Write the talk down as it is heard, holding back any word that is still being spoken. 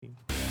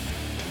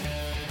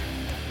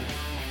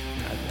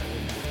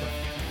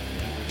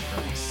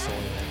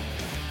gasoline.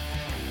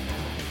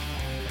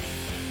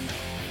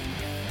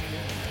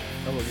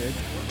 Oh, we're good.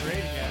 We're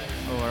ready, guys.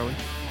 Oh, are we?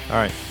 All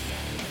right.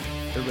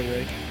 Everybody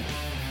ready?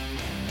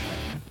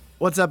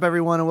 What's up,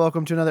 everyone, and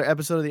welcome to another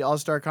episode of the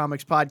All-Star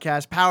Comics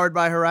Podcast, powered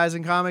by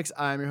Horizon Comics.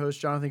 I'm your host,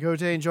 Jonathan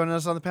Cote, and joining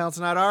us on the panel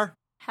tonight are...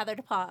 Heather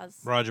DePaz.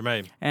 Roger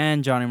May.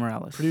 And Johnny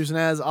Morales. Producing,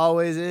 as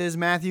always, is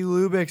Matthew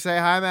Lubick. Say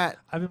hi, Matt.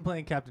 I've been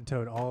playing Captain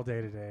Toad all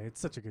day today. It's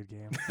such a good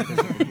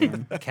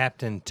game.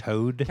 Captain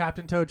Toad.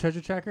 Captain Toad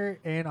Treasure Tracker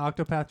and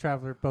Octopath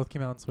Traveler both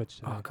came out on Switch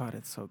today. Oh, God,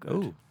 it's so good.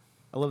 Ooh.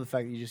 I love the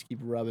fact that you just keep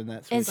rubbing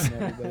that switch Is- in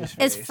everybody's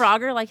face. Is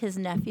Frogger like his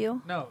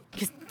nephew? No,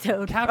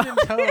 Toad. Captain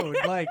Toad,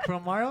 like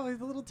from Mario, he's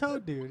the little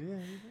toad dude.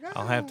 Yeah.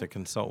 I'll have to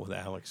consult with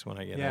Alex when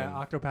I get Yeah,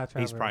 home. Octopath Traveler.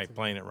 He's probably that's a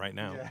playing it right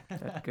now. Yeah.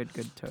 That good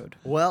Toad.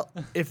 Well,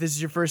 if this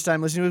is your first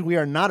time listening to us, we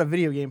are not a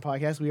video game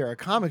podcast. We are a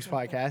comics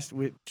podcast,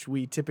 which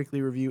we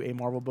typically review a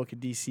Marvel book, a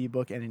DC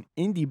book, and an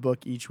indie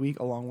book each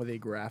week, along with a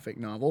graphic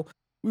novel.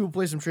 We will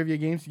play some trivia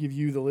games to give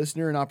you, the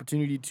listener, an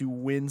opportunity to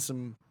win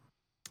some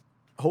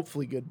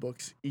hopefully good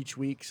books each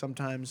week.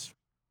 Sometimes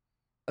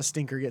a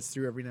stinker gets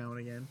through every now and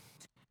again.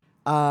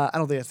 I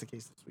don't think that's the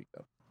case this week,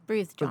 though.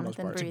 Breathe, For the most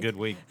Jonathan, part. It's a breathe. good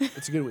week.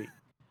 It's a good week.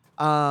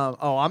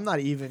 I'm not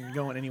even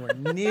going anywhere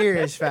near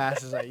as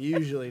fast as I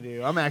usually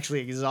do. I'm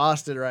actually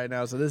exhausted right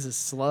now, so this is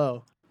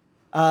slow.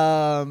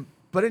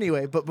 But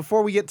anyway,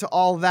 before we get to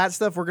all that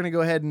stuff, we're going to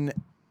go ahead and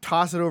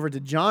toss it over to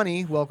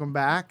Johnny. Welcome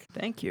back.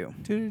 Thank you.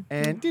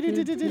 And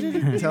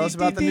tell us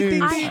about the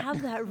news. I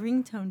have that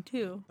ringtone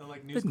too. The,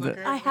 like, news The-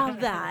 clicker. I have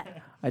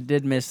that. I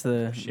did miss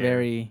the Share.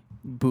 very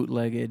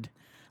bootlegged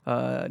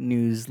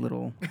news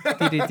little...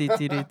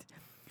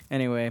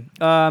 Anyway,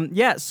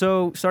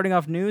 so starting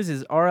off news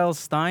is R.L.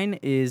 Stine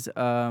is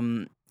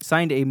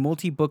signed a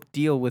multi-book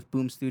deal with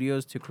Boom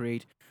Studios to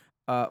create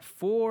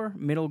 4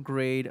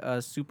 middle-grade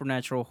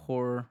supernatural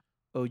horror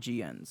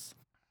OGNs.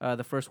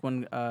 The first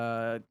one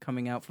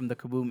coming out from the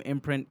Kaboom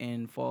imprint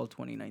in fall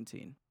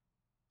 2019.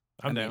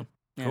 I'm down.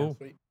 Yeah. Cool.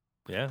 Sweet.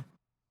 Yeah.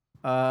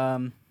 I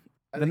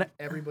The think ne-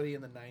 everybody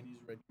in the 90s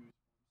read Goose.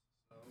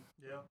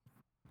 Yeah.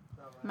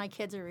 My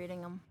kids are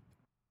reading them.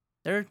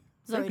 They're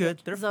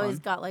good. They're Zoe's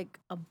fun. got like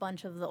a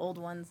bunch of the old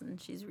ones, and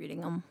she's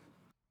reading them.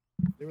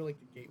 They were like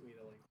the gateway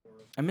to like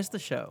horror. I missed the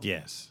show.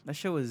 Yes. That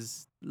show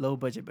was low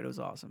budget, but it was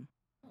awesome.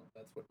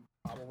 That's what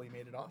probably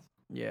made it awesome.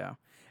 Yeah.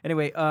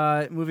 Anyway,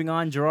 moving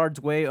on,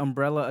 Gerard's Way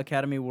Umbrella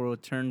Academy will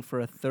return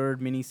for a 3rd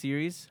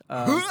miniseries.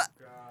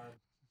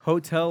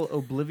 Hotel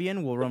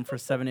Oblivion will run for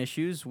 7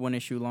 issues, 1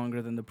 issue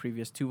longer than the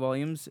previous 2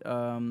 volumes,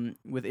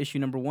 with issue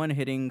number 1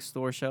 hitting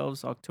store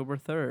shelves October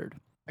 3rd.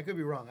 I could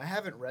be wrong. I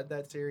haven't read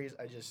that series.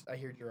 I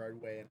hear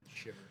Gerard Way and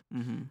shiver.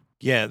 Mm-hmm.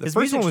 Yeah, the His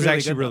first one music's was really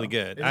actually good, really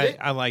though. good. Is it?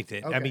 I liked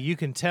it. I Okay. mean, you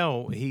can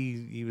tell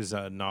he was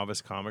a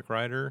novice comic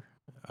writer.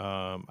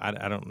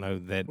 I don't know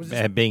that Was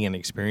this- being an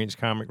experienced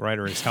comic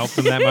writer has helped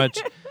him that much,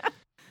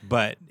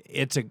 but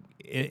it's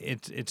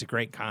a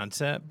great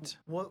concept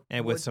What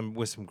and what,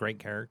 with some great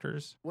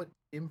characters. what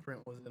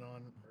imprint was it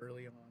on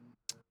early on?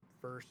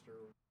 First, or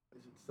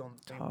is it still on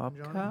the same Top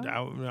one, Johnny?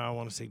 Cow? I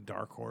want to say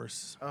Dark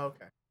Horse. Oh,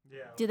 okay.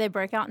 Yeah. Do they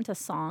break out into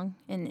song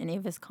in any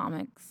of his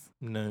comics?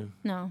 No.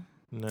 No.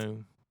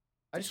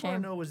 I just want to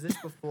Shame. know, was this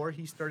before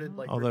he started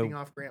like Although, ripping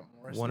off Grant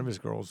Morrison? One of his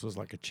girls was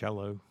like a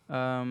cello.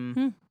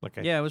 Like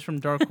a, Yeah, it was from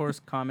Dark Horse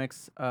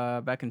Comics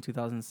back in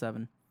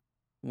 2007.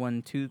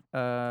 Won 2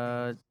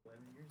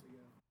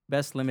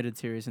 Best Limited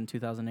Series in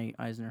 2008,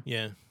 Eisner.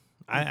 Yeah.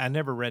 I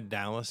never read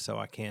Dallas, so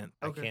I can't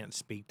Okay.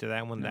 speak to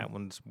that one. No. That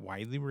one's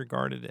widely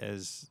regarded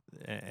as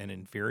an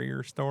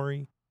inferior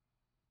story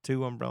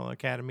to Umbrella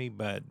Academy,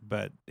 but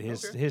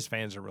his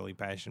fans are really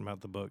passionate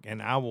about the book,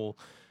 and I will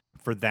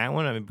for that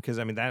one. I mean, because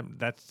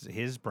that's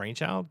his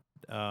brainchild,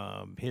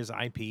 his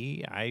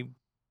IP.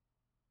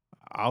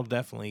 I'll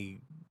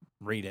definitely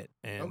read it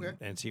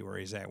and see where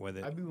he's at with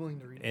it. I'd be willing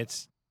to read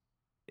it.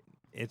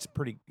 It's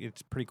pretty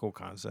cool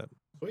concept.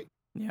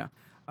 Yeah.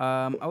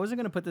 I wasn't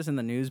going to put this in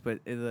the news,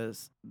 but the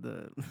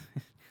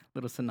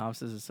little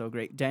synopsis is so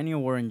great.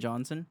 Daniel Warren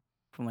Johnson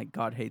from like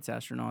God Hates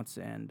Astronauts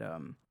and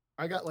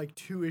I got like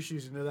 2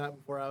 issues into that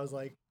before I was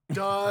like,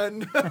 done.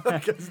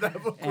 Because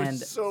that book And-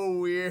 was so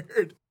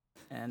weird.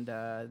 and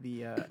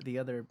the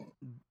other,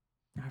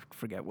 I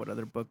forget what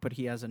other book, but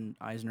he has an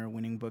Eisner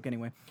winning book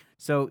anyway.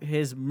 So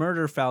his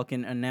Murder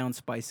Falcon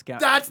announced by Scout.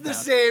 That's the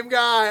same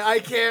guy. I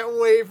can't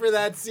wait for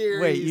that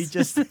series. Wait, you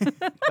just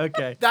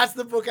okay. That's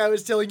the book I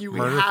was telling you we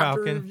Murder have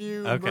Falcon? to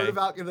review. Okay. Murder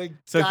Falcon. The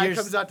So guy here's-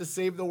 comes out to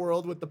save the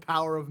world with the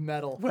power of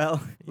metal.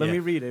 Well, let Yeah. me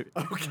read it.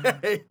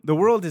 Okay. The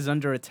world is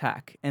under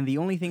attack, and the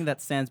only thing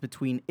that stands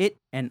between it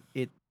and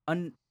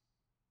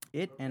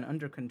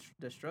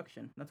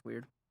destruction. That's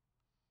weird.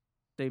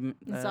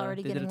 It's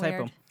already they did getting a typo.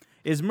 weird.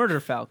 Is Murder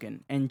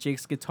Falcon and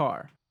Jake's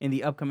Guitar in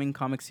the upcoming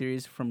comic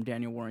series from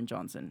Daniel Warren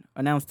Johnson.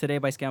 Announced today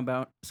by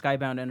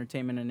Skybound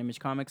Entertainment and Image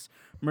Comics,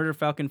 Murder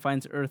Falcon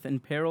finds Earth in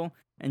peril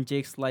and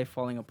Jake's life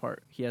falling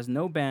apart. He has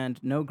no band,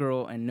 no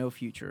girl, and no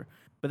future.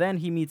 But then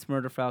he meets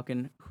Murder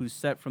Falcon, who's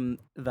set from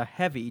the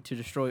heavy to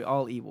destroy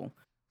all evil.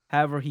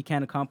 However, he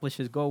can't accomplish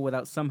his goal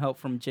without some help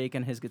from Jake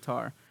and his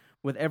guitar.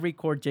 With every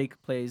chord Jake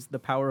plays, the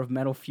power of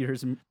metal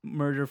fuels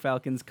Murder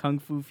Falcon's kung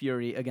fu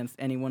fury against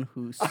anyone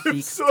who I'm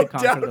seeks so to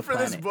conquer down the for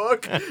planet. this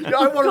book. Yeah,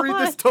 I want to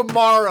read this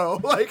tomorrow.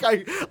 Like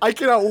I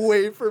cannot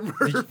wait for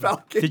Murder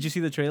Falcon. Did you see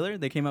the trailer?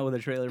 They came out with a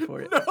trailer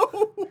for it.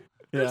 No.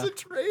 There's Yeah. a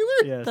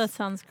trailer? Yes. That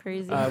sounds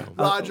crazy.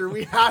 Roger,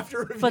 we have to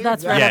review But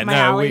that's that. right Yeah, up my no,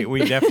 alley.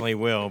 we definitely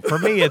will. For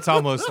me, it's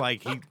almost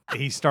like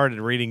he started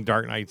reading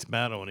Dark Knight's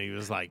Metal and he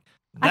was like,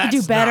 I can do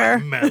 "That's better."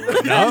 not metal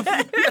enough."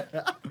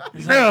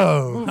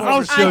 No,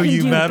 I'll show I can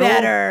you do metal.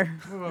 better.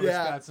 Move over,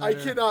 Yeah, Scott I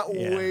Snyder. cannot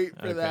Yeah, wait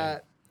for okay.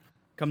 that.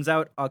 Comes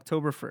out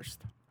October 1st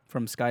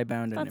from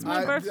Skybound and That's Image.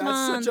 my birth That's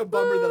month. such a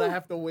bummer that I Woo.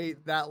 have to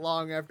wait that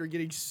long after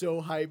getting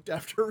so hyped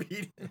after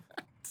reading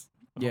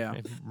Yeah.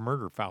 Okay,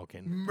 Murder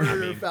Falcon.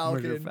 Murder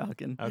Falcon. Murder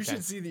Falcon. You Okay.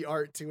 should see the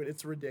art to it.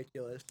 It's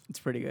ridiculous. It's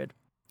pretty good.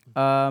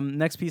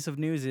 Next piece of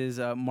news is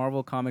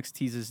Marvel Comics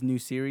teases new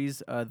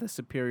series, The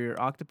Superior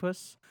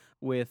Octopus,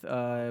 with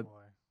Boy.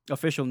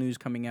 official news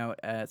coming out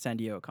at San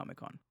Diego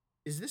Comic-Con.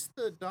 Is this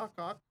the Doc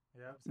Ock?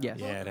 Yep, Yes.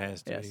 Yeah, it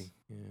has to Yes. be.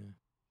 Yeah.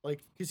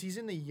 Like, because he's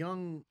in the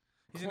young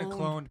He's in a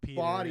cloned Peter.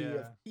 body yeah.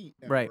 of Pete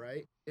now, Right.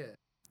 right? Yeah.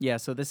 Yeah,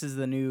 so this is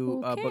the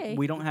new, Okay. but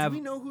we don't have. Do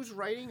we know who's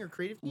writing or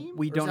creative team?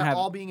 We Or don't is that have-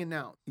 all being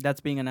announced.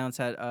 That's being announced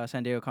at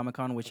San Diego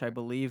Comic-Con, which I Okay.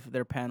 believe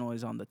their panel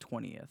is on the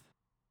 20th.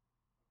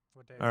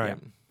 What day All is right.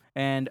 it?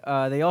 And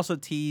they also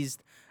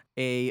teased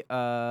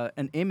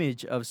an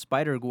image of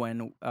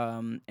Spider-Gwen,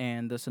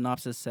 and the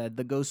synopsis said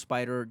the Ghost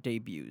Spider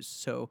debuts.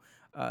 So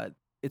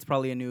it's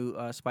probably a new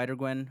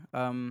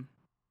Spider-Gwen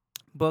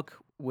book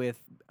with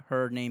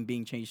her name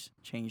being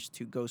changed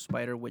to Ghost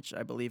Spider, which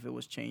I believe it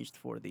was changed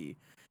for the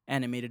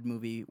animated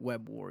movie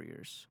Web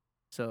Warriors.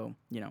 So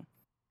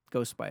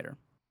Ghost Spider.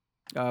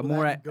 Well,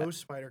 More. that Ghost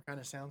Spider kind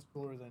of sounds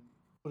cooler than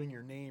putting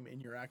your name in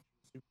your actual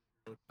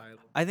superhero title.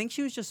 I think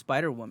she was just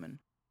Spider-Woman.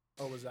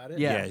 Oh, was that it?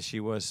 Yeah. Yeah, she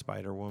was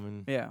Spider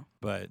Woman, Yeah.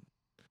 but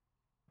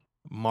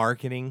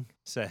marketing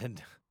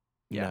said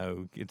Yeah.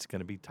 no, it's going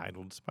to be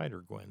titled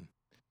Spider Gwen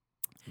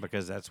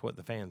because that's what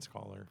the fans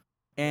call her.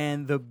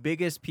 And the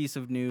biggest piece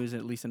of news,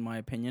 at least in my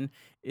opinion,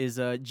 is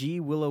G.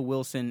 Willow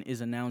Wilson is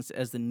announced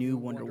as the new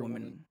Wonder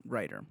Woman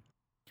writer.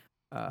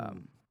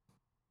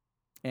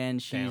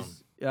 And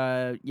she's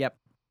yep.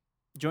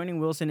 Joining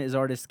Wilson is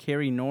artist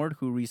Carrie Nord,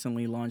 who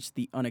recently launched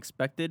The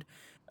Unexpected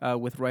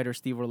with writer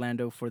Steve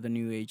Orlando for the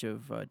new age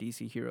of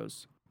DC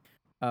heroes.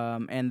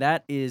 And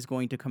that is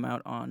going to come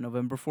out on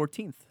November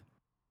 14th.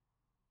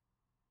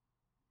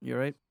 You all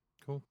right?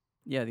 Cool.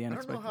 Yeah, The I don't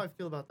Unexpected. know how I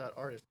feel about that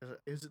artist.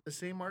 Is it the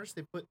same artist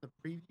they put in the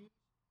preview?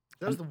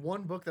 That was the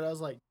one book that I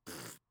was like,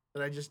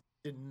 that I just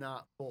did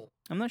not pull.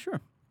 I'm not sure.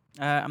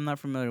 I'm not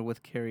familiar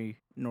with Carrie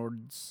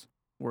Nord's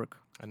work.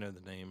 I know the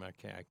name. I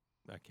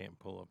can't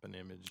pull up an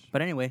image.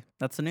 But anyway,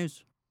 that's the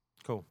news.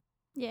 Cool.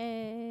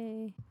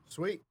 Yay.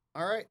 Sweet.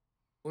 All right.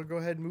 We'll go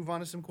ahead and move on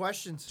to some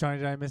questions. Johnny,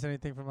 did I miss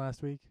anything from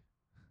last week?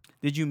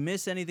 Did you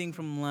miss anything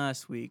from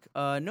last week?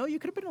 No, you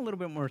could have been a little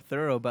bit more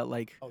thorough, but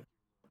like, Oh.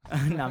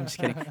 no, I'm just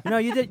kidding. No,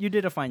 you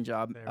did a fine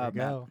job. There Matt. we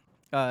go.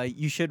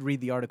 You should read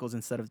the articles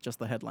instead of just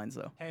the headlines,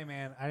 though. Hey,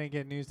 man, I didn't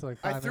get news till like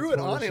 5 I minutes threw it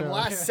before on the him show.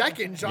 last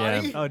second,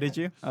 Johnny. Oh, did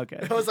you?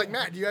 Okay. I was like,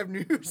 Matt, do you have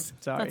news?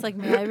 Sorry. That's like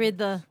me. I read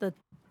the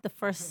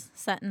first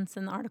sentence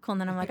in the article,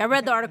 and then I'm like, I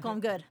read the article. I'm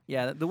good.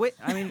 Yeah, the way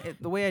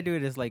the way I do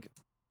it is like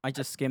I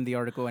just skim the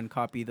article and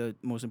copy the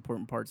most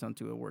important parts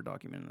onto a Word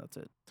document, and that's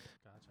it.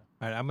 Gotcha.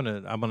 All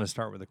right, I'm gonna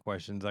start with the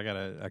questions. I got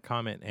a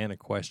comment and a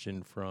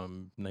question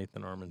from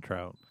Nathan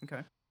Armentrout.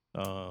 Okay.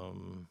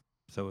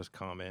 So his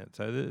comment.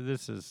 So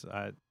this is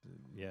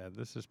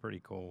this is pretty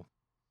cool.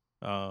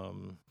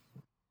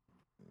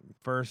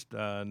 First,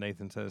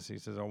 Nathan says,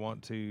 I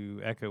want to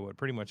echo what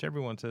pretty much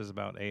everyone says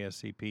about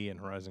ASCP and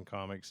Horizon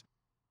Comics.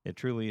 It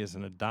truly is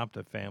an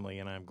adoptive family,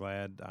 and I'm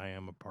glad I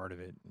am a part of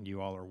it.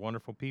 You all are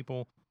wonderful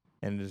people,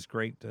 and it is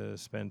great to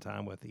spend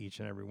time with each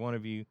and every one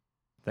of you.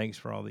 Thanks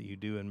for all that you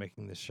do in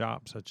making this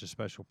shop such a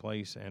special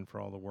place, and for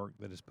all the work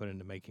that is put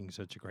into making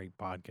such a great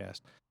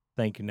podcast.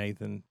 Thank you,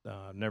 Nathan.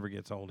 Never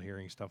gets old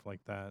hearing stuff like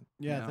that.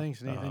 Yeah, No.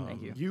 thanks, Nathan.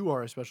 Thank you. You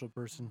are a special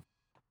person.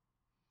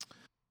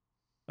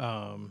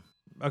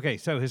 Okay,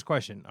 so his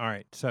question. All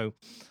right, so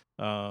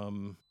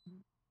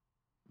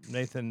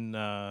Nathan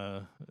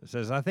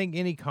says, I think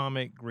any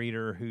comic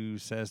reader who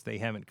says they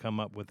haven't come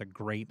up with a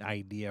great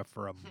idea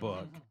for a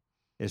book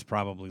is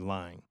probably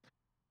lying.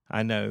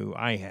 I know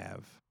I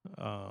have.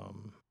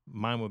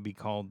 Mine would be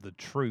called The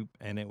Troop,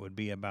 and it would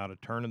be about a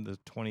turn of the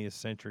 20th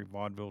century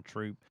vaudeville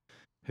troupe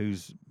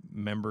whose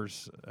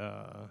members,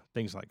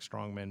 things like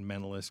strongmen,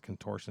 mentalists,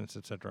 contortionists,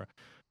 etc.,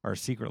 are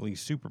secretly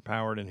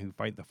superpowered and who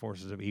fight the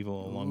forces of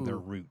evil along their Ooh.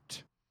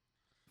 route.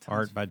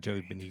 Art by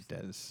Joe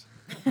Benitez.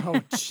 Oh,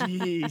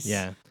 jeez.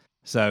 Yeah.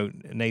 So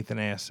Nathan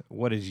asks,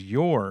 what is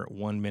your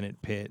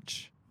 1-minute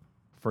pitch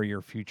for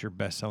your future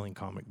best-selling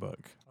comic book?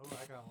 Oh,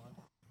 I got one.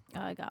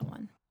 Oh, I got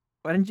one.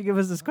 Why didn't you give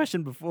us this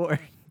question before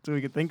so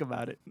we could think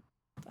about it?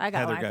 I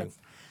got Heather, one.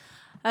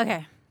 go.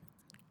 Okay.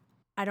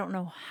 I don't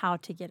know how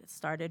to get it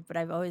started, but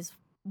I've always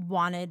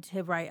wanted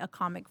to write a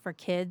comic for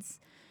kids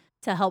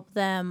to help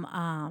them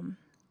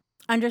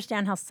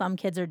understand how some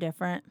kids are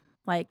different.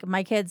 Like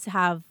my kids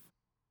have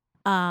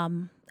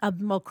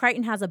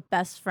Crichton has a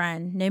best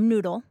friend named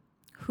Noodle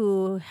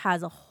who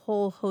has a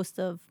whole host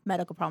of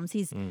medical problems.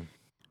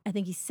 I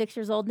think he's 6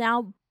 years old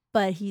now,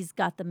 but he's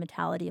got the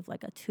mentality of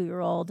like a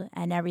 2-year-old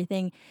and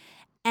everything.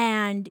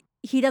 And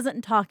he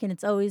doesn't talk, and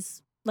it's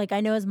always like,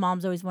 I know his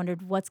mom's always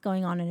wondered what's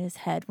going on in his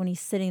head when he's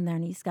sitting there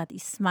and he's got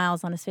these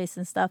smiles on his face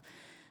and stuff.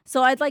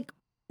 So I'd like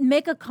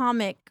make a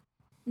comic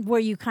where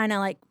you kind of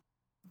like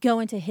go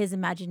into his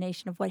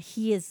imagination of what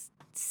he is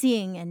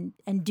seeing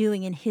and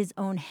doing in his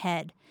own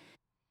head.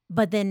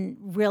 But then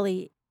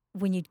really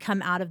when you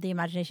come out of the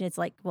imagination, it's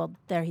like, well,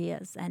 there he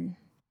is. And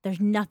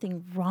there's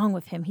nothing wrong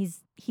with him.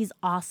 He's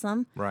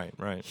awesome. Right.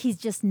 He's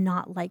just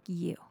not like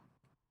you.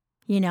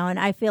 And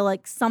I feel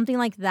like something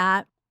like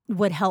that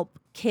would help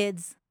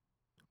kids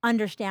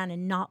understand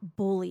and not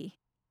bully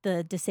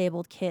the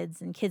disabled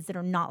kids and kids that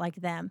are not like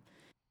them,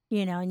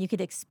 and you could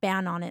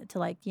expand on it to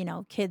like,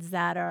 kids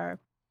that are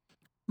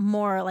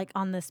more like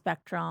on the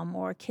spectrum,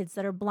 or kids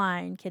that are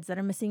blind, kids that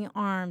are missing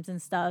arms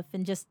and stuff,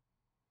 and just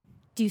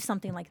do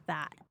something like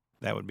that.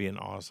 That would be an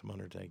awesome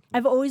undertaking.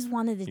 I've always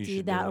wanted to You do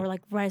should that, do it. or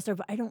like write a story,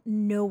 but I don't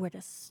know where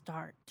to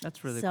start.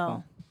 That's really so,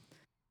 cool.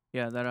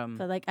 Yeah, that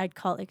So like I'd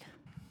call it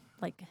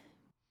like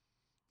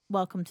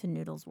Welcome to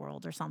Noodle's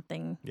World or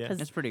something. Yeah.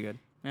 it's pretty good.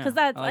 Because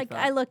Yeah, that's I like that.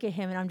 I look at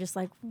him and I'm just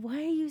like, why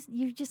are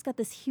you just got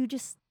this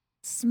hugest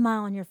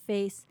smile on your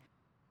face?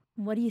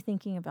 What are you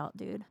thinking about,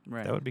 dude?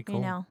 Right. That would be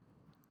cool.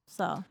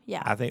 So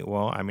yeah. I think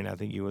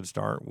you would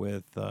start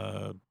with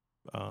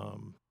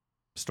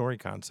story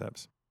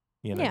concepts.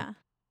 Yeah.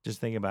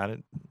 Just think about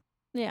it.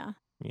 Yeah.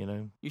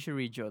 You should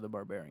read Joe the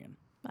Barbarian.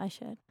 I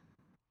should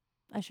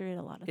read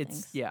a lot of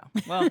things. Yeah.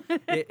 Well,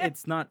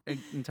 it's not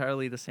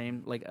entirely the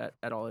same like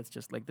at all. It's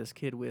just like this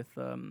kid with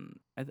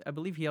I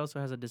believe he also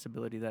has a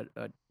disability that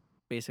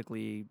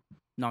basically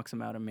knocks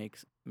him out and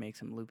makes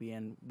him loopy.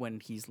 And when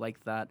he's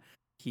like that,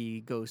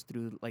 he goes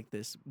through like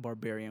this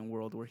barbarian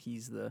world where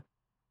he's the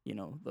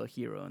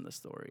hero in the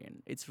story.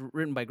 And it's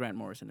written by Grant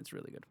Morrison. It's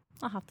really good.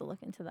 I'll have to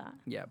look into that.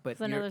 Yeah,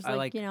 but I know there's I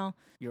like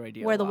your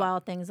idea where a the lot.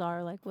 wild things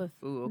are, like with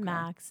Ooh, okay.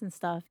 Max and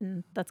stuff,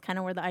 and that's kind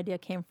of where the idea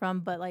came from.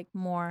 But like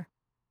more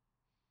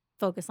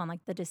focus on like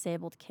the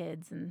disabled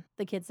kids and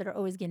the kids that are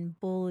always getting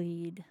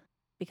bullied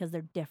because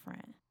they're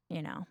different.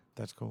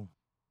 That's cool.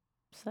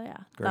 So yeah,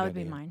 Great that would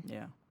be idea. mine.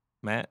 Yeah.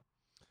 Matt?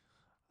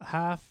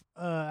 Half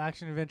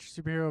action adventure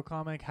superhero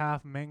comic,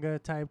 half manga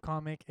type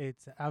comic.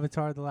 It's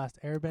Avatar: The Last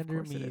Airbender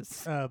course it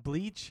meets is.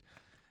 Bleach.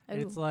 Ooh.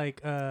 It's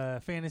like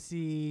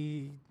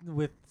fantasy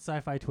with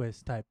sci-fi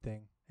twist type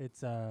thing.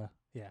 It's yeah.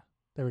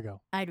 There we go.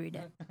 I'd read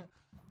it.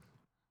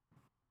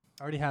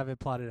 I already have it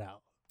plotted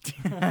out.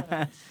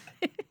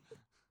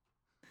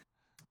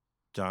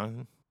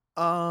 Jonathan?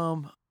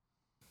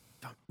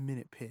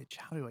 Minute pitch.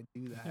 How do I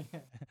do that?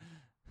 Just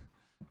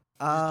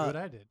do what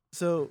I did.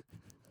 So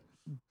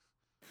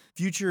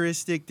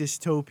futuristic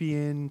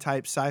dystopian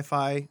type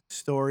sci-fi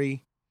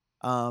story.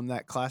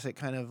 That classic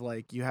kind of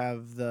like you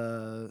have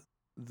the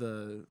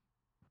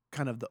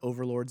kind of the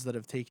overlords that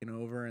have taken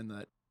over and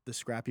the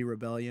scrappy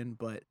rebellion,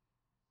 but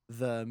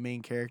the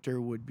main character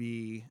would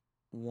be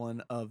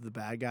one of the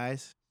bad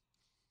guys.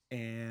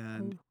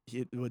 And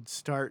it would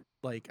start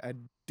like I'd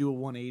do a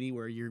 180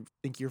 where you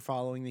think you're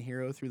following the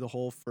hero through the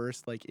whole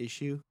first like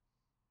issue,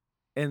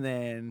 and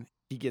then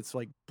he gets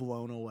like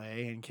blown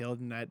away and killed.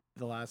 And at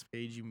the last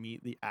page, you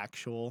meet the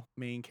actual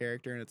main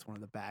character, and it's one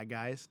of the bad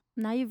guys.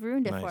 Now you've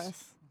ruined it for Nice.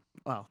 us.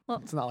 Well, Well,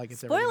 it's not like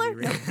it's spoiler.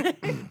 ever gonna be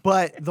written.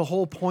 But the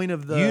whole point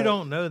of the You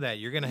don't know that.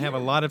 You're going to have a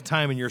lot of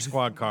time in your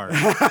squad car.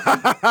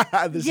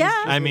 This is Yeah.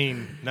 true. I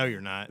mean, no,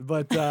 you're not.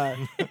 But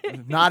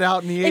not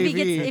out in the if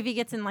AV. he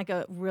gets in like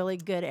a really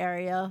good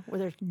area where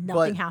there's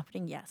nothing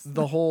happening, yes.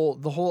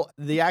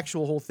 the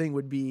actual whole thing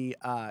would be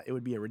it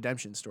would be a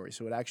redemption story.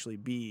 So it would actually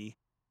be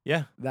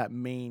Yeah. that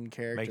main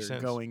character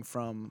sense. going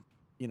from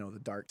the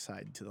dark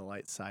side to the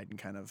light side and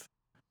kind of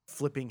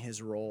flipping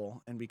his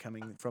role and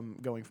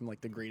going from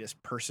like the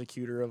greatest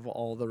persecutor of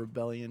all the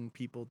rebellion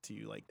people to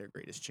like their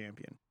greatest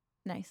champion.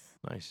 Nice.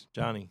 Nice.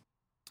 Johnny?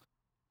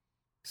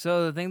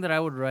 So the thing that I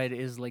would write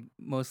is like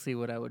mostly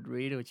what I would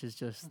read, which is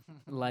just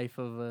life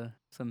of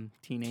some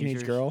teenagers.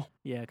 Teenage girl.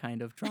 Yeah,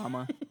 kind of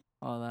drama,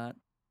 all that.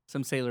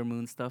 Some Sailor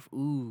Moon stuff.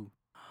 Ooh,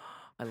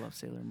 I love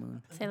Sailor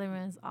Moon. Sailor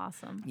Moon is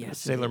awesome. Yes, it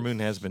Sailor is. Moon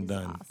has been She's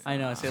done. awesome. I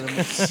know Sailor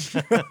Moon.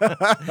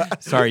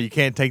 Sorry, you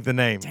can't take the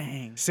name.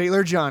 Dang.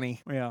 Sailor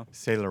Johnny. Yeah.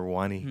 Sailor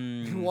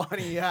Wani.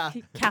 Wani, yeah.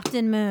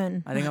 Captain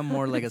Moon. I think I'm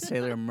more like a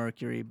Sailor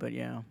Mercury, but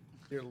yeah.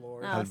 Dear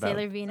Lord. How's about-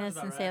 Sailor Venus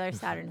and Sailor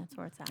Saturn. That's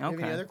where it's at.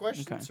 Okay. Any other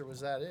questions, okay. or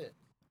was that it?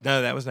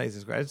 No, that was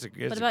Nathan's question.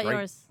 It's What a about great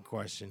yours?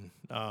 question.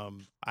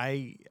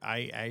 I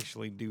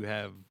actually do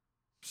have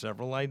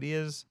several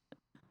ideas.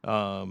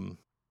 I'll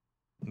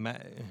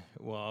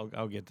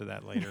get to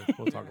that later.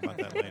 We'll talk about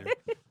that later.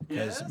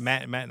 Because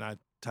Matt and I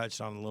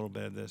touched on a little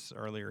bit of this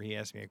earlier. He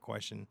asked me a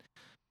question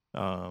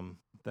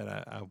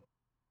that I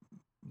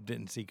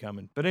didn't see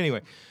coming. But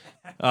anyway,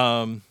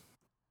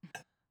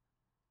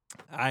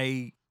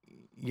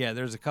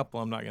 there's a couple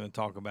I'm not going to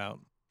talk about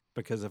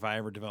because if I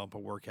ever develop a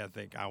work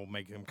ethic, I will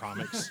make them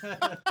comics.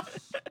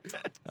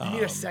 You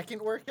need a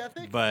second work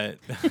ethic? But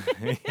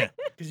yeah,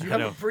 Because you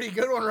have a pretty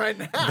good one right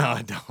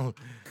now.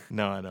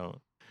 No, I don't.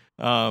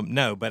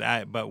 No,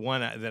 but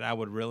one that I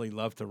would really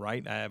love to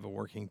write. I have a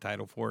working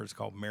title for it. It's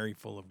called Mary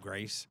Full of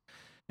Grace,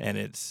 and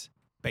it's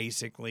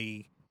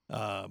basically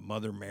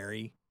Mother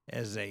Mary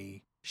as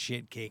a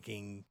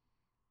shit-kicking,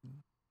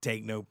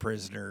 take no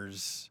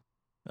prisoners,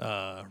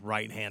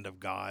 right hand of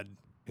God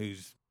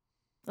who's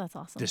That's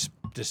awesome.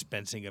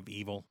 dispensing of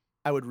evil.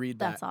 I would read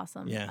that. That's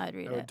awesome. Yeah. I'd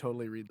read I would it.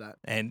 totally read that.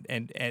 And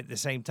at the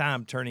same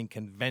time, turning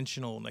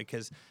conventional,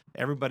 because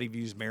everybody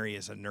views Mary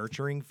as a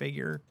nurturing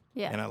figure,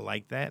 Yeah. and I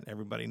like that.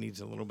 Everybody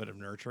needs a little bit of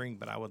nurturing,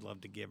 but I would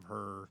love to give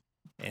her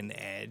an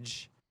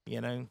edge,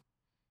 and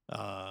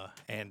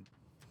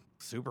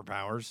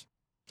superpowers,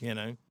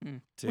 to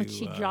Would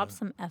she drop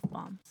some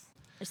F-bombs?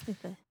 I just think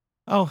that.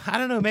 Oh, I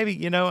don't know.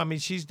 Maybe, I mean,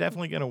 she's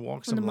definitely going to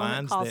walk When the some moment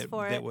lines calls that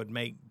for it. would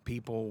make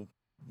people,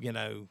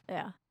 Yeah.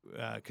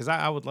 because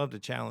I would love to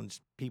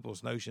challenge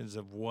people's notions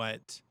of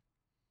what,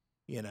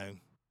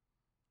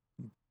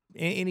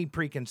 any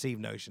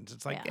preconceived notions.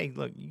 It's like, Yeah. hey,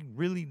 look, you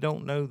really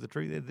don't know the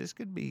truth. This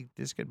could be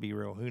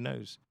real. Who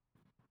knows?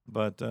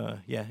 But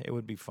yeah, it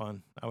would be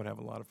fun. I would have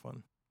a lot of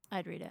fun.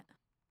 I'd read it.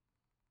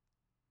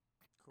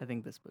 I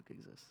think this book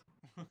exists.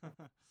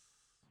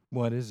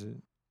 What is it?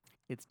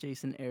 It's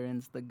Jason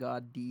Aaron's The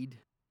God Deed.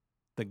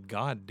 The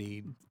God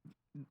Deed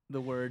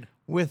The word.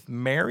 with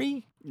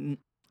Mary?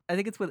 I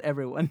think it's with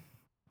everyone.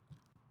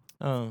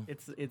 Oh,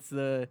 It's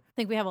the. I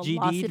think we have a GD.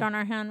 lawsuit on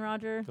our hand,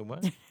 Roger. the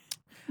what?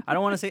 I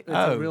don't want to say it's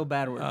a real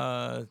bad word.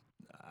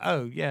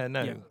 Oh yeah,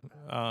 no.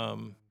 Yeah.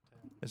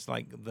 It's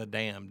like The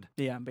Damned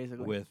Yeah,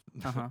 basically. with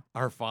Uh-huh.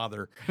 our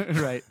Father.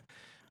 Right.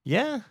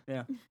 Yeah.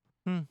 Yeah.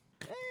 All All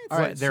right,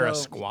 right, they're a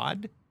so-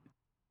 squad.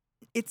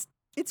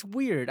 It's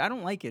weird. I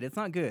don't like it. It's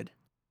not good.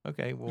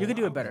 Okay, well, You could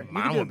do it better. You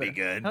Mine could do it would be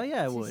better. good. Hell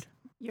yeah, I would.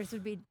 Yours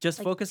would be Just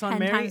like focus on 10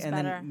 Mary, times and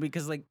better. then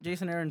because like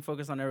Jason Aaron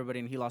focused on everybody,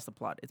 and he lost the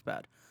plot. It's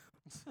bad.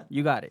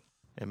 You got it.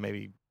 And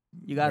maybe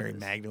You got Mary this.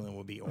 Magdalene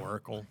will be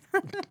Oracle.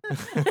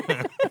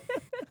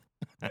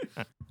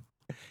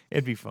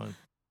 It'd be fun.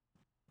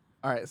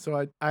 All right,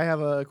 so I have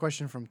a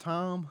question from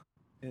Tom.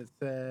 It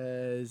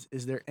says,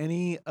 is there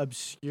any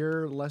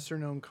obscure,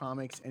 lesser-known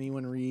comics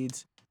anyone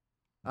reads?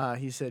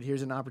 He said,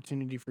 here's an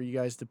opportunity for you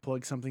guys to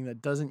plug something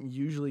that doesn't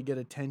usually get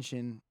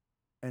attention.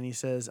 And he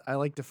says, I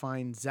like to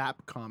find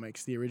Zap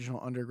Comics, the original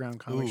underground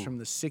comics Ooh. from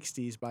the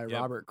 60s by Yep.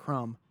 Robert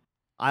Crumb.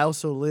 I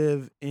also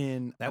live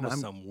in... That and was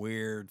I'm- some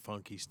weird,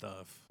 funky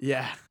stuff.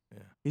 Yeah. Yeah.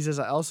 He says,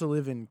 I also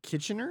live in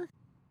Kitchener,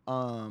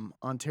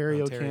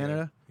 Ontario,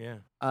 Canada.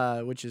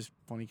 Yeah. Which is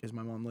funny because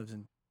my mom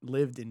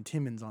lived in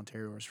Timmins,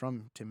 Ontario, or is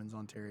from Timmins,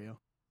 Ontario.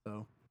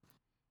 So,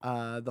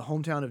 the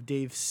hometown of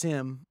Dave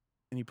Sim,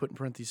 and he put in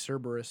parentheses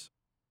Cerberus,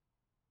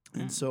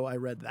 and so I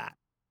read that.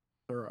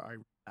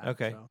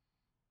 Okay. So.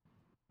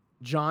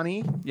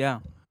 Johnny, Yeah.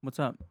 What's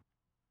up?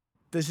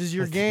 this is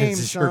your game, This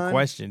is son. your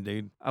question,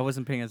 dude. I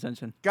wasn't paying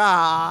attention. Oh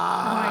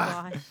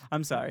God, my gosh.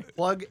 I'm sorry.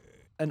 plug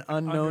an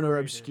unknown or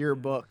Underrated, obscure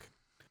yeah. book.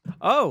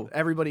 Oh,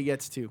 Everybody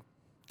gets to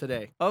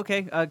today.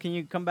 okay. Can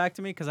you come back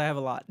to me because I have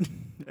a lot,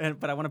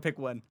 but I want to pick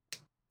one.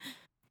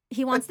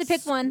 He wants to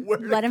pick one. Swear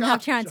to Let him have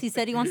God, chance. He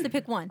said he wants to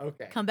pick one.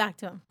 Okay. Come back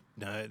to him.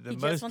 No, He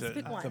just wants to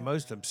pick one. the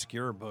most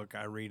obscure book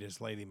I read is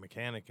Lady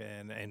Mechanica,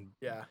 and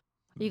Yeah.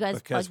 You guys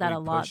because plug that we a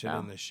lot, push it though.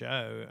 in the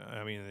show.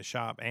 I mean, in the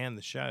shop and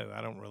the show,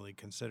 I don't really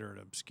consider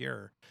it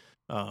obscure.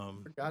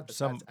 Forgot that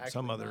Some that's actually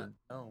some other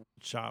not known.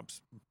 shops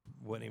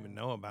wouldn't even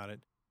know about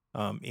it.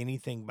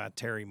 Anything by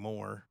Terry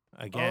Moore.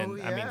 Again,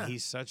 Oh, I yeah. mean,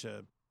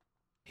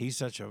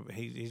 he's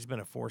been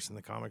a force in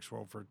the comics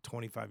world for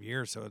 25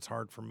 years, so it's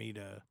hard for me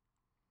to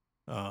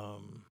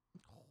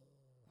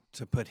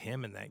put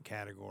him in that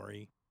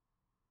category.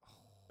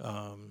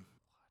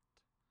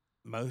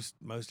 Most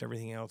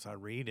everything else I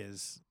read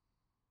is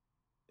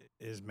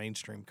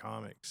mainstream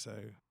comics. So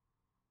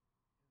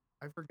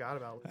I forgot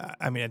about it.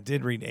 I mean, I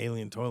did read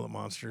Alien Toilet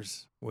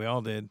Monsters. We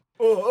all did.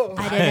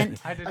 I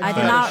didn't. I did I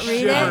did not. not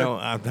read I it. don't,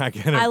 I'm not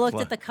gonna. I looked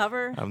plug- at the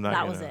cover. I'm not That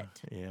gonna, was it.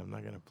 Yeah, I'm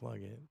not gonna plug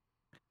it.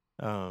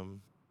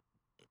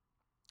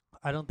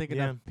 I don't think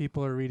Yeah. enough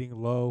people are reading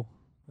Low.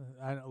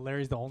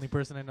 Larry's the only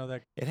person I know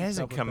that. It keeps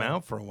hasn't up with come that,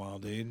 out for a while,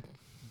 dude.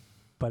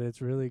 but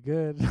it's really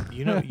good.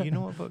 You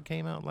know what book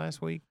came out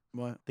last week?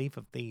 What? Thief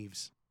of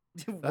Thieves.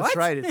 That's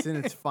right. It's in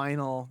its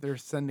final. They're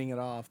sending it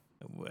off.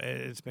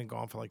 It's been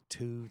gone for like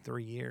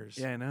 2-3 years.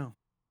 Yeah, I know.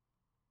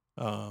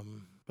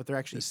 But they're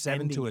actually The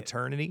Seven ending to it.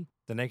 Eternity.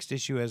 The next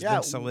issue has Yeah,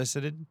 been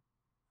solicited.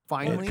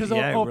 Finally. Because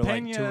Yeah, we're like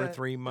Pena 2 or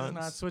 3 is not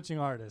months. switching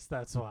artists.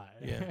 That's why.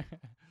 Yeah.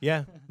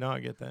 Yeah, no,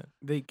 I get that.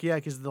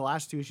 Because the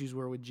last 2 issues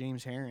were with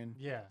James Herron.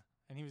 Yeah,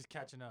 and he was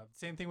catching up.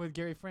 Same thing with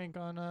Gary Frank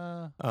on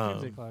Um,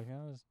 Doomsday Clock. You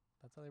know,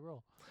 that's how they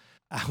roll.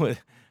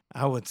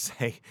 I would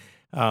say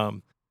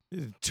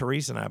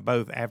Teresa and I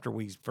both, after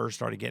we first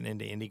started getting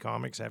into indie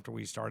comics, after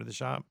we started the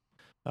shop,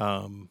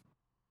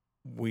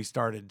 we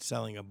started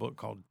selling a book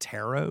called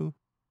Tarot,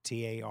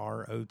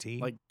 Tarot.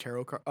 Like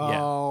tarot card.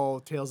 Yeah.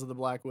 Oh, Tales of the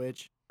Black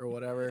Witch or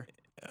whatever.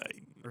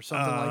 Or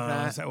something like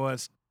that. So, well,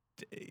 it's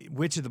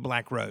Witch of the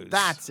Black Rose.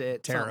 That's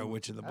it. Tarot, something.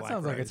 Witch of the That Black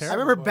sounds like a Rose. I terrible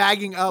remember book.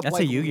 bagging up That's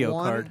like a Yu-Gi-Oh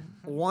card.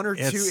 one or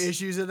two It's-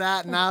 issues of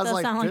that, and I was Does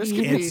like, sound like "This a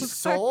can be Yu-Gi-Oh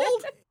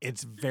sold."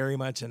 It's very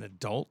much an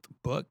adult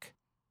book.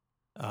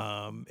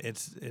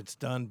 It's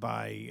done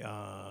by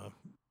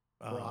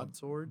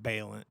Broadsword.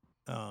 Balint,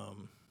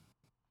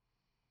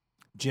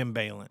 Jim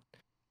Balint.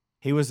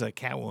 He was a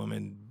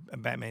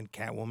Batman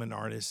Catwoman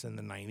artist in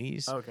the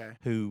 90s Okay.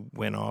 who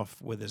went off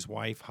with his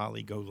wife,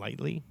 Holly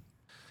Golightly,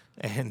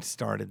 and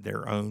started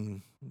their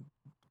own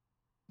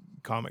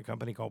comic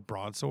company called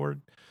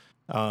Broadsword.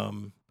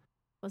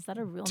 Was that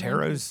a real name? 'Cause it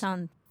Tarot's-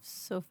 sounds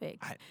so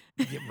fake.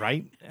 Yeah,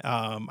 right?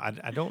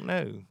 I don't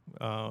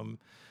know.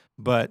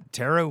 But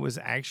Tarot was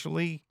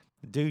actually,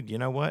 dude, you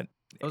know what?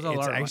 It was a It's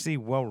lot of fun. actually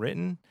well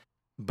written,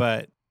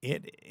 but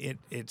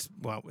it's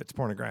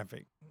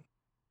pornographic.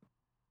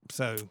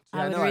 So Yeah,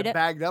 I would know. read I it.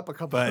 bagged up a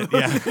couple But, of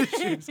yeah.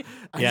 issues.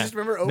 I Yeah. just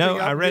remember No,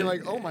 opening up I and read- being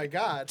like, "Oh my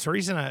god!"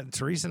 Teresa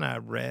and I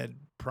read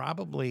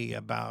probably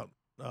about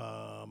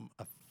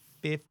a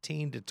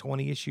 15 to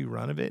 20 issue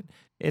run of it.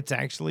 It's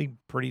actually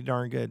pretty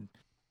darn good,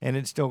 and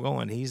it's still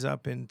going. He's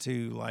up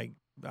into like,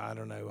 I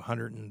don't know,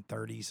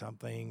 130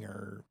 something,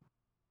 or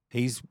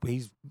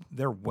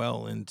they're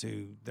well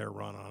into their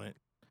run on it,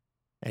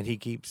 and he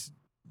keeps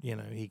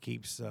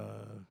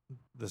the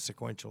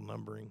sequential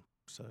numbering.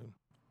 So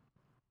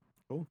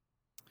Cool.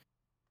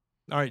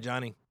 All right,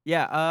 Johnny.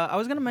 Yeah, I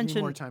was gonna Give me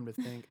mention more time to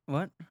think.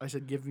 what? I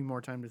said, "Give me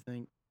more time to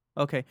think."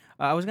 Okay,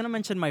 I was gonna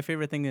mention my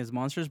favorite thing is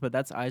Monsters, but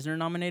that's Eisner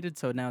nominated,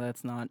 so now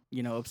that's not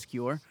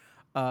obscure.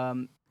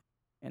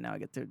 And now I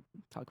get to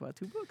talk about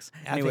two books.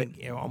 I think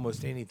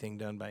almost anything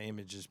done by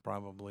Image is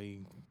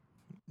probably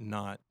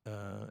not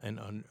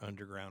an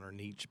underground or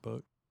niche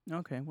book.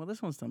 Okay, well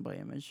this one's done by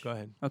Image. Go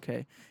ahead.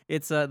 Okay,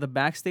 it's The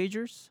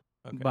Backstagers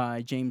Okay.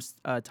 by James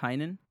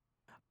Tynan,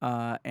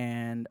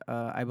 and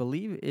I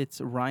believe it's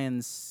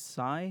Ryan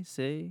C.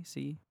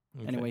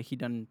 Okay. Anyway,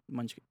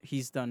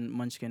 he's done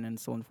Munchkin and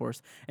Stolen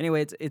Forest.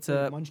 Anyway, it's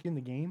a Munchkin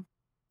the game.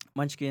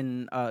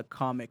 Munchkin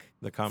comic.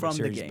 The comic from the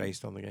series game.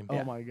 based on the game.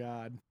 Oh my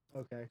god.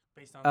 Okay.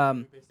 Based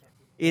on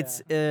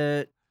It's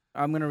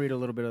I'm gonna read a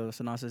little bit of the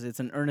synopsis. It's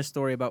an earnest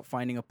story about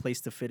finding a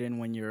place to fit in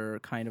when you're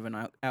kind of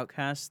an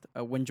outcast.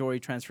 When Jory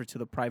transferred to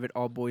the private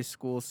all-boys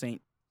school,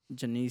 St.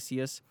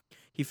 Genesius,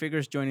 he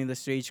figures joining the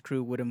stage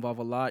crew would involve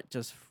a lot,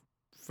 just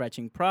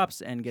fetching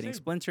props and getting Say-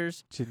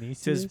 splinters.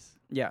 Genesius?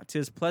 To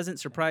his pleasant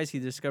surprise, he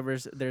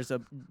discovers there's a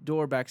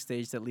door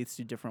backstage that leads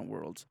to different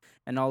worlds,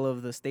 and all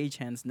of the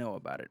stagehands know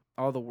about it.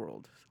 All the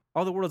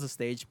world's a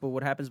stage, but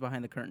what happens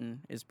behind the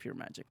curtain is pure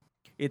magic.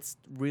 It's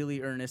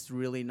really earnest,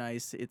 really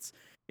nice.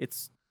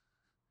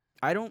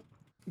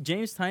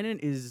 James Tynan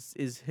is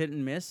hit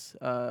and miss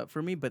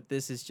for me, but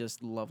this is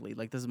just lovely.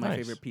 Like, this is my Nice.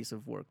 favorite piece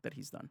of work that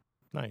he's done.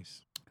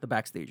 Nice. The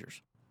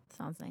Backstagers.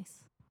 Sounds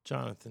nice.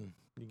 Jonathan,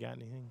 you got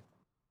anything?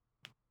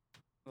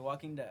 The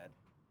Walking Dead.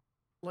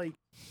 Like,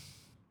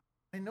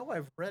 I know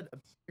I've read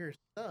obscure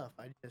stuff.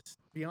 I just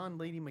beyond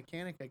Lady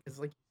Mechanica, because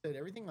like you said,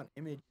 everything on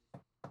Image.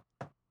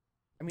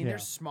 I mean, Yeah.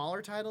 there's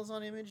smaller titles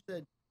on Image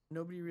that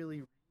nobody really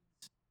reads.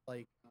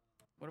 Like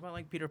What about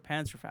like Peter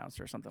Panzerfaust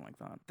or something like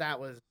that?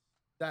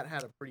 that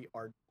had a pretty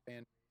ardent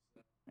fan.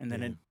 And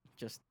then Yeah. it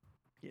just,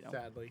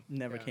 Sadly,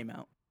 never Yeah. came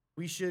out.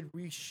 We should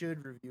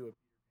review a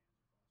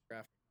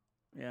graphic,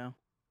 Yeah.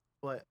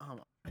 but I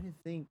didn't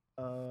think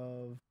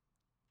of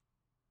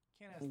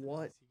Can't ask the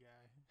What?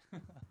 guy.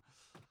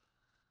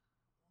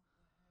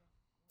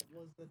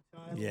 what was the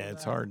title. Yeah, of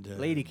it's that? hard to.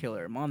 Lady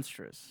Killer,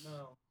 Monstrous.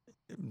 No.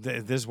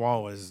 This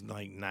wall is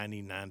like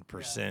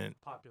 99%.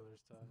 Popular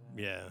stuff.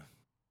 Yeah.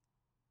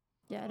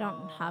 Yeah, I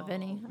don't have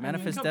any. I mean,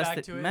 Manifest come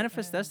back to it,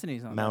 Manifest yeah.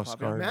 Destiny's on Mouse that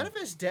popular. Guard.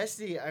 Manifest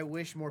Destiny, I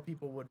wish more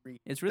people would read.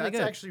 It's really That's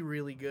good. actually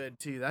really good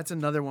too. That's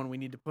another one we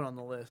need to put on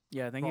the list.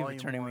 Yeah, thank you for Volume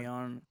turning me 1.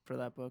 on for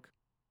that book.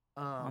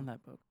 On Um,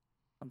 that book.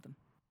 Something.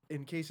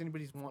 in case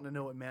anybody's wanting to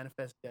know what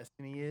Manifest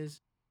Destiny is,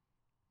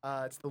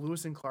 it's the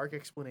Lewis and Clark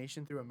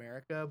explanation through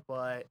America.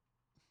 But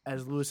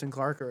as Lewis and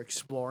Clark are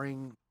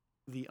exploring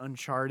the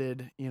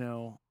uncharted,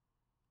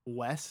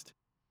 West,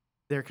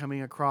 they're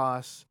coming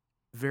across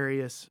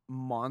various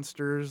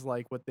monsters,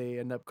 like what they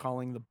end up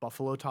calling the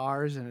buffalo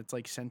tars, and it's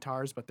like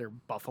centaurs, but they're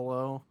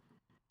buffalo.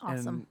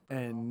 awesome.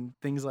 and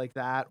things like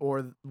that,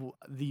 or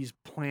these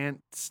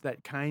plants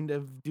that kind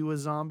of do a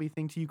zombie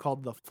thing to you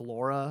called the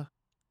flora,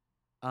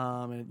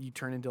 and you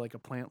turn into like a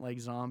plant-like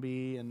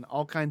zombie, and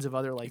all kinds of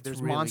other It's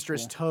there's really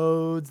monstrous cool.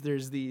 toads,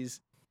 there's these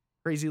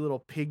crazy little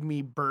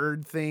pygmy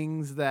bird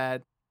things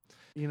that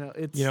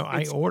it's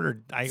I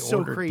ordered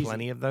so crazy.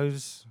 plenty of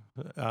those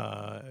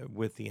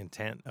with the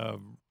intent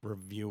of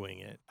reviewing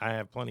it. I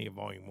have plenty of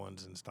volume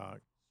 1s in stock.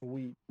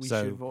 we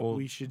So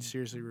we should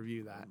seriously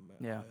review that.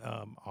 Yeah.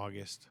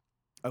 August.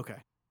 Okay,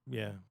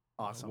 Yeah.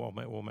 awesome.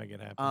 We'll make it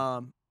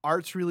happen.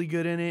 Art's really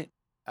good in it.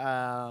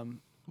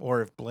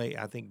 Or if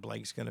I think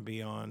Blake's going to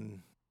be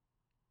on.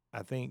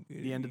 I think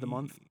The end of the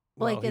month?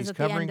 Well, Blake is he's at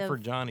the end covering for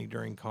of- Johnny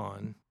during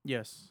con,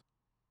 Yes.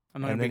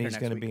 I'm not and gonna then be he's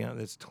here going to next be week. on.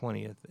 It's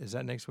 20th. Is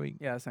that next week?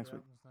 Yeah, that's next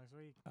week. next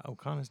week. Oh,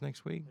 Con is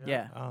next week.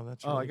 Yeah. Oh,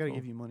 that's. Oh, Really I gotta cool.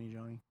 give you money,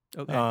 Johnny.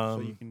 Okay.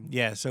 so you can.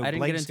 Yeah, so I didn't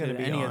Blake's get going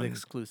into to be any on of the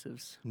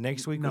exclusives.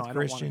 next week No, with I don't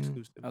want Christian,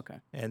 exclusive. Okay.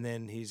 and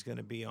then he's going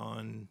to be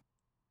on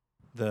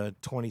the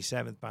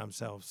 27th by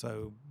himself.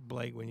 So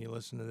Blake, when you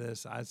listen to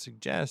this, I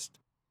suggest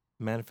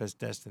Manifest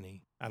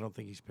Destiny. I don't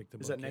think he's picked the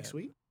book Is that next yet.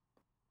 week?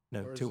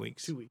 No, Or is 2 it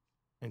weeks. 2 weeks.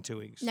 In 2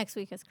 weeks. Next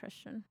week is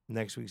Christian.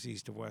 Next week's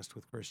East of West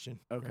with Christian.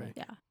 Okay. Right.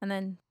 Yeah, and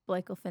then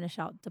Blake will finish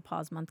out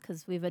DePauw's month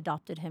because we've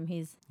adopted him.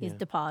 He's Yeah.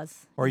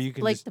 DePauw's. Or He's you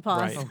can Blake just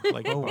DePauw's. right,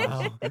 Blake Oh,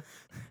 DePauw's. wow.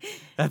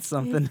 That's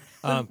something.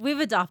 We've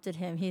adopted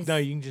him. He's No,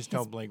 you can just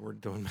tell Blake we're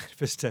doing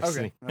Manifest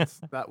Destiny. Okay,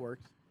 that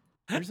works.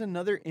 There's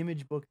another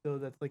image book though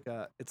that's like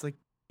it's like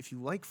if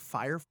you like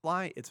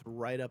Firefly, it's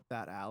right up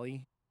that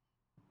alley.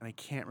 And I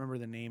can't remember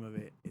the name of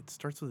it. It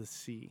starts with a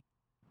C.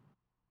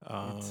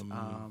 It's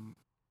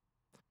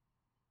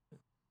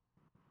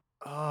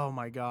oh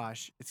my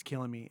gosh, it's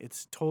killing me.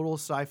 It's total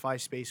sci-fi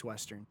space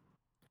western.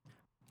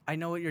 I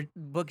know what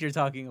book you're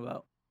talking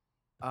about.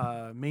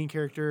 Main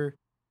character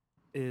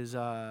is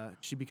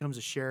she becomes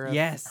a sheriff.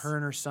 Yes. Her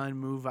and her son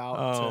move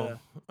out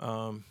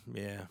to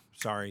yeah.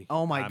 Sorry.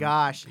 Oh my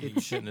gosh, You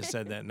shouldn't have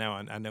said that. Now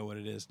I know what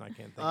it is, and I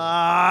can't think.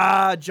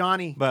 of it.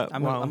 Johnny. But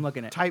I'm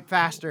looking at. Type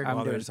faster.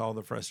 while there's all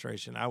the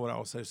frustration, I would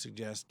also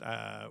suggest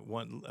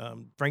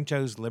Frank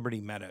Cho's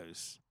Liberty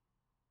Meadows,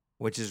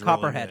 which is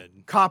Copperhead. Really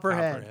good.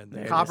 Copperhead.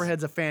 There it is.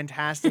 Copperhead's a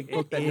fantastic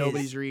book that It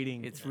nobody's is.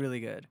 reading. It's really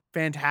good.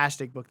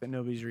 Fantastic book that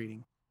nobody's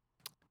reading.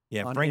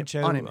 Yeah, on Frank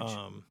Cho. on Image.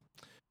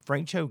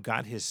 Frank Cho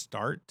got his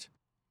start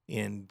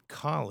in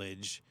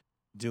college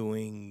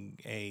doing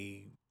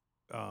a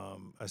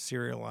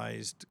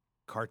serialized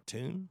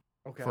cartoon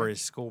Okay. for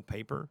his school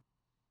paper,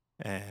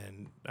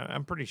 and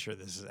I'm pretty sure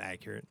this is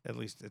accurate. At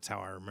least it's how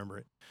I remember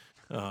it.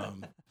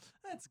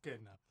 That's good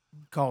enough.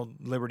 Called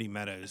Liberty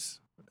Meadows,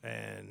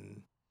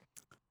 and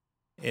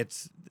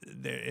it's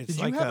Did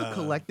like you have a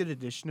collected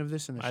edition of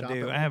this in the I shop?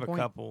 do. at I have one a point?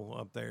 couple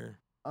up there.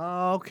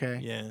 Oh, okay.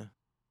 Yeah.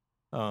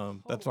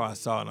 That's why I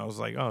saw it, and I was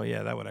like, oh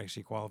yeah, that would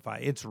actually qualify.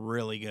 It's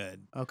really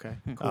good. Okay.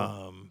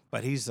 Cool.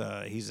 But he's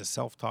a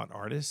self-taught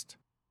artist,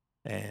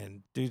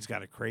 and dude's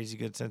got a crazy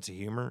good sense of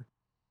humor.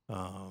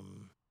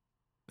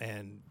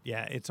 And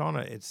yeah, it's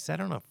set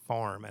on a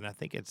farm, and I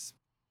think it's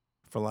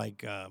for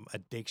like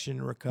addiction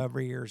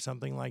recovery or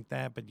something like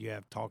that. But you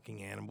have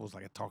talking animals,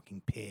 like a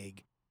talking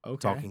pig, Okay.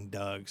 talking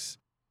ducks,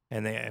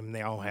 and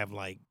they all have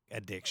like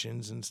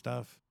addictions and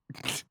stuff.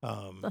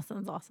 That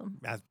sounds awesome.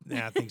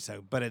 I think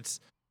so.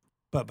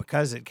 But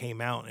because it came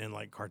out in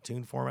like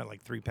cartoon format,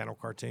 like 3-panel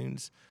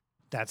cartoons,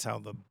 that's how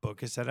the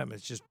book is set up.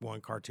 It's just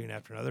one cartoon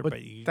after another. But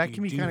that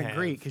can be kind of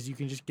great because you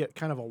can just get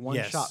kind of a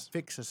one-shot Yes.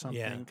 fix of something.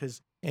 Yeah.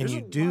 Because and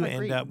you do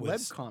end up web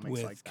with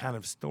comics like that. kind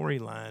of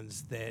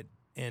storylines that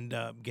end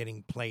up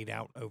getting played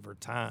out over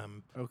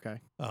time.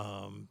 Okay.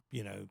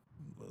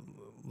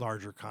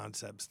 Larger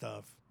concept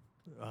stuff.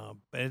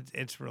 But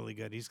it's really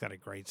good. He's got a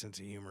great sense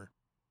of humor.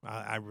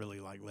 I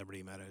really like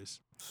Liberty Meadows.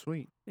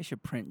 Sweet. They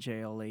should print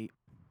JL8.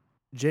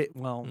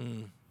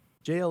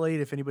 JL8,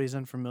 if anybody's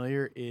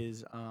unfamiliar,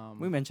 is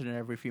We mention it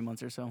every few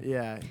months or so.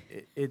 yeah,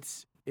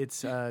 it's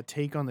a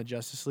take on the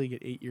Justice League at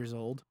 8 years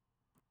old,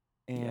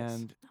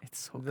 and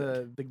It's so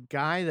good. the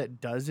guy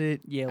that does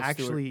it Yale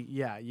actually,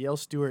 Yale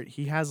Stewart,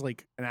 he has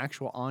like an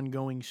actual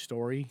ongoing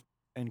story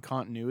and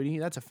continuity.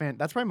 That's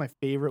probably my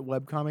favorite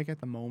webcomic at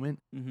the moment.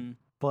 Mm-hmm.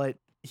 But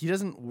he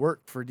doesn't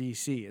work for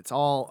DC. It's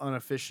all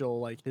unofficial,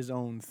 like his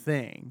own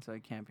thing, So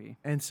it can't be.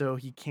 and so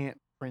he can't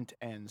print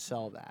and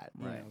sell that,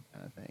 Right.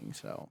 kind of thing.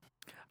 So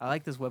I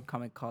like this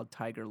webcomic called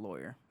Tiger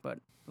Lawyer, but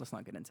let's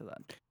not get into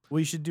that.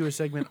 we should do a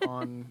segment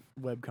on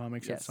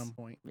webcomics at Yes. some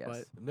point. Yes.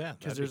 But Yeah,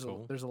 because that'd be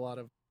cool. there's a lot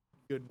of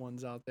good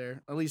ones out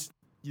there. At least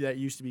that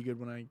used to be good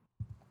when I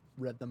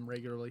read them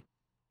regularly.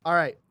 All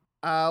right,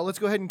 let's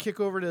go ahead and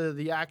kick over to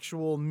the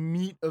actual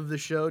meat of the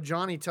show.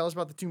 Johnny, tell us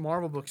about the 2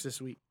 Marvel books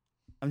this week.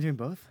 I'm doing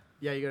both?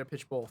 Yeah, you got to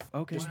pitch both.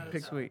 Okay. Just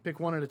pick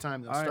one at a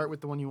time, though. All right. Start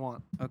with the one you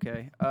want.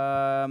 Okay.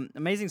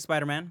 Amazing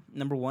Spider-Man,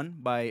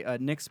 #1 by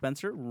Nick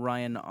Spencer,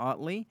 Ryan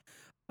Otley.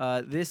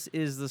 This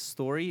is the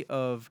story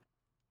of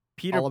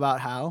Peter. All about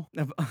how?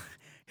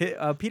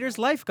 Peter's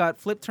life got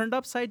turned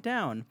upside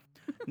down.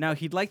 Now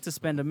he'd like to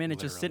spend a minute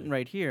just sitting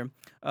right here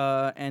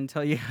and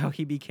tell you how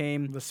he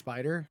became The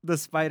spider? the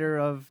spider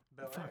of.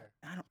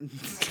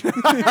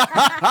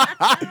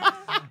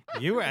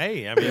 You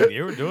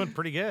were doing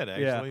pretty good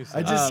actually. Yeah. So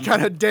I just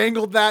kind of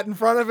dangled that in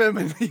front of him,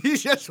 and he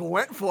just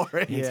went for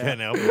it. he's Yeah. couldn't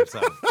help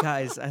himself.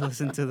 Guys, I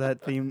listen to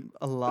that theme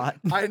a lot.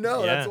 I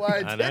know. That's Yeah,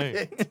 why I I know. did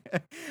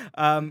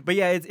it. But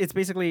yeah, it's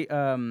basically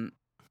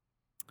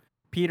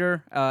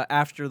Peter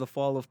after the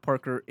fall of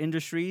Parker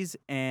Industries,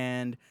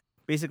 and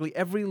basically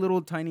every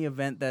little tiny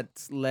event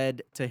that's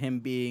led to him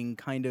being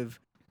kind of,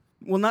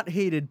 well, not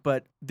hated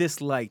but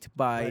disliked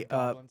by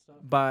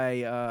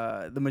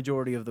the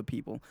majority of the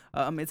people.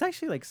 It's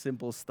actually like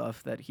simple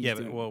stuff that he's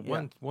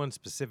doing. One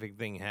specific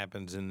thing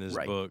happens in this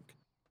Right. book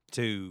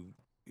to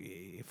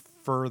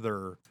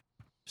further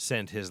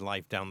send his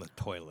life down the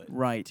toilet.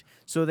 Right.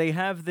 So they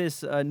have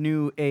this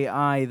new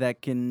AI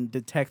that can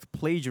detect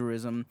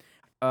plagiarism,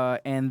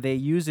 and they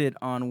use it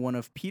on one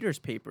of Peter's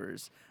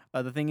papers.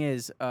 The thing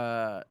is,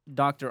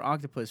 Dr.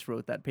 Octopus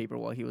wrote that paper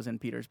while he was in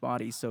Peter's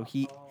body, so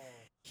he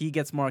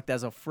gets marked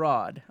as a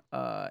fraud,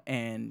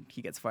 and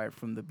he gets fired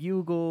from the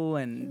Bugle,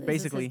 and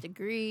basically, his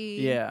degree.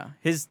 yeah,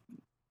 his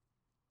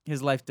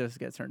life does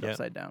get turned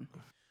upside down.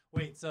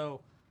 Wait,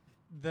 so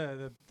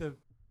the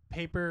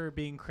paper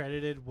being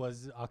credited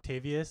was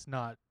Octavius,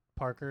 not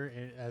Parker,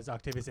 as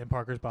Octavius in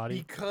Parker's body?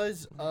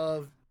 Because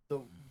of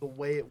the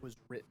way it was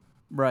written.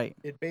 Right.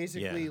 It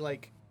basically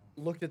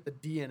looked at the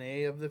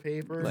DNA of the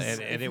papers.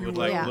 And it would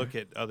look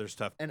at other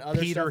stuff. And other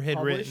Peter stuff had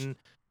published. written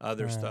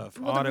other stuff.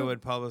 Well, Otto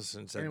had published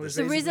and said and it was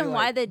The reason basically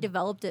why like- they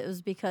developed it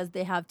was because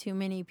they have too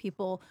many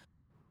people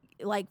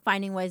like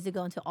finding ways to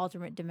go into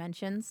alternate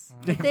dimensions.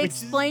 They Which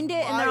is explained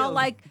it and they're all wild.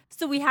 like,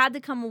 so we had to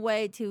come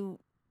away to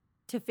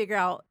figure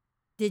out,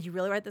 did you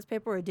really write this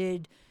paper or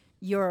did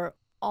your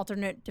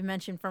alternate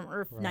dimension from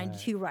Earth Right.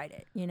 92 write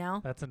it, you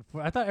know? That's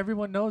I thought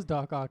everyone knows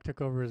Doc Ock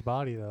took over his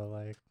body though.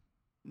 Like,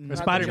 Not the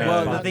Spider-Man. general-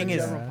 Well, the not thing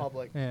is- general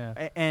public.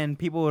 yeah, And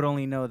people would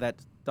only know that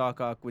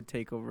Doc Ock would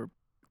take over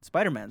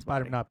Spider-Man's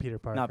body. not Peter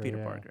Parker. Not Peter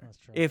yeah, Parker. That's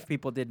true. If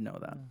people did know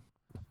that.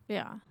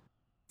 Yeah.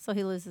 So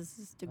he loses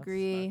his That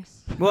degree.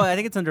 sucks. Well, I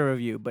think it's under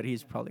review, but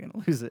he's probably going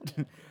to lose it.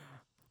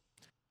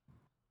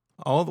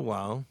 all the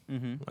while.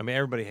 Mm-hmm. I mean,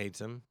 everybody hates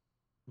him,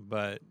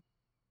 but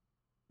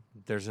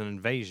there's an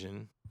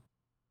invasion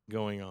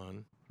going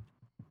on.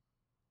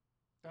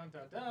 Dun,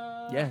 dun,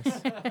 dun. Yes.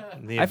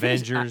 The I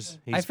finished- Avengers. I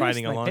He's finished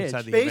fighting my alongside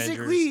pitch. the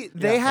Basically,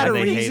 Avengers. they had And a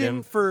they hate reason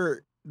him.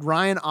 for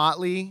Ryan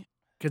Otley,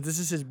 because this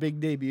is his big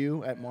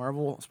debut at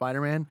Marvel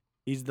Spider-Man.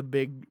 He's the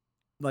big,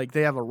 like,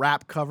 they have a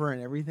rap cover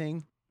and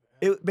everything.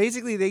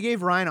 Basically, they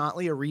gave Ryan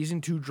Otley a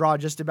reason to draw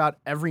just about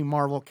every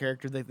Marvel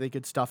character that they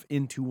could stuff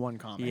into one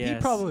comic. Yeah.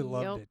 He probably Yep.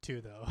 loved it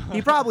too, though.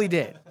 He probably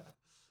did.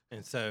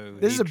 And so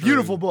This he is a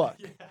beautiful drew- book.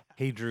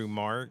 He drew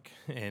Mark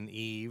and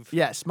Eve.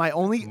 Yes, my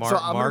only. Mark, so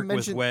I'm Mark gonna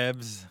with mention.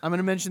 webs. I'm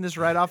gonna mention this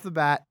right off the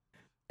bat.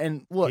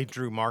 And He look,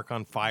 drew Mark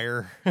on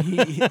fire.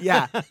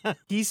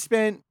 he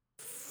spent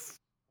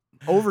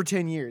over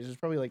 10 years. It's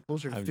probably like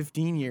closer to I'm-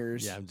 15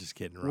 years. Yeah, I'm just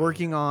kidding. Ryan.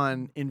 Working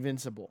on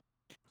Invincible.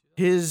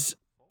 His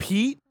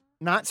Pete,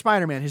 not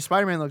Spider-Man. His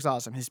Spider-Man looks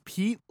awesome. His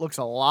Pete looks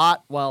a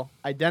lot,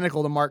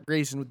 identical to Mark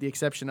Grayson, with the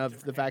exception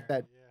of the fact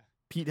that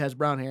Pete has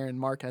brown hair and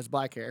Mark has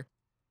black hair.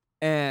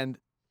 And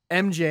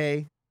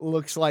MJ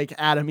looks like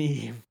Adam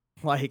Eve.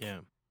 Like, Yeah.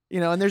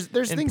 and there's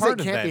And things part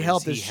that of can't be is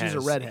helped he as she's a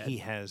has- redhead. He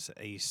has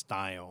a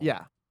style.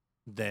 Yeah.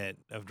 That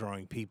of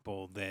drawing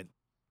people that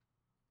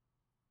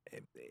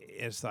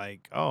it's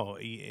like,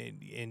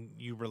 and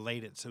you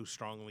relate it so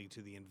strongly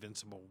to the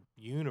Invincible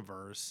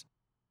universe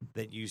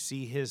that you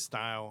see his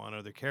style on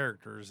other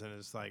characters, and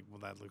it's like, well,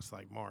 that looks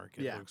like Mark.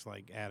 It Yeah. looks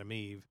like Adam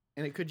Eve.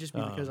 And it could just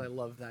be because I Um,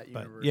 love that but,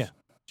 universe. yeah.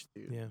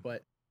 Dude. Yeah.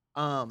 But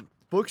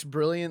books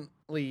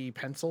brilliantly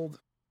penciled.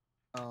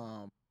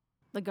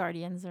 The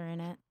Guardians are in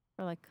it.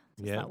 Or like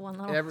just Yeah. that one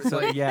little. Every- So,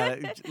 like- yeah,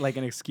 it's like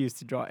an excuse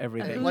to draw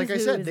everything. Like I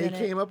Who's said, they in it?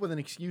 came up with an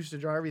excuse to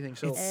draw everything.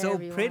 So It's so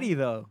Everyone. pretty,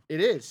 though.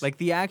 it is. Like,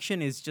 the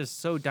action is just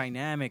so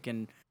dynamic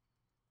and...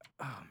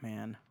 Oh,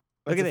 man.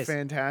 Look That's at a this.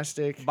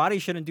 fantastic. Body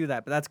shouldn't do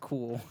that, but that's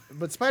cool.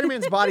 But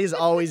Spider-Man's body has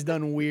always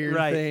done weird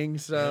Right.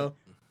 things. So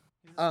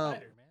He's a Um,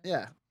 spider, man.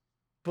 yeah.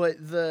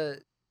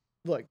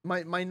 But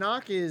my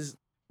knock is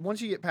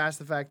once you get past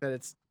the fact that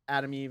it's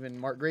Adam Eve and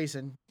Mark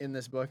Grayson in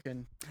this book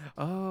and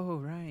Oh,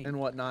 right.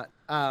 whatnot.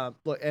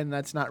 And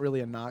that's not really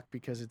a knock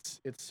because it's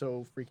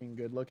so freaking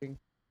good looking.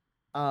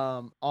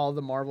 All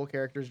the Marvel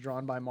characters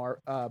drawn by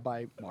Mark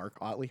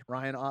Otley,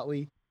 Ryan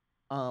Otley,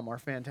 are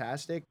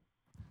fantastic.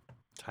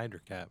 Hydra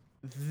Cap.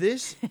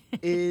 This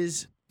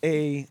is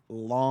a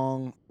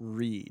long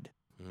read.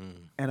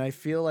 Mm. And I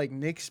feel like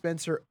Nick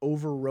Spencer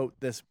overwrote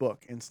this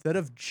book. Instead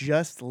of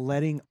just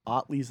letting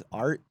Otley's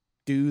art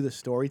do the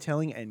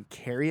storytelling and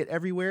carry it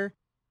everywhere,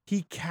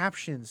 he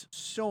captions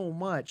so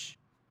much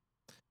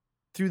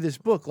through this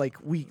book. I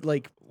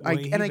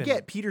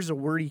get Peter's a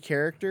wordy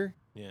character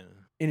Yeah.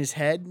 in his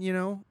head,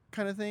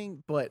 kind of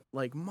thing. But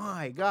like,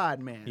 my God,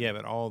 man. Yeah,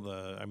 but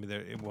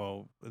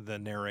the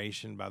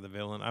narration by the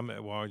villain.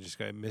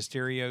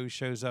 Mysterio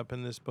shows up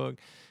in this book,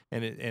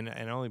 and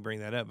I only bring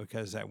that up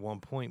because at one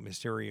point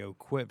Mysterio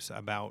quips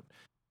about,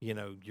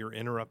 you're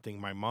interrupting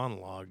my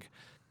monologue,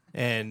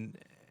 and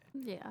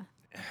Yeah.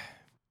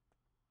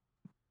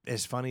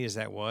 as funny as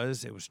that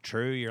was, it was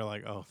true. You're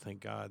like, oh,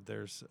 thank God,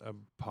 there's a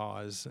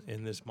pause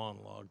in this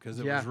monologue because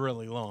it was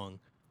really long.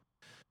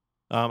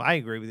 I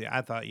agree with you.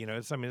 I thought,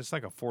 it's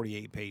like a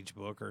 48-page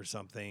book or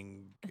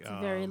something. It's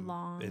very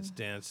long. It's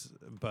dense,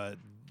 but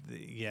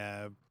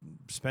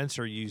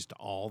Spencer used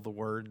all the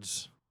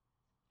words,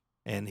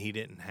 and he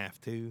didn't have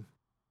to.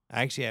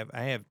 I actually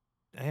I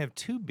have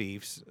two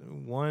beefs.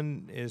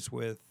 One is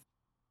with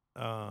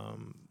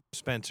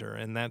Spencer,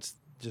 and that's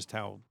just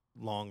how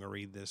long a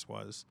read this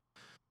was.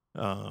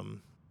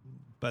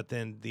 But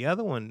then the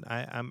other one,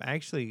 I'm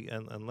actually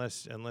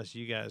unless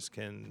you guys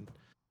can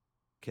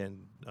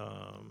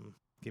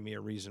give me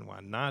a reason why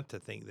not to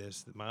think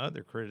this. My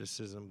other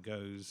criticism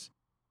goes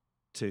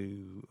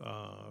to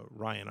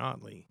Ryan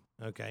Otley.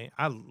 Okay,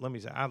 let me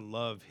say I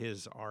love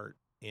his art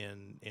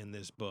in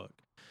this book,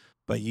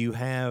 but you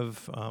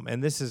have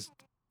and this is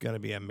going to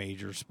be a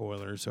major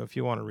spoiler. So if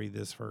you want to read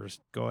this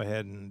first, go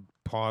ahead and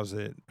pause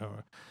it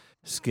or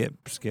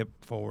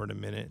skip forward a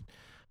minute.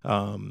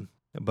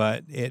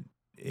 But it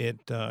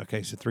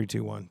okay. So 3,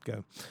 2, 1,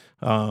 go.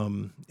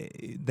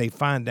 They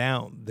find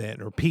out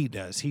that, or Pete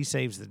does. He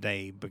saves the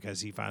day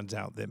because he finds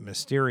out that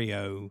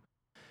Mysterio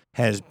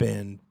has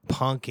been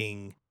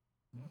punking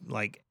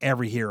like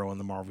every hero in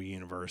the Marvel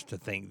universe to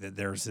think that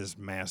there's this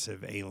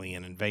massive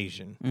alien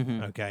invasion.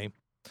 Mm-hmm. Okay.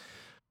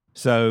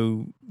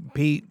 So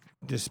Pete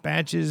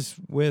dispatches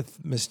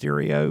with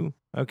Mysterio,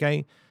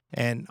 okay,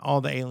 and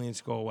all the aliens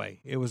go away.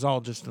 It was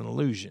all just an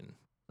illusion,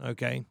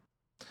 okay?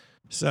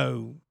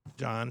 So,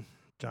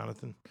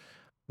 Jonathan,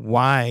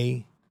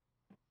 why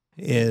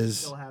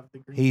is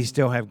he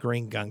still have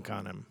green gunk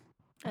on him?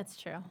 That's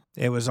true.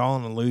 It was all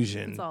an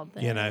illusion, It's all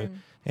there. you know.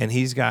 And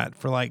he's got,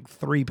 for like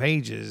 3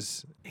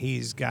 pages,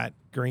 he's got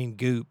green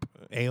goop,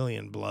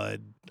 alien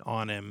blood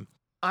on him.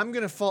 I'm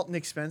gonna fault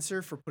Nick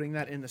Spencer for putting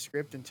that in the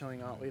script and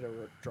telling Otley to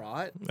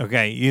draw it.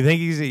 Okay, you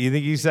think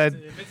he said,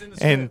 If it's in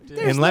the and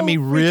script, yeah. and let me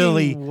no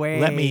really freaking way,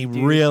 let me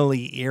dude.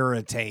 really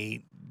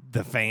irritate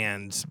the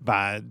fans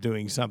by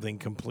doing something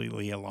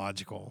completely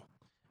illogical.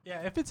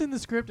 Yeah, if it's in the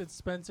script, it's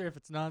Spencer. If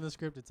it's not in the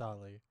script, it's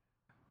Ollie.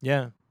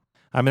 Yeah,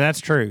 I mean that's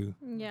true.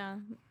 Yeah.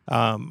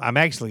 I'm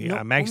actually No,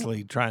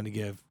 trying to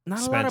give Not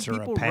Spencer a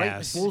lot of people a write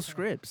pass. full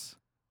scripts.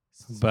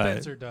 But-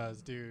 Spencer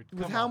does, dude.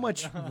 With Come how on.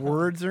 much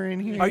words are in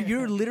here? Are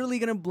you literally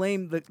gonna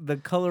blame the He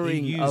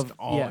coloring used of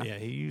all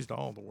he used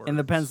all the words and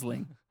the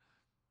penciling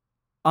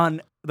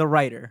on the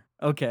writer?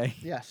 Okay.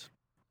 Yes.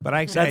 But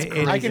actually,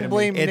 That's I can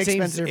blame it Nick seems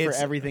Spencer for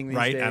it's- everything these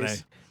right,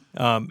 days.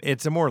 I know.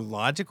 It's a more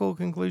logical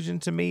conclusion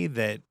to me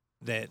that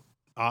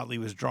Otley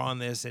was drawing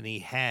this, and he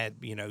had,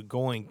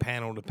 going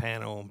panel to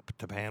panel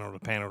to panel to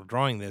panel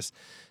drawing this,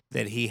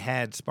 that he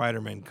had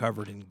Spider-Man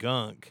covered in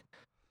gunk,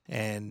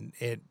 and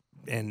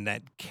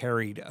that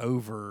carried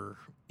over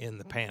in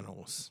the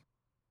panels.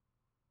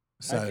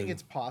 So I think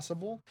it's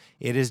possible.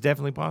 it is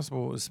definitely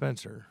possible with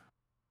Spencer.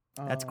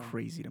 That's Um,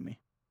 crazy to me.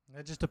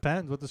 It just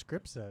depends what the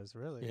script says,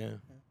 really. Yeah.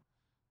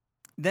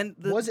 Then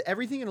Was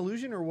everything an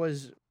illusion, or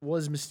was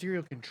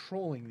Mysterio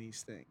controlling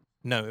these things?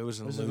 No, it was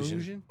an Was it an illusion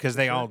illusion? because For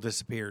they sure? all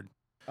disappeared.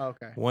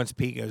 Okay. Once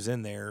Pete goes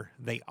in there,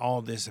 they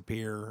all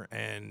disappear,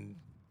 and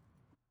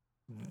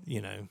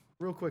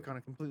Real quick on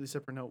a completely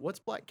separate note, what's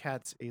Black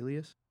Cat's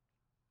alias?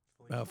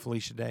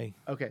 Felicia Day.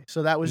 Okay,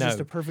 so that was just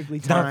No, a perfectly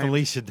It's not timed.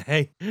 Felicia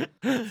Day.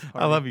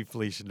 I love you,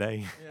 Felicia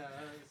Day.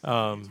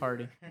 Yeah.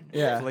 Hardy.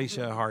 Yeah,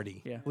 Felicia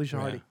Hardy. Yeah. Felicia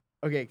Yeah. Hardy.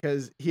 Okay,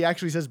 because he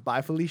actually says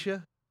 "Bye,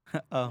 Felicia"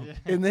 Oh.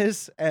 in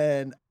this,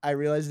 and I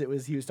realized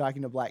he was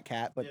talking to Black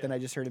Cat, but then I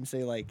just heard him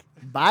say like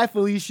 "Bye,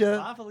 Felicia."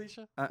 Bye,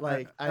 Felicia.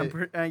 Like,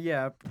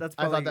 yeah, that's.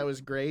 I thought that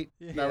was great.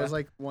 Yeah. That was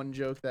like one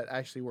joke that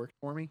actually worked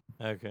for me.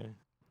 Okay.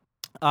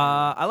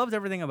 I loved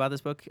everything about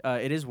this book.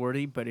 It is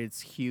wordy, but it's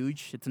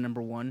huge. It's a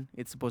 #1.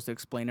 It's supposed to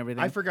explain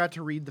everything. I forgot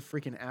to read the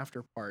freaking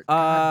after part. Uh,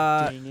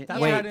 God dang it.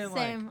 That's Wait. what I didn't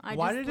Same. like. I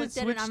Why just did it looked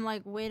at it switch? and I'm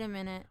like, wait a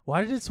minute.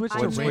 Why did it switch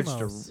I to missed-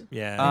 Ramos?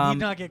 Yeah. Did he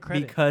not get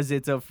credit? Because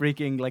it's a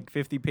freaking like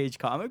 50-page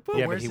comic book.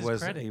 yeah, but where's he his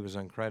was credit?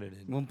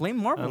 uncredited. Well, blame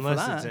Marvel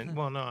Unless for it's that. in.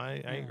 Well, no,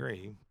 I Yeah.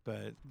 agree,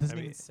 but Doesn't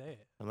I mean, even say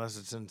it. unless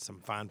it's in some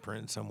fine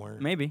print somewhere.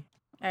 Maybe.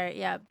 All right,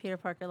 yeah, Peter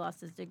Parker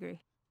lost his degree.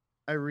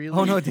 I really.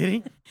 Oh no, did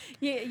he?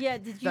 Yeah.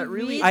 Did you That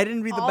really- read I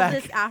didn't read the all back.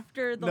 this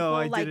after the No,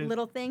 I whole like didn't.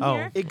 little thing Oh.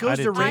 here? It I goes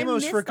did to too.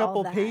 Ramos I for a missed all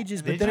couple that.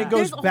 pages, but Did then you? it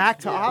goes There's a back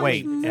to whole- Ollie.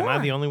 Wait, There's am I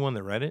more. the only one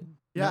that read it?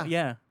 Yeah.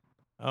 Yeah.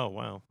 Oh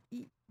wow.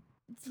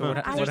 So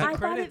what, I- There's I a thought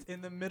credit it-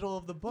 in the middle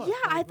of the book. Yeah,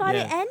 I thought it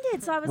Yeah.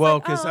 ended, so I was Well,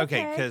 like, oh,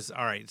 okay. because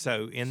all right.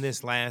 So in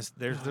this last,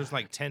 there's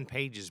like 10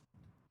 pages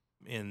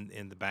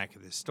in the back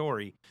of this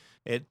story.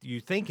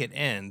 You think it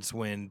ends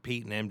when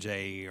Pete and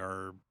MJ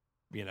are,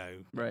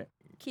 right.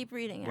 Keep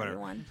reading, Whatever.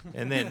 everyone.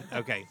 and then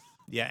okay,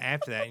 yeah.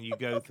 After that, and you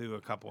go through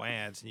a couple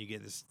ads, and you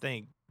get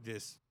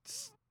this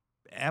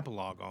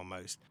epilogue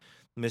almost.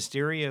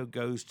 Mysterio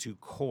goes to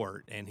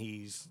court, and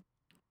he's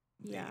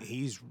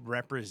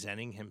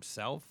representing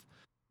himself,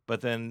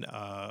 but then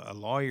a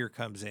lawyer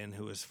comes in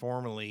who is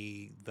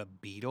formerly the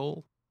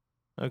Beetle,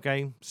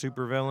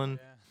 supervillain.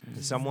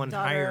 Someone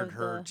Daughter hired of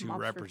her the to mobster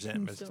represent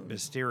Tombstone.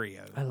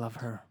 Mysterio. I love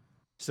her.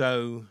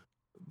 So,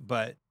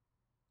 but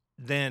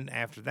then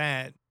after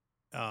that,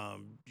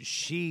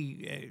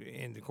 she,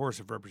 in the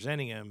course of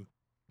representing him,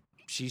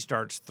 she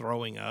starts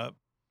throwing up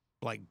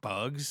like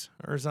bugs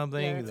or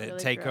something that's that really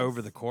take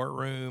over gross. the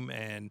courtroom,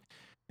 and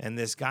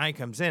this guy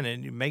comes in,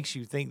 and it makes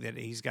you think that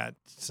he's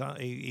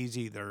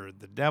either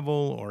the devil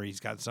or he's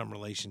got some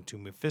relation to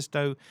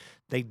Mephisto.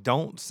 They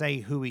don't say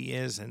who he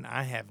is, and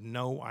I have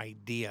no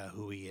idea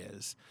who he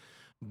is.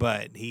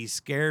 But he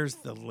scares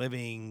the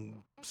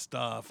living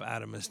stuff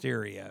out of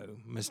Mysterio.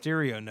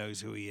 Mysterio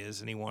knows who he is,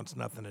 and he wants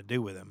nothing to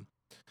do with him.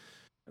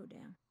 Oh,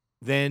 damn.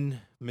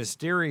 Then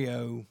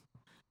Mysterio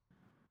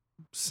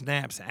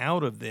snaps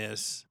out of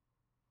this,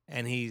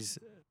 and he's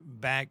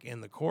back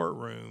in the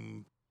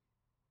courtroom,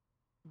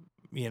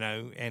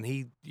 and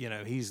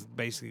he's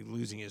basically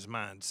losing his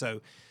mind.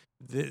 So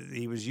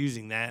he was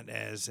using that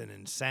as an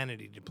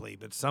insanity plea.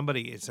 But so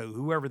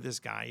whoever this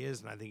guy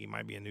is, and I think he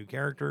might be a new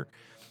character,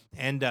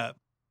 end up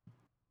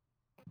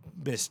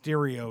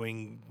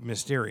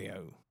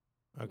Mysterio.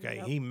 Okay,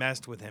 Yep. he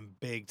messed with him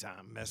big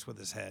time, messed with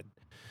his head.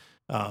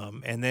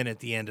 And then at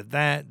the end of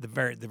that, the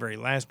very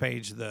last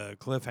page, the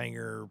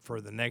cliffhanger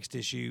for the next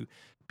issue,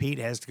 Pete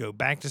has to go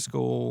back to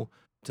school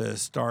to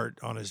start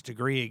on his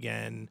degree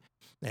again,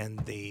 and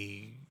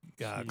the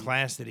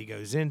class that he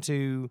goes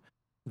into,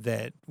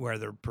 where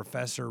the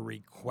professor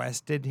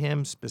requested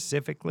him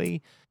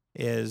specifically,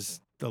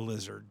 is the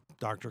lizard,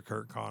 Dr.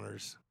 Kirk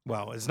Connors.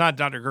 Well, it's not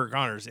Dr. Kirk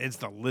Connors; it's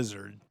the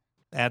lizard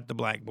at the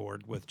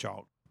blackboard with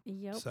chalk.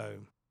 Yep. So,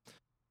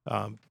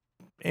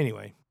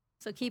 anyway,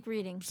 So keep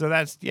reading. so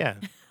that's Yeah,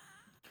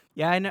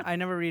 I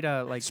never read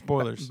like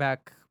Spoilers.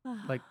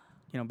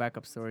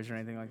 backup stories or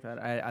anything like that.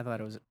 I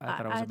thought it was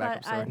a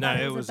backup story. No,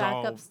 it it was was a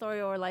backup all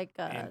story or like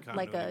in a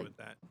continuity with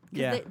that.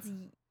 Yeah.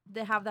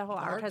 They have that whole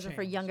The art advertisement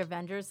for changed. Young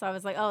Avengers, so I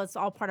was like, oh, it's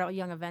all part of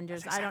Young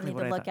Avengers. That's I don't exactly need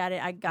what to I look thought. at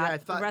it. I I got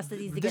the thought rest of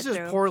these to this get is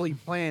through. poorly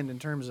planned in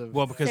terms of.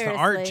 Well, because the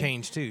art Seriously.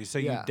 changed too, so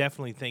Yeah. you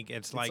definitely think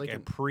it's like like a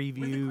an-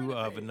 preview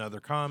of another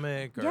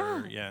comic,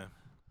 or Yeah.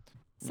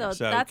 So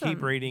So that's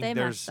keep reading. They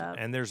There's messed up.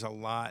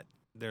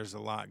 there's a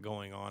lot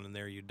going on in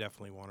there. You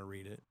definitely want to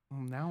read it.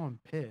 Now I'm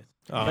pissed.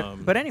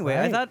 But anyway,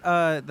 Right. I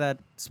thought that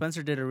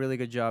Spencer did a really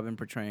good job in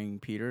portraying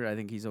Peter. I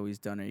think he's always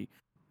done a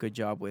good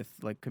job with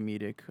like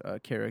comedic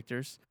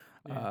characters.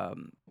 Yeah.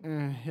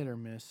 Hit or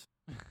miss.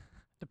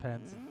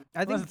 Depends.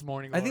 I Unless think it's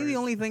Morning the Glories.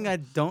 only thing I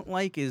don't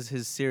like is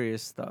his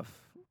serious stuff.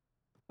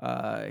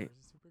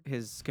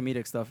 His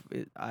comedic stuff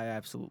I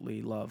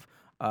absolutely love,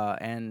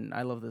 and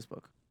I love this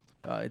book.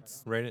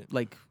 It's Rate it.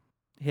 like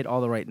hit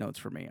all the right notes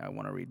for me. I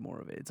want to read more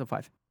of it. It's a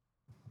 5.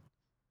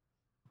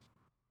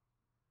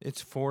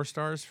 It's 4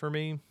 stars for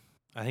me.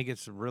 I think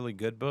it's a really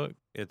good book.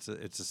 It's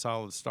a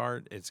solid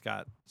start. It's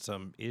got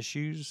some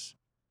issues.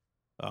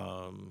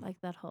 Like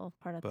that whole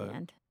part at but- the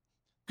end.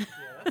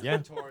 Yeah.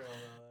 Tutorial,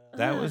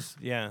 that was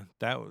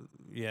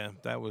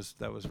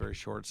very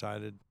short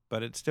sighted,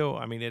 but it's still.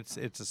 I mean, it's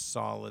a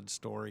solid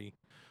story.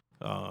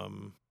 I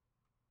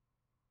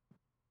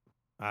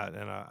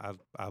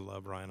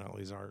love Ryan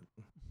Otley's art.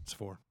 It's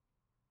 4.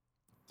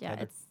 Yeah,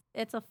 Heather?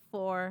 it's a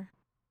 4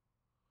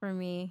 for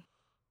me,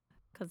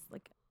 because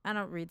like I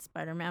don't read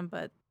Spider-Man,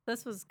 but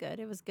this was good.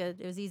 It was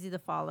good. It was easy to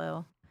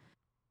follow,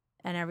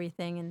 and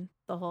everything, and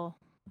the whole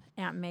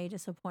Aunt May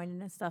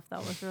disappointed and stuff.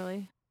 That was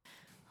really,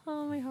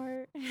 oh my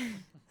heart.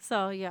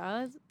 So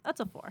yeah, that's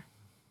a 4.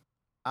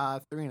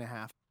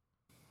 3.5.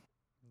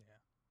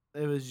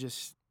 It was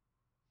just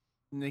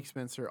Nick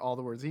Spencer, all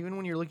the words. Even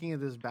when you're looking at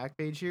this back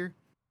page here,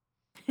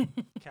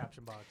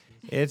 Caption boxes.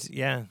 It's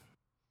Good,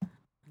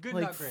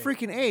 like not great.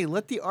 freaking A,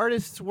 let the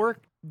artists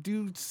work,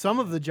 do some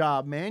of the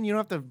job, man. You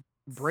don't have to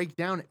break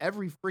down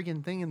every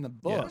freaking thing in the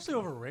book. Especially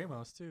over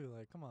Ramos too.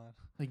 Like, come on.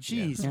 Like,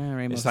 jeez. Yeah,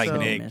 Ramos It's like So-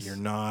 Nick, you're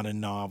not a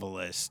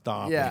novelist.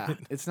 Stop Yeah, it.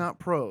 it's not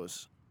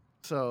prose.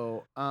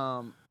 So,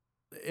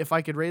 if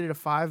I could rate it a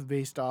 5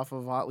 based off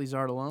of Otley's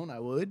art alone,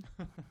 I would.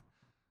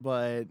 But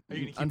Are you gonna keep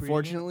reading it?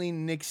 unfortunately,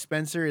 Nick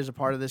Spencer is a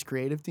part of this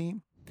creative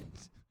team.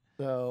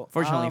 So,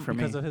 Fortunately for me.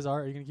 Because of his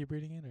art, are you gonna keep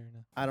reading it or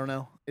no? I don't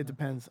know. It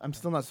depends. I'm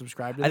still not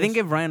subscribed to I think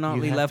this. if Ryan You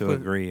Otley have left to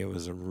with agree. It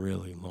was a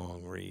really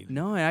long read.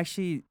 no,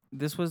 actually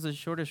this was the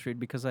shortest read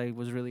because I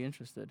was really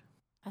interested.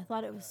 I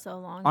thought it was so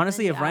long. and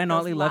Honestly, then if you add Ryan those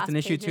Otley left last in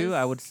issue 2,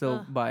 I would pages. still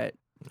Ugh. buy it.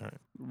 All right.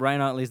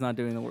 Ryan Otley's not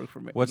doing the work for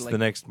me. What's like, the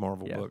next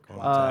Marvel yeah. book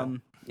on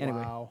tap?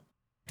 Anyway, Wow.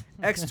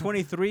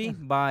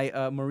 X-23 by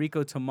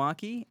Mariko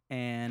Tamaki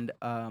and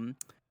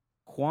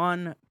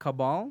Juan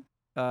Cabal.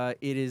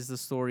 It is the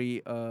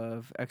story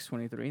of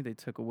X-23. They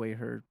took away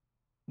her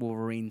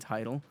Wolverine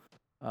title.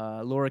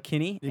 Laura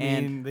Kinney You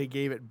and mean they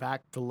gave it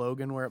back to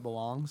Logan where it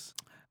belongs?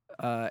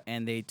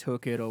 and they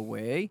took it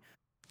away.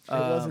 It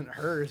wasn't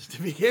hers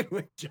to begin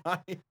with,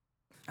 Johnny.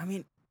 I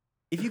mean,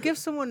 if you give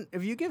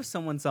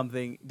someone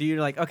something, do you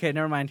like, okay,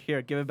 never mind,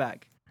 here, give it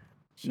back?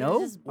 She No?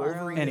 was just borrowing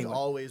Wolverine it. Anyway. is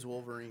always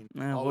Wolverine.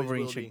 Always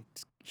Wolverine will be.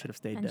 should have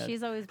stayed And dead.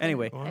 she's always been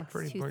Anyway. Well, I'm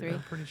pretty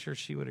X-23. sure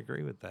she would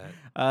agree with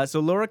that. So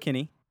Laura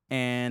Kinney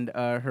and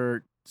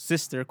her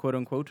sister, quote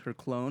unquote, her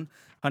clone,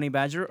 Honey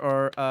Badger,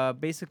 are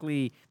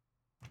basically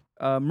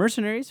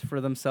mercenaries for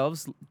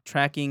themselves,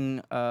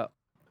 tracking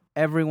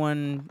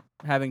everyone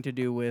having to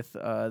do with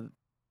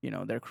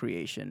their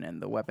creation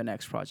and the Weapon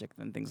X project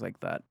and things like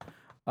that.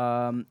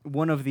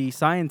 One of the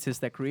scientists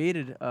that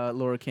created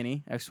Laura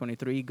Kinney,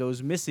 X-23,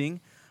 goes missing,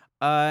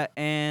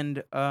 and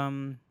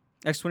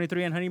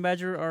X-23 and Honey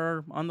Badger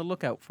are on the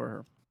lookout for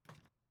her.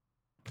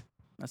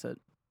 That's it.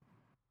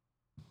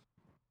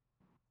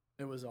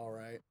 It was all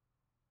right.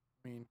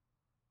 I mean,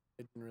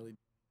 it didn't really.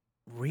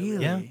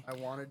 Really? Yeah. I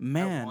wanted.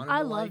 Man. I, I wanted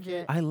to loved like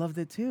it. I loved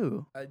it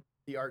too.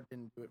 The art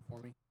didn't do it for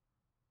me.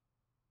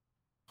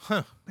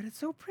 Huh. But it's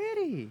so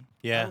pretty.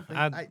 Yeah. don't think-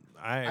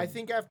 I I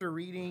think after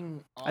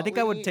reading, I think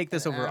I would Otley take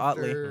this and over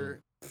Otley.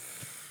 after-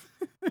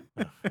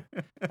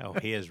 Oh,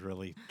 he is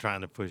really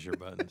trying to push your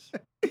buttons.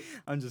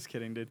 I'm just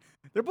kidding, dude.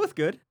 They're both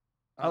good.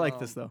 I like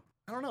this though.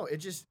 I don't know. It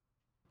just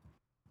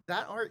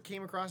that art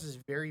came across as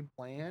very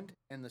bland,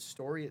 and the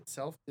story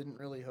itself didn't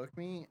really hook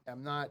me.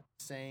 I'm not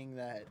saying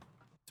that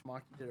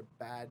Tamaki did a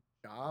bad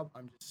job.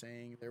 I'm just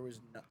saying there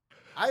was no.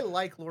 I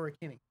like Laura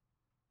Kinney.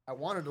 I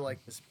wanted to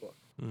like this book.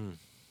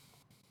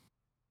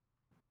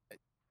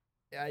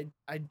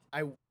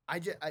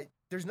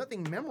 There's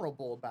nothing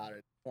memorable about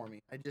it for me.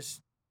 I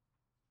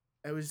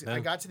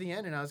got to the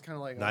end and I was kind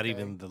of like, not okay.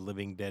 even the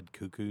Living Dead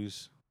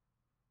Cuckoos.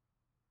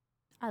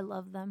 I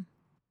love them.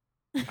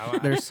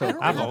 They're so.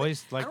 I've cool.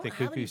 always I liked don't the have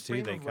any Cuckoos too.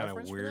 frame They of kind of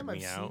reference for weird them.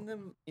 me I've out. seen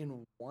them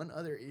in one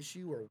other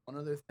issue or one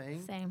other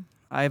thing. Same.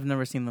 I've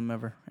never seen them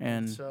ever,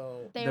 and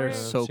So they're were-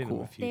 so I've seen them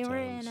cool. a few They were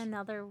times. in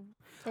another.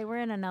 They were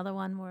in another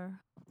one where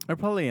They're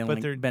probably in but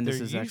like they're Bendis'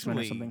 usually X-Men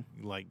or something.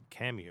 like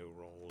cameo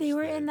roles. they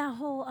were in that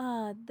whole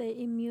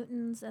the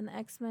Mutants and the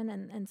X-Men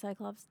and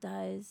Cyclops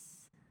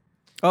dies.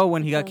 Oh,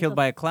 when he got the- killed the-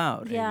 by a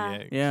cloud. Yeah.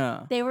 AVX.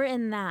 Yeah. They were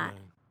in that. Yeah.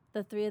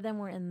 The three of them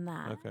were in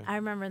that. Okay. I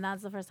remember, and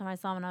that's the first time I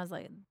saw them, and I was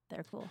like,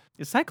 they're cool.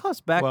 Is Cyclops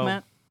back, Well,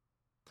 Matt?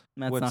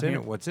 Matt's not here.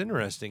 What's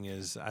interesting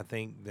is I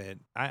think that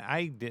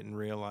I didn't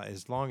realize,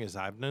 as long as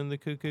I've known the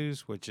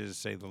Cuckoos, which is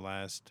say the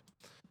last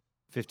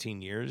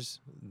 15 years,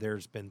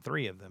 there's been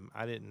 3 of them.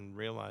 I didn't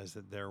realize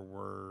that there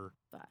were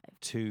 5.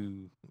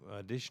 2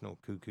 additional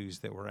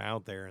Cuckoos that were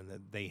out there and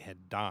that they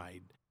had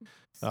died.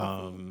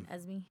 Sophie and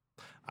Esme.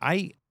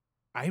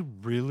 I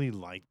really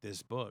liked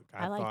this book.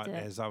 I liked thought it.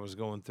 as I was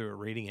going through it,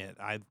 reading it,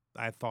 I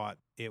thought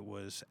it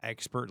was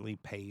expertly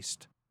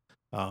paced.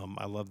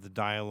 I love the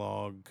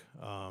dialogue.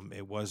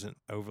 It wasn't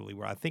overly.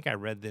 I think I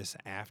read this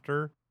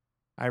after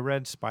I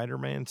read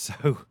Spider-Man,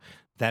 so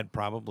that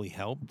probably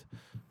helped.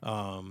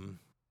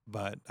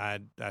 But I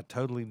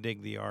totally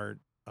dig the art.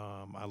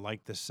 I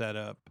like the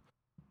setup.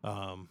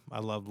 I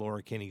love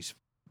Laura Kinney's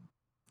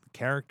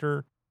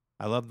character.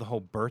 I love the whole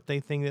birthday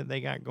thing that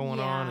they got going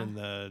on, Yeah. and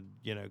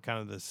the kind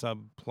of the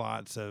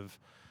subplots of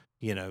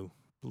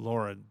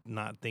Laura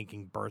not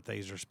thinking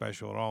birthdays are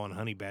special at all, and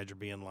Honey Badger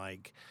being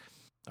like,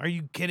 "Are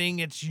you kidding?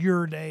 It's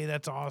your day.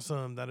 That's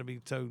awesome. That'd be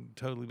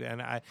totally."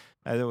 And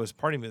there was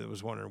part of me that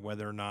was wondering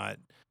whether or not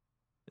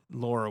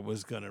Laura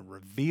was going to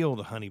reveal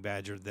to Honey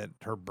Badger that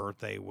her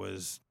birthday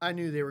was I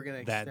knew they were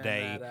going to that extend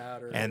day,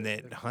 that out, and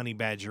that Honey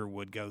Badger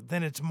would go,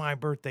 "Then it's my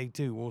birthday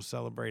too. We'll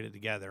celebrate it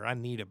together. I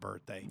need a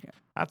birthday." Yeah.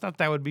 I thought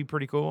that would be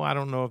pretty cool. I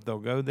don't know if they'll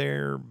go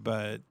there,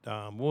 but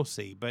we'll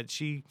see. But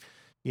she,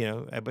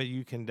 but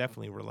you can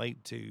definitely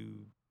relate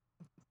to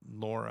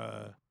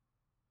Laura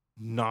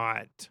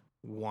not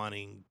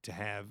wanting to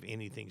have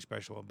anything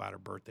special about her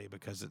birthday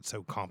because it's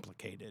so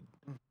complicated.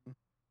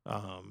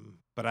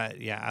 But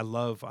I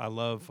love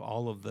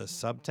all of the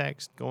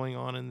subtext going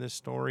on in this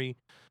story.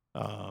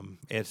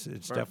 It's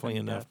definitely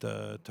and enough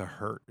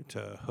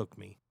to hook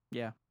me.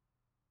 Yeah.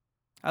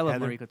 I love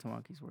Heather? Mariko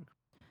Tamaki's work.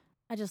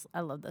 I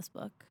love this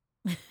book.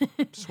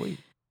 Sweet.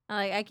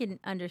 I can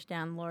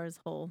understand Laura's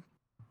whole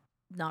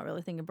not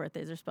really thinking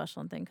birthdays are special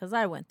and thing, because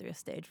I went through a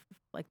stage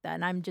like that,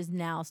 and I'm just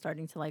now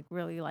starting to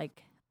really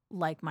like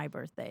my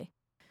birthday.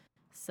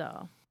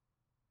 So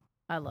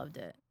I loved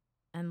it.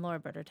 And Laura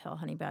better tell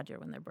Honey Badger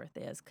when their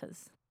birthday is,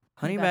 because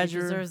Honey Badger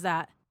deserves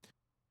that,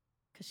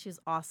 because she's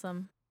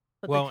awesome.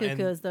 But Well, the and-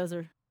 Cuckoos, those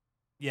are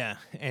Yeah,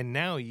 and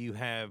now you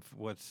have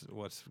what's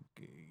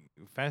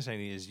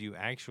fascinating is you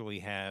actually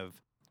have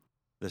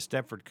the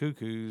Stepford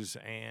Cuckoos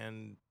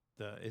and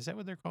is that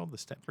what they're called? The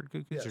Stepford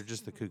Cuckoos Yes. or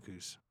just the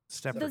Cuckoos?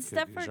 the Cuckoos,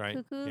 Stepford right?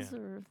 Cuckoos, Yeah.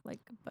 or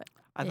but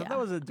I thought yeah. that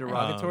was a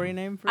derogatory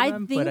name for I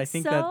them, but I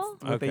think think that's so.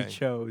 what they Okay.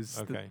 chose.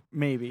 Okay.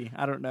 Maybe.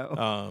 I don't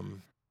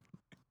know.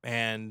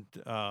 And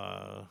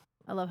I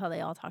love how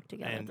they all talk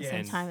together at the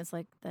same and- time. It's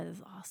like, that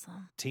is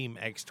awesome. Team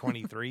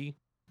X-23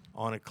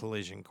 on a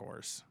collision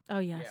course. Oh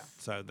yes. Yeah.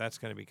 So that's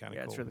going to be kind of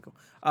Yeah, cool. it's really cool.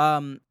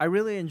 I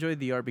really enjoyed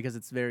the art because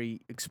it's very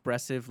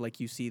expressive. Like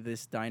you see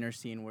this diner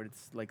scene where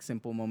it's like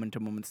simple moment to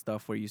moment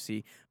stuff where you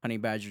see Honey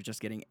Badger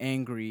just getting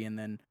angry, and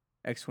then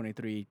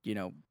X-23,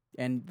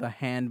 and the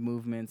hand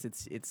movements.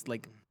 It's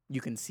like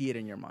you can see it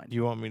in your mind. Do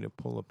you want me to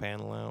pull a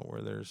panel out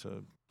where there's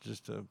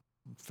just a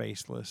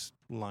faceless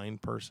line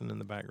person in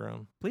the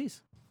background?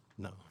 Please.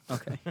 No.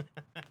 Okay.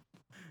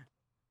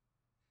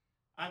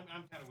 I'm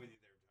kind of with you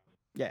there, Johnny.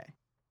 Yeah.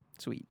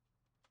 Sweet.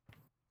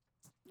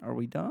 Are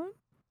we done?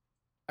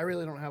 I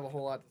really don't have a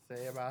whole lot to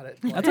say about it.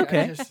 That's I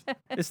okay. just-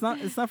 It's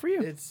not for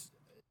you.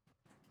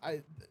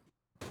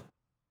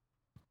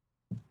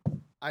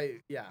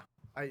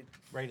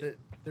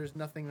 There's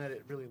nothing that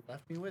it really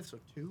left me with. So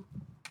 2.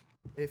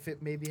 If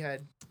it maybe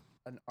had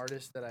an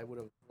artist that I would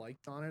have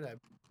liked on it, I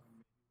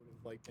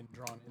would have been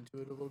drawn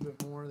into it a little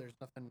bit more. There's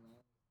nothing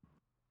wrong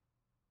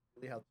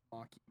with really how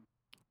Tamaki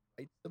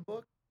writes the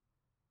book.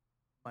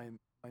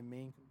 My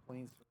main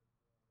complaints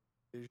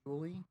are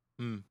visually.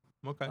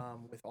 Okay.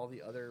 With all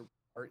the other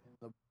art in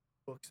the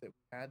books that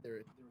we had, there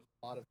was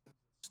a lot of things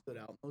that stood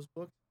out in those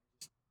books.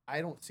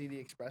 I don't see the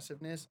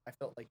expressiveness. I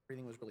felt like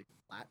everything was really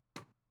flat.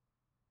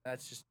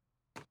 That's just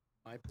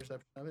my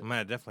perception of it. I mean,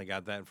 I definitely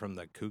got that from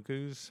the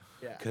Cuckoos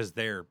Yeah. because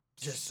they're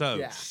Just- so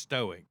yeah.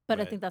 stoic.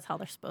 But I think that's how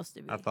they're supposed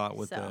to be. I thought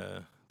with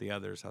so. the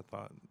others, I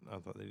thought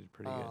they did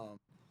pretty good.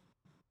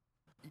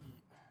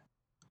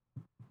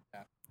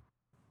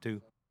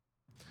 2.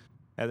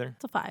 Heather?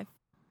 It's a 5.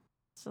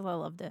 So I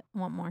loved it.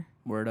 Want more.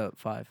 Word up,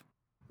 5.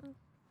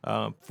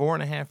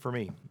 4.5 for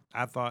me.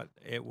 I thought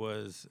it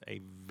was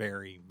a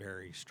very,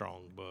 very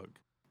strong book.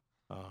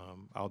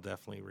 I'll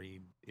definitely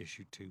read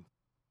issue 2.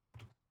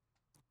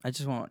 I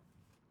just want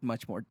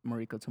much more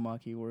Mariko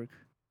Tamaki work.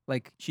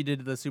 Like she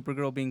did the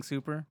Supergirl being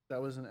super.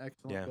 That was an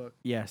excellent book.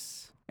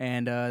 Yes.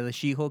 And the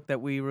She-Hulk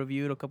that we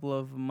reviewed a couple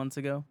of months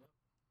ago.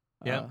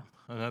 Yeah,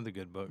 another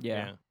good book.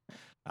 Yeah.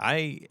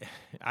 I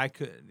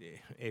could,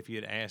 if you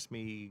had asked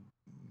me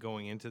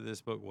going into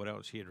this book what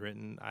else she had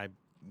written, I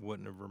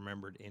wouldn't have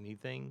remembered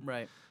anything.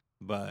 Right.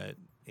 But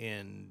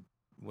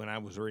when I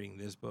was reading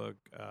this book,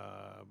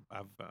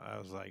 I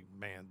was like,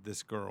 man,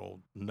 this girl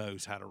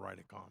knows how to write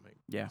a comic.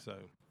 Yeah. So,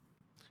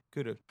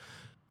 could have.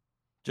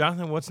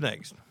 Jonathan, what's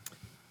next?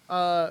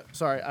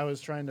 Sorry, I was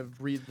trying to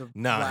read the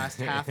last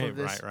half of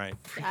this. right.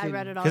 I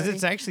read it all. Because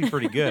it's actually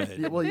pretty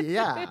good. Well,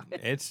 yeah.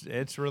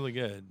 It's really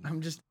good.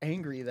 I'm just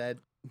angry that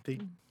they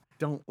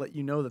don't let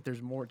you know that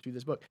there's more to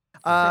this book.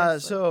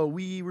 Seriously. So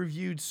we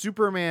reviewed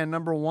Superman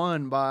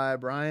 #1 by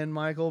Brian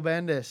Michael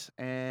Bendis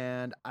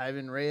and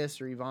Ivan Reyes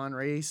or Ivan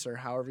Reyes or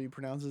however you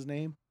pronounce his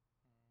name.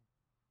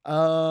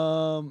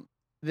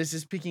 This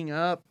is picking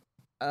up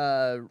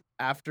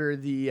after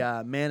the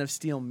Man of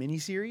Steel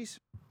miniseries.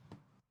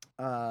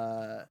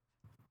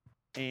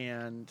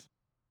 And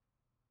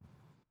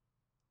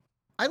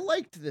I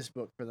liked this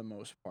book for the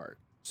most part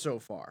so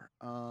far.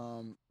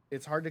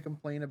 It's hard to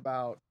complain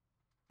about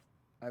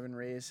Ivan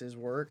Reyes'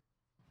 work.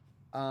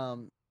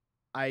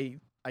 I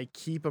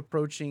keep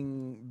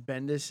approaching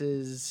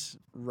Bendis's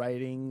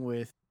writing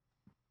with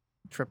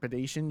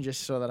trepidation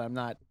just so that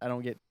I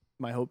don't get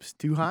my hopes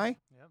too high.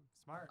 Yep,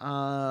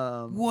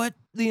 smart. What?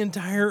 The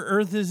entire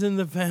Earth is in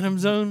the Phantom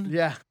Zone?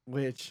 Yeah,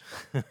 which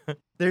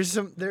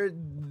they're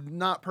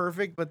not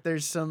perfect, but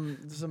there's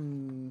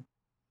some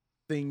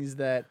things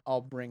that I'll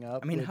bring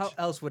up. I mean, how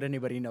else would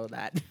anybody know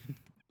that?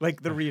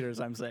 Like the readers,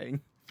 I'm saying.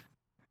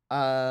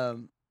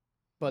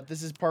 But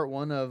this is part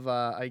 1 of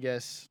I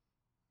guess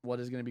what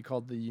is going to be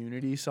called the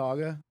Unity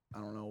Saga. I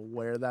don't know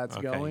where that's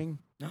going.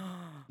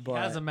 He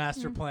has a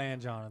master plan,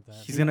 Jonathan.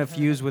 He's gonna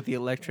fuse with the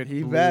electric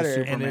He blue better.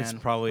 Superman. And it's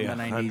probably from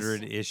the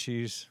 100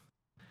 issues.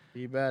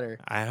 He better.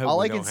 I hope All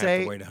we I don't can have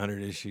say- to wait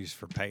 100 issues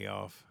for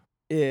payoff.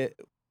 Dan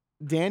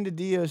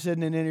DiDio said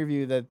in an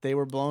interview that they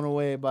were blown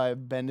away by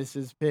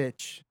Bendis's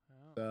pitch.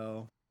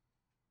 So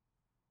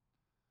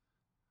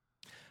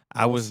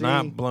I We'll was see.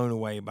 not blown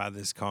away by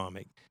this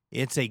comic.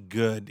 It's a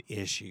good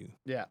issue.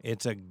 yeah,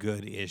 It's a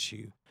good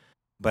issue.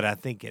 But I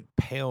think it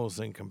pales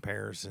in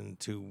comparison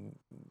to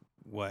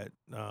what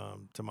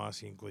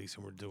Tomasi and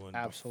Gleason were doing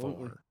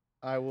Absolutely. before.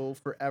 I will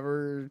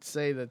forever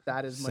say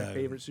that is my So,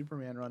 favorite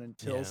Superman run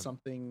until yeah.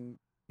 something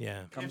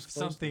Yeah. comes If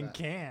close something to that.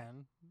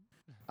 can.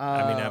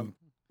 I mean,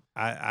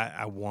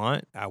 I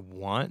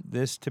want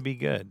this to be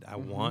good. I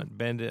Mhm. want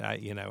Bendit.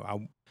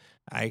 I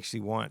actually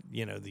want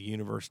the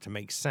universe to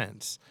make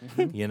sense.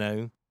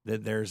 Mhm.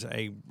 That there's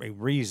a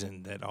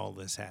reason that all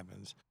this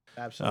happens.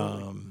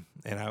 Absolutely.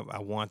 And I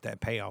want that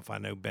payoff. I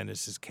know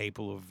Bendis is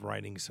capable of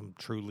writing some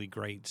truly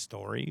great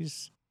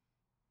stories.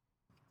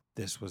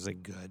 This was a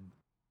good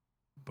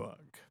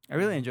book. I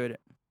really enjoyed it.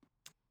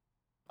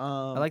 I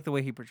I like the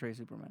way he portrays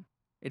Superman.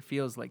 It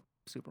feels like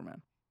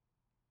Superman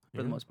for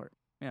the Yeah. most part.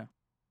 Yeah.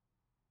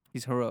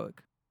 He's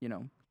heroic.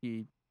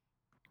 He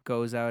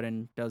goes out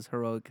and does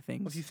heroic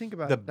things. if you think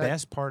about The it,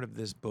 best part of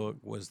this book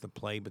was the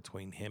play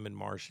between him and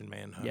Martian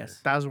Manhunter. Yes.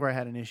 that was where I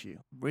had an issue.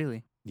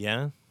 Really?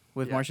 Yeah.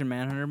 With Yeah. Martian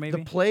Manhunter, maybe?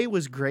 The play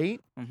was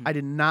great. Mhm. I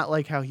did not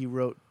like how he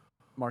wrote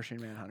Martian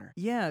Manhunter.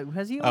 Yeah.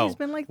 Has he always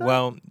been like that?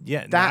 Well,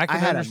 yeah. That I can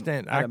had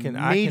understand. I had a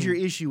major I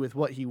can, issue with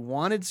what he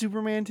wanted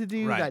Superman to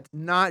do. Right. That's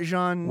not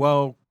Jean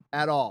Well,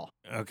 at all.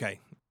 okay.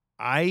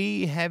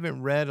 I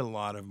haven't read a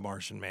lot of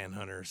Martian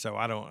Manhunter, so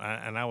I don't.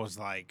 And I was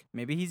like,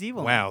 Maybe he's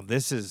evil. wow,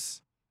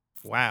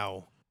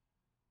 wow.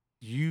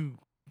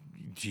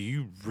 Do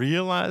you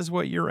realize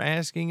what you're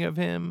asking of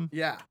him?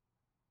 Yeah.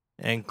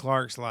 And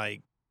Clark's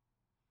like,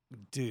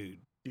 dude.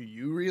 Do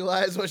you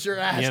realize what you're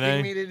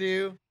asking me to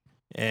do?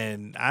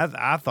 And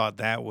I thought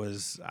that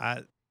was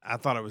I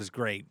thought it was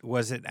great.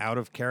 Was it out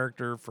of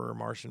character for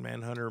Martian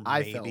Manhunter?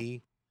 I felt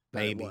Maybe. that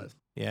it Maybe. was.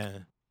 Yeah.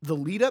 The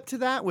lead up to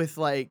that with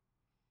like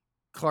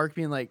Clark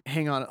being like,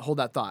 hang on, hold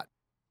that thought.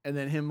 And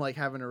then him like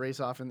having to race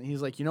off and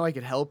he's like, I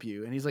could help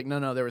you. And he's like,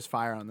 no, there was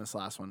fire on this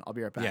last one. I'll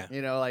be right back.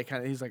 Yeah. Like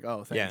kind of he's like,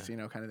 oh, thanks, Yeah.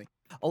 kind of thing.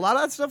 A lot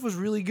of that stuff was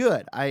really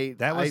good. Yeah. I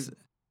That was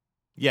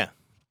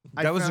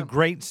a found-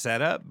 great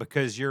setup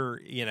because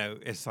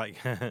it's like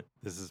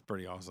this is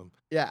pretty awesome.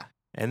 Yeah.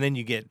 And then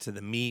you get to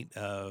the meat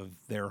of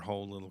their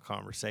whole little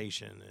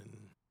conversation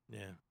and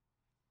yeah.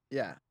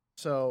 Yeah.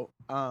 So,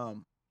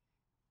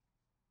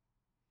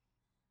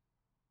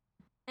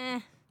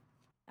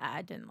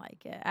 I didn't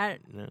like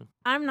it. No.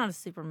 I'm not a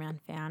Superman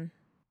fan.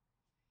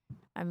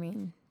 I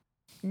mean,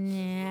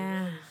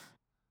 yeah.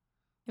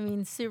 I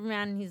mean,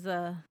 Superman, he's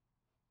a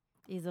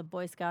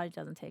Boy Scout. He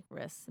doesn't take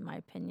risks, in my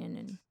opinion.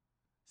 And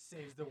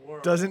Saves the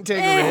world. doesn't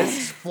take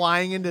risks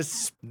flying into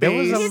space. There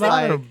was a lot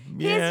like,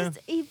 of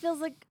he feels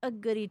like a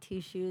goody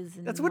two shoes.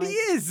 And That's what he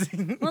like, is.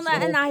 Well, the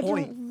and whole I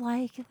point. don't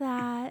like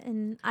that,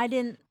 and I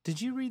didn't.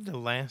 Did you read the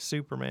last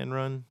Superman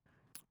run?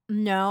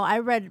 No, I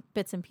read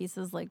bits and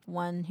pieces, like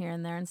one here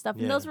and there and stuff,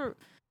 and Yeah. those were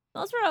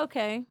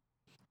okay.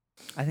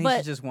 I think she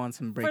But just wants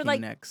some breaking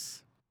like-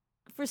 necks.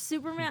 For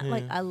Superman,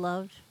 like Yeah. I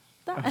loved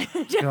that.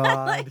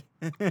 God.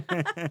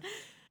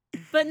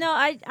 But no,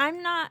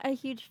 I'm not a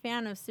huge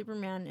fan of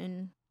Superman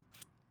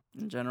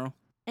In general.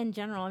 in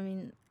general. I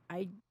mean,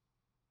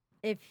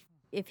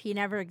 if he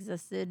never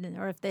existed,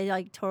 or if they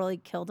like totally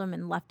killed him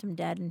and left him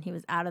dead, and he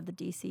was out of the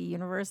DC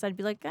universe, I'd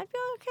be okay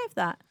with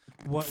that.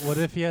 What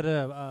if he had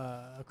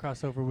a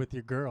crossover with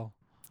your girl?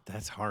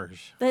 That's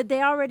harsh.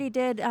 They already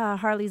did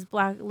Harley's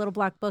little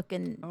black book,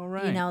 and Oh,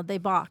 right. they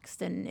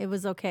boxed, and it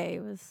was okay.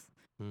 It was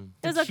Hmm.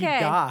 it was Did she okay.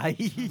 die?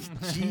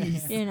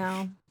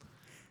 Jeez.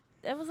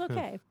 It was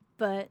okay.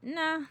 But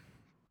nah.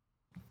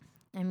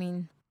 I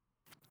mean,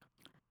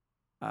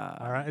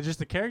 All right, is it just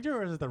the character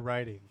or is it the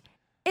writing?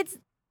 it's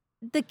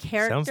the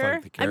character. Sounds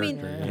like the I mean,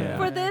 character, yeah.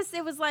 for this,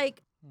 it was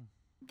like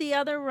the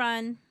other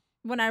run.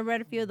 When I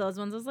read a few of those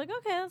ones, I was like,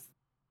 okay,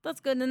 that's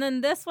good. And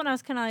then this one, I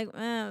was kind of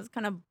like, it was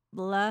kind of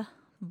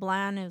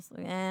bland. It was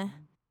like,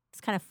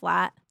 it's kind of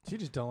flat. You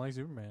just don't like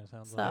Superman, it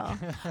sounds So,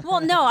 like.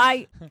 well, no,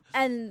 I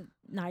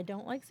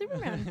don't like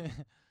Superman.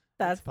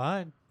 That's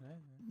fine.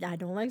 I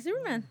don't like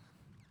Superman.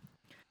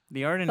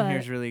 The art in here But-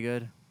 is really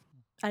good.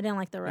 I didn't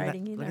like the Look at that-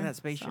 writing either. Look at that so.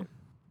 spaceship.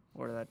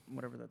 Or that,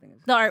 whatever that thing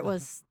is. The art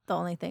was the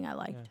only thing I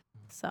liked.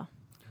 So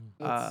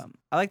I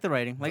like the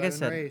writing. Like I Vote and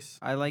said, race.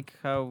 I like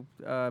how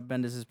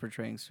Bendis is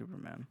portraying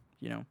Superman.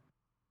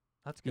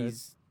 That's good.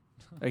 He's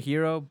a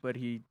hero, but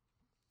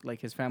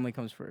his family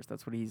comes first.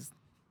 That's what he's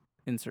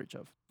in search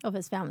of. if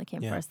his family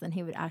came Yeah. first, then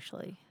he would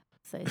actually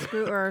say,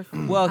 "Screw Earth.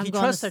 Well, I'm he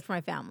going to trusts search for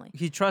my family."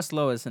 he trusts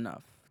Lois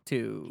enough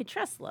to He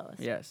trusts Lois,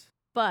 yes.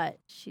 but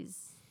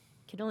she's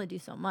can only do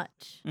so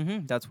much.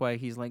 That's why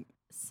he's like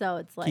So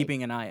it's like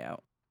keeping an eye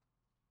out.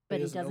 but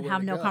he doesn't know doesn't where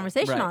have to no go.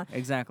 conversation Right, on.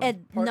 exactly.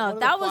 And Part one no, of if the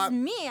that was plot-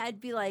 me,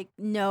 I'd be like,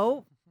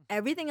 no,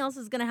 everything else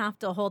is gonna have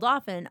to hold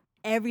off, and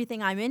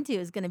everything I'm into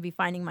is gonna be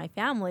finding my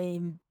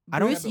family. I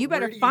don't- Bruce, Yeah, you but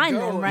where better do find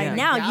go them in right Yeah. the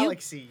now.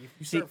 Galaxy, if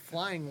you See, start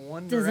flying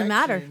one doesn't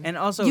matter. direction, And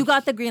also You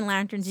got the Green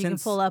Lanterns you can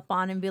since- pull up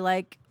on and be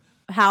like,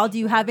 Hal, do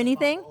you have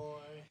anything?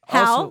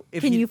 Hal, Also,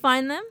 if can he- you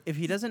find them? if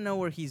he doesn't know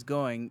where he's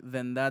going,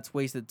 then that's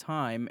wasted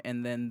time,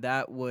 and then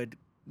that would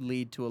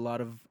lead to a lot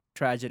of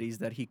tragedies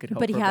that he could help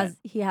But prevent.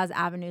 he has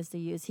avenues to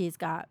use. He's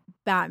got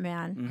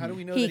Batman. Mhm. how do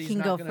we know He that he's can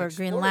not go gonna for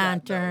Green explore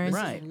that, though? Lantern, This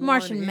is Right. one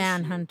Martian issue.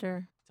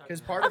 Manhunter.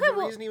 Because part Okay, of the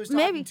well, reason he was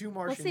talking maybe. to We'll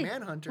Martian see.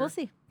 Manhunter We'll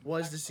see.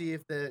 was to see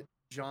if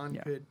John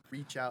Yeah. could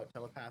reach out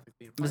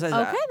telepathically. and Besides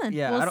find that, Okay, then.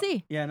 yeah, I We'll don't-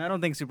 see. Yeah, and I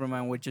don't think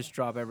Superman would just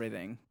drop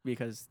everything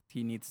because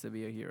he needs to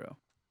be a hero.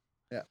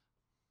 Yeah.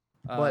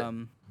 But-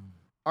 Um,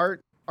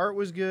 art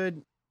was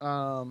good.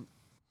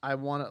 I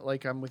want to,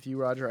 like, I'm with you,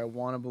 Roger. I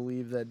want to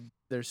believe that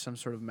there's some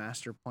sort of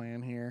master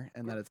plan here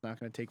and that it's not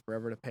going to take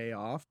forever to pay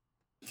off.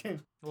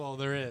 Well,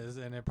 there is,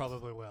 and it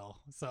probably will.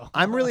 So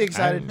I'm really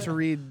excited I- to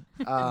read,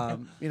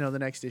 the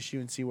next issue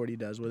and see what he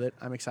does with it.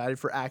 I'm excited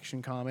for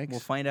Action Comics. we'll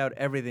find out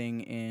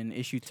everything in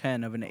issue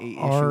 10 of an 8-issue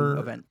Are-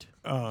 event.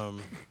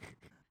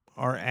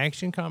 Are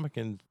Action Comic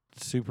and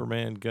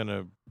Superman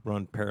gonna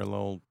run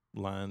parallel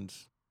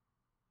lines,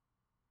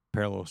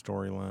 parallel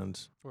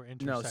storylines? Or No,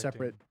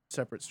 intersecting.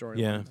 separate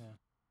story. Yeah.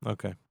 Yeah.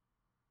 Okay.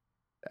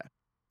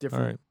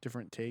 Different Alright.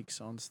 different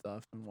takes on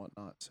stuff and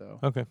whatnot. So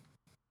Okay.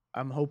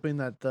 I'm hoping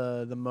that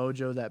the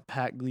mojo that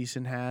Pat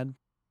Gleason had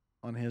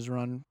on his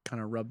run kind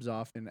of rubs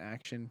off in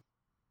Action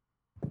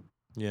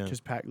Yeah.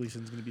 because Pat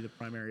Gleason's going to be the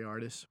primary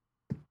artist.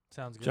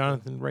 Sounds good.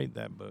 Jonathan, rate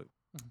that book.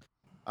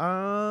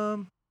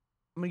 I'm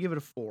gonna give it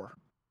a 4.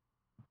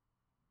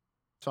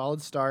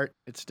 Solid start.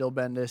 It's still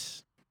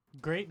Bendis.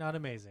 Great, not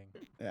amazing.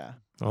 Yeah.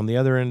 On the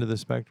other end of the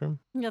spectrum,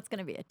 That's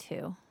gonna be a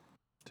 2.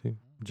 too,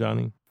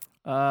 Johnny.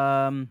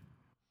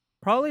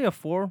 Probably a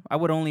 4. I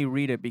would only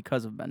read it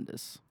because of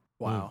Bendis.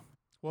 Wow.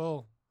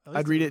 Well, at I'd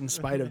least read it in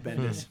spite of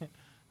Bendis.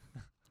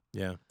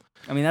 Yeah.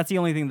 I mean, that's the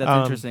only thing that's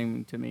Um,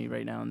 interesting to me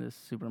right now in this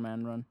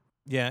Superman run.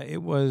 Yeah,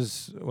 it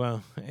was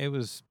a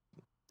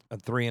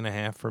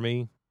 3.5 for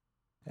me.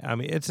 I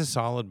mean, it's a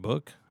solid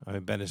book. I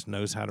mean, Bendis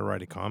knows how to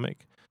write a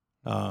comic.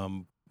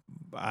 I'm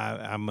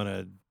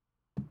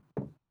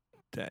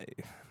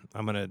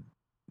gonna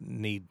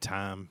need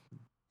time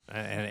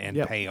and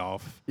Yep.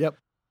 payoff. Yep.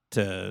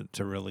 To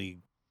really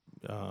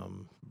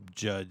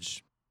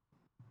judge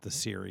the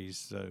series.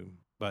 So,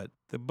 but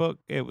the book,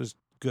 it was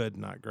good,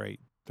 not great.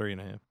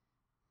 3.5.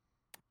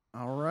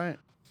 All right.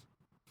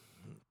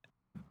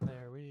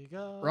 There we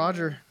go.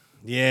 Roger.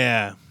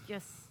 Yeah.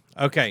 Yes.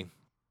 Okay,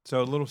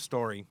 so a little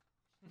story.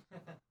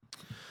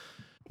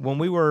 When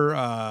we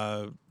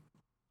were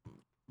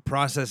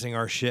processing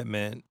our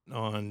shipment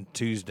on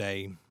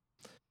Tuesday,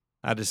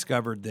 I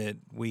discovered that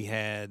we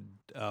had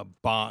a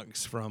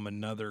box from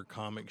another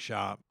comic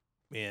shop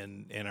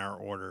in our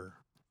order,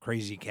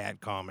 Crazy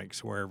Cat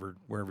Comics.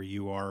 Wherever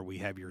you are, we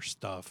have your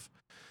stuff.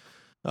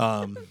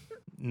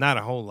 Not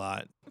a whole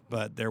lot,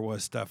 but there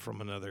was stuff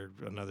from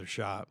another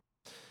shop,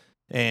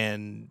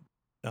 and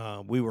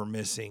we were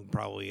missing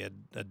probably a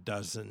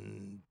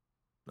dozen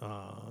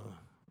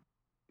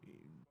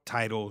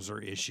titles or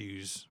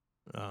issues,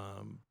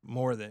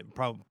 more than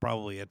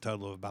probably a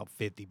total of about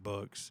 50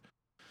 books.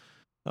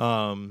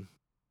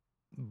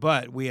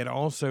 But we had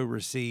also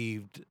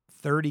received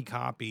 30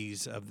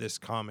 copies of this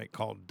comic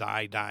called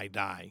Die, Die,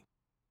 Die.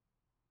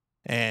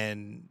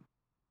 And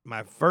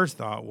my first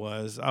thought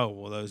was, oh,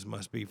 well, those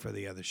must be for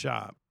the other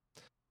shop.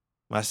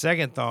 My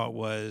second thought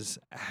was,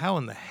 how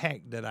in the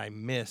heck did I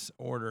miss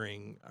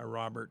ordering a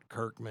Robert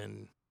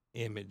Kirkman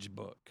Image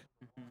book?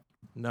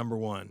 Number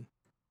one,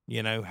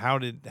 how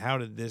did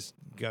this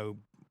go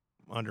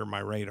under my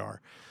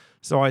radar?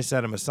 So I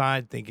set them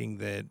aside thinking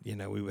that,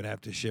 we would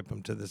have to ship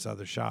them to this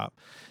other shop.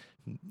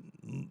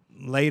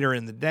 Later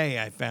in the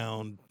day, I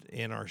found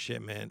in our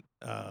shipment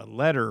a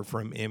letter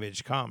from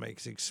Image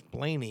Comics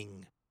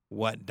explaining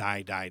what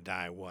Die, Die,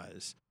 Die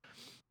was.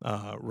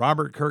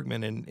 Robert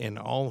Kirkman, in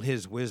all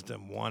his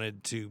wisdom,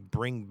 wanted to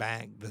bring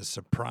back the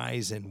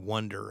surprise and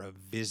wonder of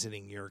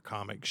visiting your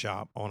comic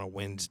shop on a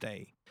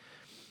Wednesday.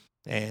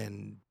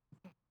 And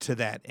to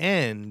that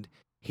end,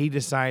 he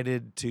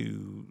decided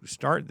to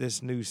start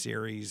this new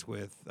series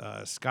with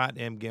Scott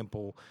M.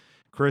 Gimple,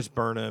 Chris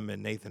Burnham,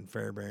 and Nathan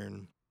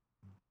Fairbairn,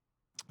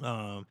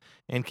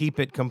 and keep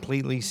it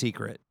completely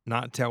secret.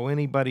 Not tell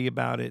anybody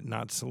about it,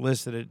 not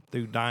solicit it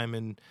through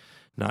Diamond,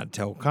 not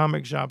tell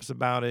comic shops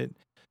about it.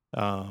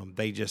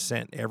 They just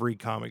sent every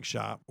comic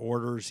shop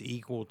orders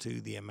equal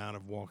to the amount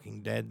of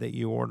Walking Dead that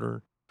you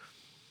order.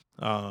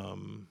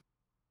 And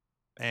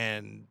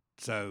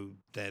so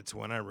that's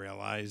when I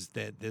realized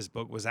that this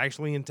book was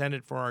actually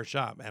intended for our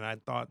shop. And I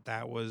thought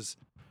that was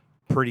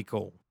pretty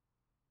cool.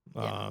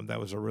 Yeah. That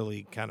was a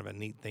really kind of a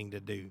neat thing to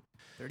do.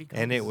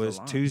 And it was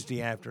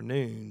Tuesday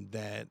afternoon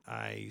that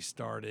I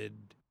started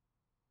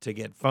to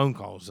get phone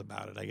calls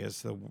about it. I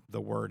guess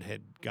the word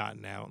had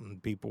gotten out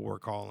and people were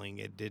calling.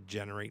 It did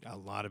generate a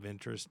lot of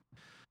interest.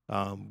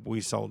 We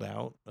sold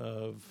out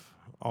of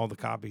all the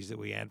copies that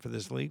we had for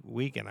this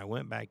week, and I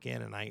went back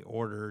in and I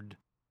ordered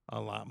a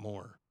lot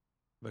more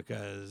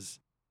because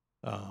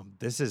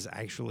this is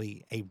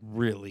actually a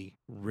really,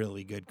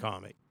 really good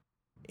comic,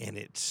 and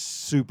it's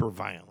super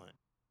violent.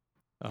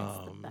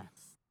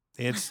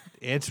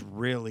 It's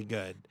really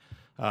good.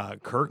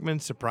 Kirkman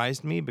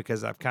surprised me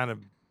because I've kind of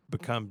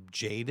become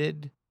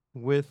jaded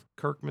with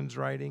Kirkman's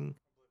writing.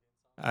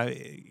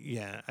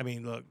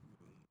 Look,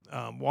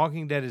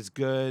 Walking Dead is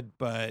good,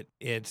 but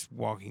it's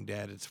Walking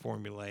Dead. It's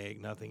formulaic.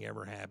 Nothing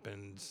ever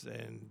happens,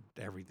 and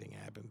everything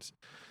happens.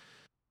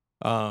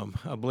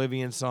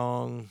 Oblivion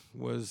Song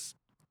was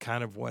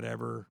kind of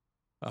whatever.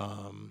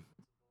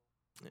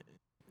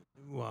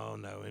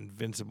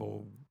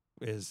 Invincible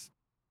is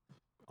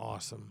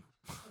awesome.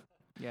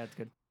 Yeah, it's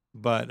good.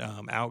 But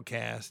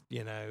Outcast,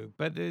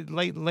 but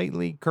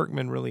lately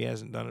Kirkman really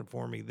hasn't done it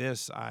for me.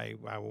 This I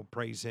will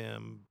praise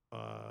him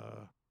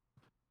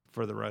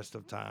for the rest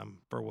of time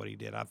for what he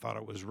did. I thought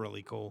it was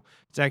really cool.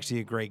 It's actually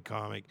a great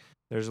comic.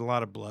 There's a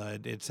lot of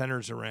blood. It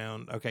centers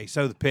around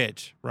so the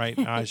pitch, right?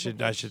 I should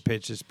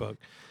pitch this book.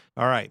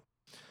 All right.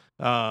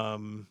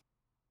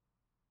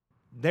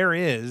 There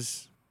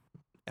is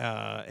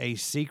a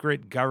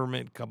secret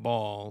government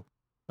cabal,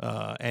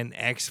 an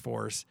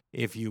X-Force,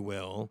 if you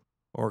will,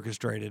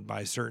 orchestrated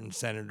by certain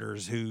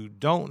senators who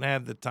don't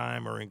have the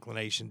time or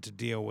inclination to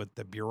deal with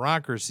the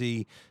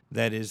bureaucracy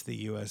that is the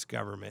U.S.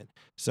 government.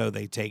 So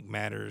they take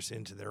matters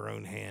into their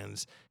own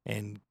hands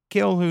and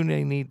kill who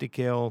they need to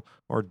kill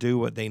or do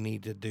what they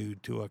need to do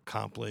to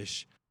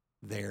accomplish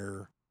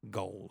their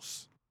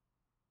goals.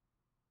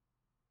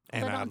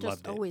 And they I don't loved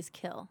just it. always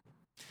kill.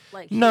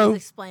 Like no,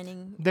 she's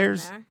explaining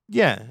there's there.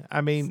 Yeah,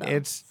 I mean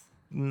So.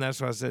 that's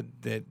why I said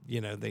that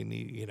they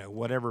need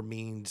whatever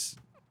means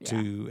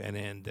to an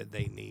end that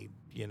they need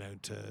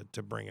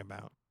to bring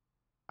about.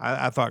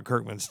 I thought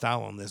Kirkman's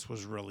style on this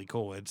was really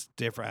cool. It's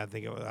different.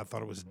 I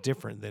thought it was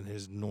different than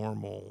his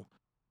normal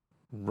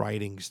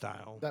writing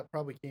style. That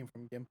probably came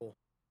from Gimple.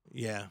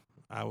 Yeah,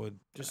 I would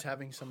just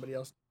having somebody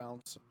else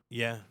bounce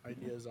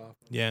ideas off.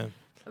 Yeah,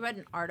 I read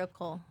an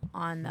article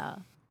on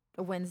a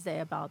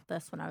Wednesday about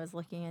this when I was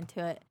looking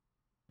into it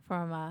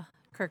from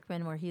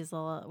Kirkman, where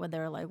when they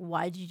were like,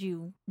 "Why did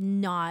you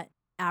not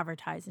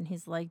advertise?" And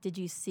he's like, "Did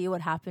you see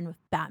what happened with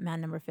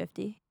Batman number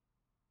 50?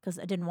 Because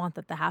I didn't want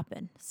that to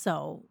happen."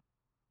 So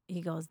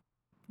he goes,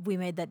 "We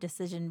made that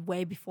decision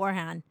way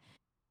beforehand,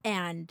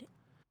 and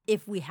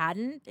if we had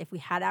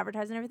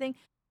advertised and everything,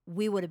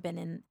 we would have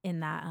been in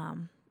that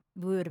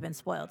we would have been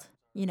spoiled."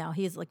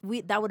 He's like,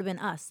 that would have been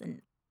us,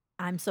 and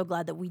I'm so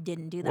glad that we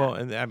didn't do that. Well,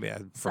 and I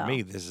mean, for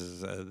me, this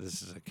is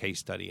a case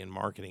study in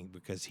marketing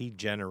because he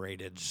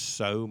generated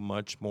so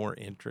much more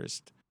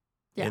interest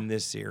in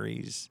this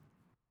series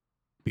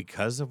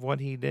because of what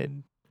he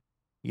did.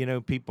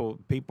 People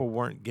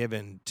weren't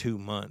given 2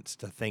 months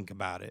to think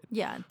about it.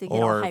 Yeah, to get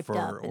all hyped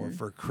up. Or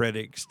for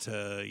critics to,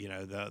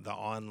 the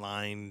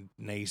online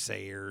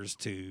naysayers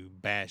to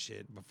bash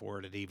it before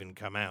it had even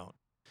come out.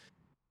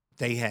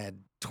 They had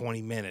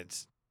 20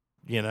 minutes,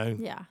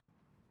 Yeah.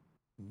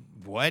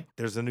 What?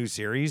 There's a new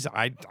series?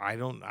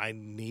 I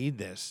need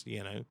this,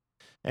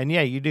 And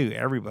yeah, you do.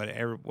 Everybody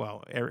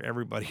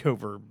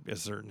over a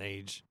certain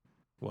age.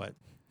 What?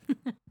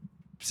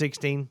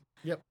 16?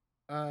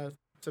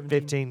 17.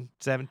 15,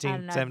 I 17,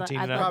 don't know. 17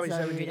 I and thought up. Probably Zoe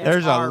 17. would It's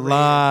There's a R-rated.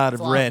 lot It's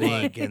of a lot red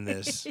blood. ink in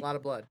this. A lot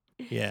of blood.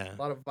 Yeah. A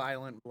lot of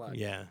violent blood.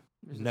 Yeah.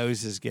 There's a-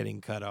 Nose is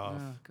getting cut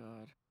off. Oh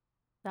God.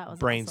 That was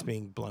Brains awesome.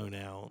 being blown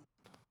out.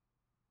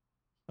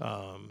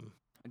 A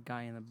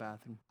guy in the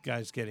bathroom.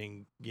 Guys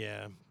getting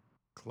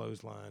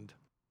clotheslined.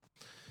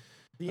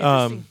 The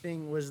interesting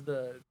thing was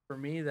for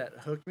me that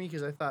hooked me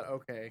because I thought,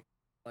 okay,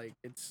 like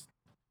it's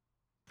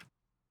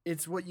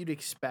what you'd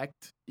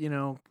expect, you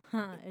know.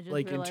 Huh, I just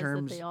like, in realized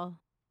terms- that they all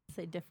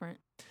say different.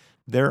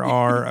 There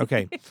are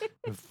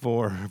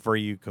for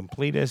you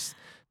completists,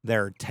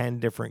 there are 10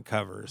 different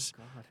covers.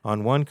 Oh, God.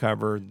 On one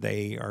cover,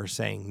 they are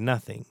saying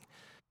nothing.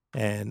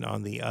 And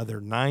on the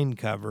other 9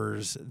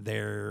 covers,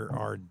 there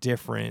are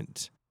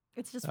different.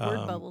 It's just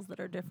word bubbles that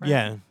are different.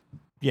 Yeah.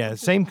 Yeah. Which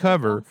is Same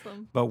cover,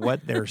 awesome. but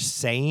what they're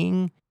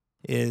saying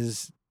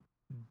is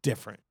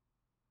different.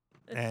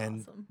 It's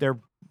And awesome.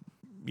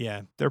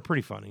 they're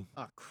pretty funny.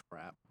 Oh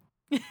crap!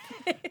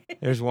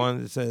 There's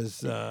one that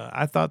says,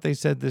 I thought they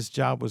said this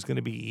job was going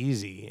to be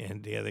easy.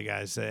 And the other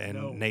guy said, and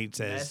No, Nate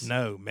says, messy.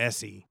 no,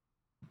 messy.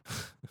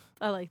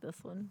 I like this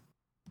one.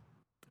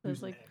 It was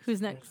Who's like, next?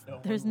 who's next?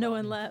 There's no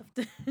one left.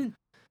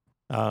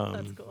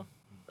 That's cool.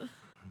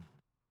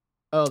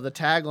 Oh, the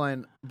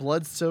tagline: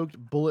 "Blood-soaked,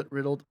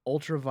 bullet-riddled,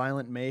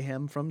 ultra-violent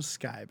mayhem from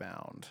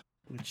Skybound,"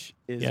 which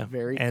is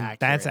very and accurate.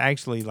 that's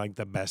actually like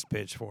the best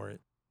pitch for it.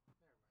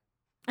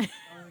 Because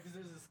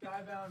there's a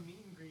Skybound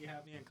meet and greet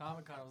happening at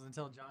Comic Con. I was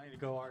until Johnny to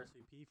go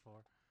RSVP for.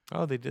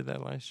 Oh, they did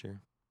that last year.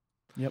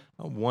 Yep.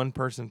 One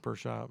person per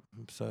shop.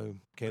 So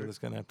Kayla's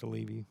going to have to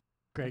leave you.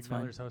 Greg That's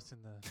fine. Miller's hosting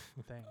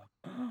the thing.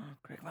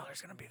 Greg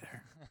Miller's gonna be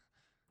there.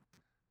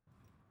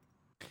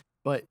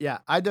 But yeah,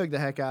 I dug the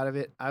heck out of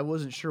it. I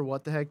wasn't sure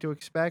what the heck to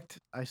expect.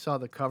 I saw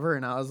the cover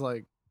and I was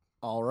like,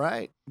 all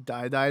right,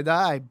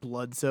 die,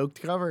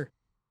 blood-soaked cover.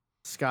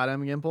 Scott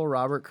M. Gimple,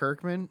 Robert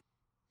Kirkman.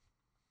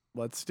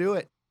 Let's do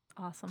it.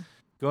 Awesome.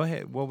 Go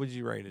ahead. What would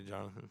you rate it,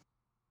 Jonathan?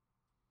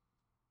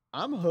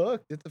 I'm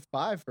hooked. It's a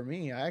 5 for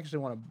me. I actually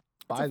want to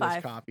buy a this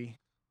 5. copy.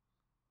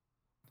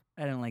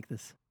 I didn't like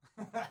this.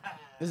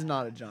 This is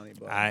not a Johnny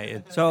book.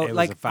 It So,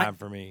 was a 5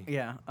 for me.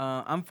 Yeah,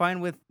 I'm fine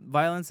with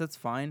violence. That's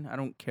fine. I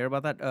don't care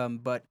about that.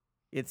 But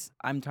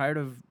I'm tired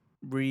of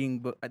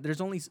reading.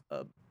 There's only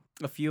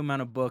a few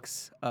amount of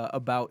books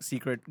about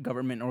secret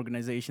government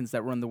organizations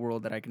that run the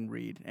world that I can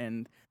read,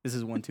 and this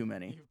is one too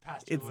many. You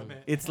passed your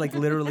limit. It's like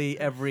literally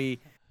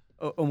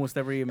almost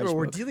every image. Remember,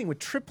 we're book. dealing with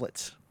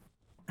triplets.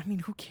 I mean,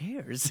 who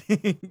cares?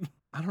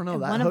 I don't know.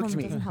 And That one of hooked them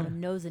me. doesn't have a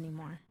nose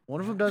anymore. One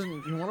of them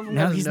doesn't. One of them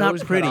Now has a he's not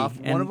nose cut pretty, off.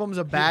 One and- of them's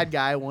a bad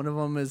guy. One of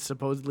them is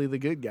supposedly the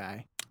good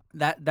guy.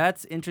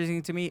 That's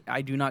interesting to me.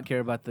 I do not care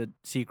about the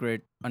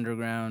secret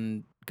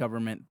underground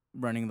government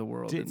running the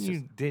world.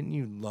 Didn't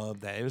you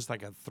love that? It was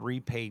like a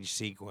 3-page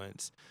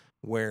sequence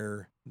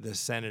where the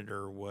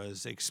senator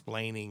was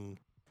explaining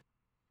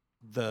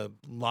the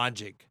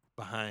logic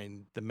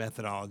behind the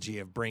methodology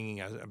of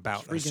bringing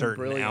about a Freaking certain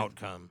brilliant.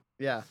 outcome.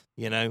 Yeah.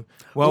 You know,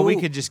 well, we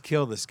Ooh. could just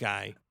kill this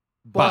guy,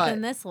 But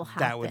Then this will happen.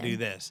 that would do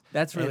this.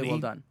 That's really And well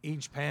done.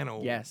 Each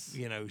panel, Yes.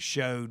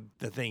 showed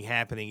the thing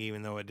happening,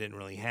 even though it didn't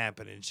really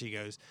happen. And she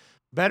goes,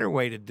 "Better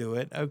way to do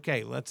it.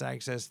 Okay, let's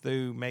access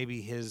through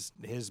maybe his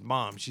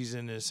mom. She's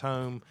in his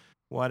home,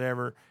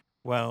 whatever.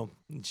 Well,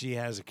 she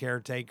has a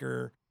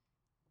caretaker.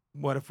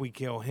 What if we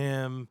kill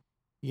him?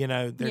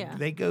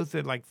 They go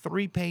through like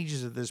 3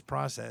 pages of this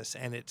process,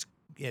 and it's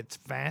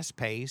fast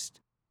paced,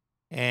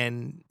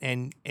 and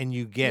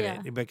you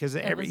get it because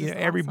It was just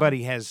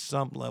everybody has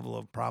some level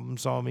of problem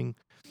solving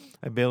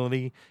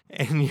ability,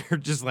 and you're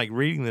just like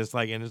reading this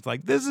and it's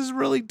like, this is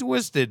really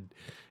twisted.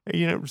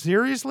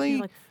 Seriously.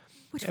 You're like,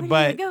 which way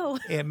But did it go?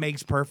 it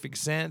makes perfect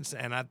sense,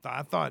 and I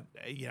thought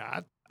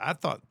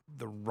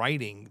the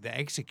writing, the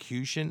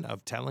execution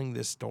of telling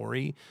this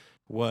story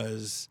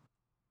was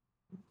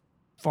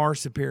far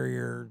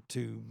superior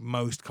to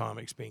most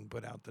comics being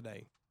put out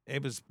today.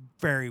 It was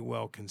very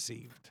well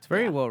conceived. It's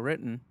very well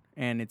written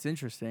and it's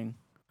interesting.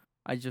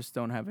 I just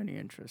don't have any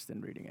interest in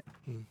reading it.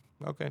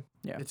 Okay.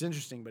 Yeah. it's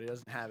interesting, but he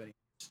doesn't have any.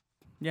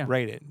 Yeah.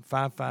 Rate it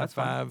 5, 5, That's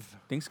fine. 5.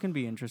 Things can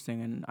be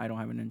interesting and I don't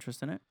have an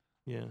interest in it.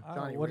 Yeah.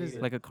 Johnny, What rate is it.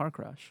 it? Like a car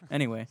crash.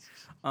 Anyway,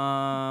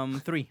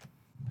 3.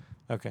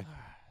 Okay.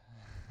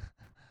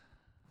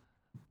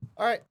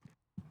 All right.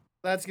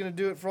 That's going to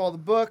do it for all the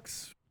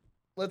books.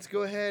 Let's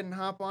go ahead and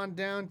hop on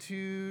down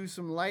to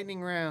some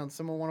lightning rounds.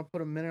 Someone want to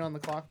put a minute on the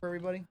clock for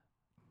everybody?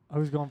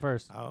 Who's going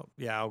first? I'll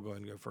go ahead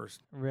and go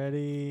first.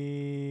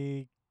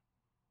 Ready,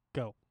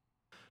 go.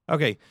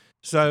 Okay,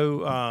 so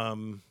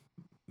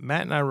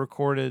Matt and I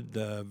recorded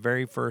the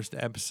very first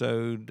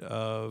episode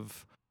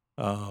of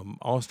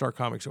All Star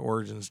Comics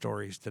Origin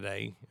Stories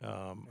today.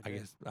 I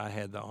guess I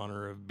had the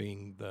honor of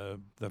being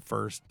the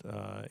first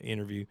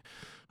interview.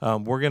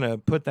 We're gonna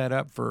put that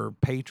up for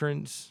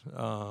patrons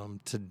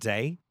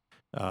today.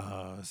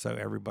 So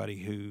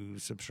everybody who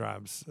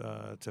subscribes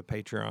to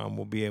Patreon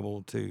will be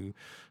able to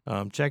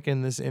check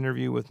in this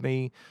interview with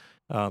me.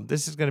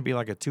 This is going to be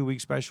like a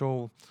 2-week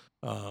special.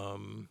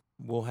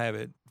 We'll have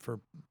it for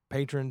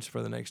patrons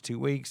for the next 2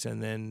 weeks,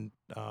 and then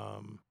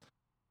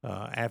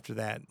after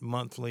that,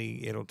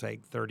 monthly, it'll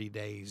take 30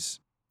 days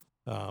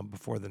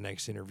before the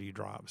next interview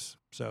drops.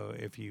 So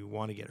if you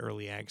want to get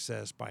early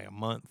access by a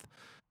month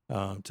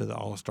to the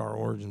All-Star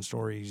Origin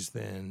Stories,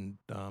 then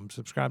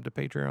subscribe to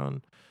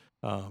Patreon.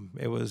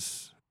 It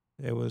was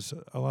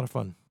a lot of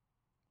fun.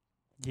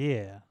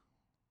 Yeah.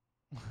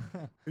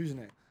 Who's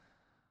next?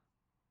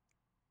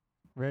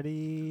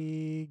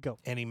 Ready, go.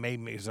 And he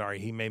made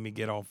me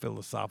get all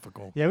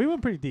philosophical. Yeah, we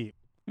went pretty deep.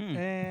 Hmm.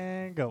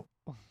 And go.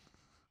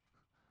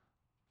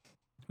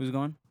 Who's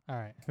going? All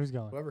right, who's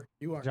going? Whoever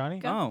you are.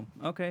 Johnny? Oh,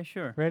 okay,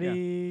 sure.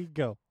 Ready,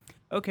 go.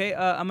 Okay,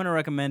 I'm going to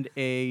recommend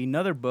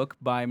another book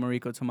by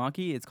Mariko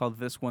Tamaki. It's called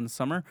This One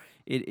Summer.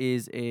 It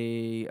is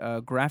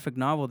a graphic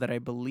novel that I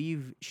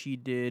believe she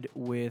did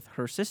with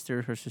her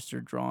sister. Her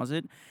sister draws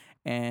it,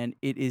 and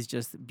it is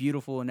just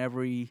beautiful in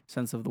every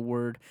sense of the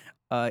word.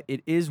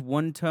 It is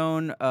one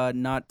tone,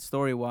 not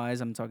story-wise.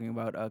 I'm talking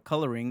about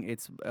coloring.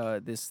 It's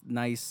this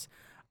nice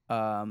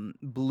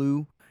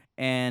blue,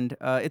 and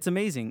it's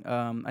amazing.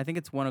 I think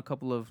it's won a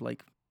couple of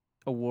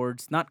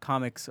awards, not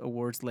comics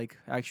awards, like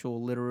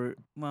actual literary.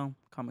 Well,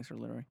 comics are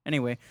literary.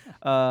 Anyway,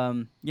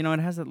 it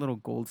has that little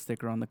gold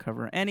sticker on the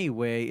cover.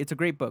 Anyway, it's a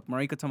great book.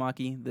 Mariko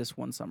Tamaki, This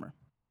One Summer.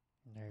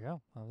 There you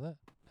go. That was it.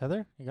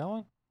 Heather, you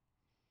got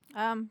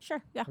one?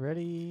 Sure. Yeah.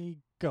 Ready,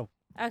 go.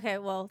 Okay.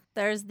 Well,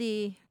 there's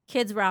the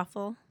kids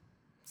raffle,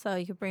 so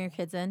you can bring your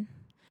kids in,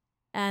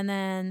 and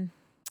then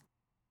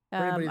For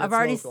anybody I've that's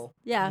already local.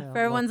 Yeah, for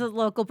everyone's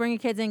local, bring your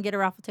kids in, get a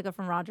raffle ticket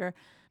from Roger.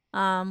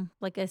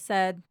 Like I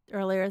said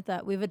earlier,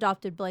 that we've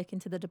adopted Blake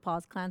into the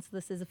DePause clan, so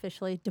this is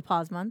officially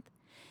DePause month.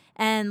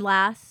 And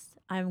last,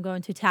 I'm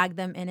going to tag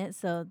them in it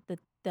so that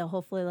they'll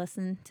hopefully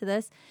listen to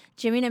this.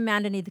 Jimmy and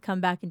Amanda need to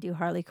come back and do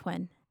Harley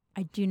Quinn.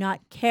 I do not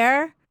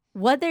care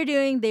what they're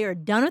doing. They are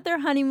done with their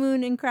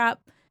honeymoon and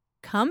crap.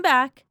 Come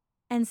back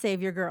and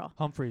save your girl.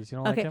 Humphreys, you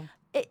don't Okay. like him?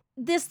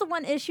 This the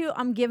one issue.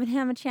 I'm giving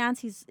him a chance.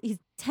 He's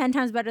 10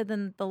 times better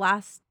than the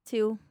last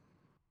two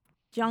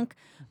junk.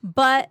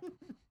 But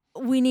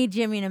we need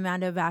Jimmy and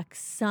Amanda back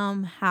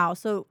somehow.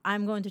 So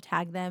I'm going to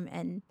tag them,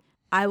 and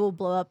I will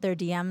blow up their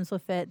DMs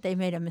with it. They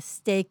made a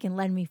mistake in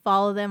letting me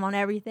follow them on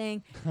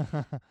everything.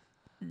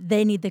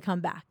 They need to come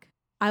back.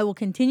 I will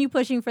continue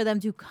pushing for them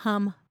to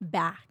come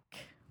back.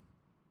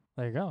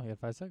 There you go. You had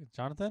 5 seconds.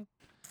 Jonathan?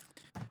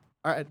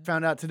 All right,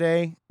 found out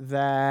today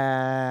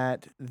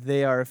that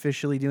they are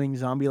officially doing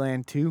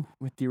Zombieland 2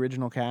 with the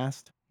original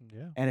cast.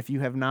 Yeah. And if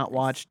you have not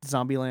watched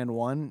Zombieland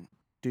 1,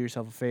 do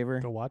yourself a favor.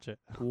 Go watch it.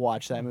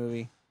 Watch that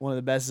movie. One of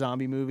the best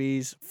zombie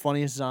movies,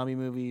 funniest zombie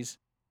movies,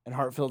 and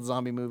heartfelt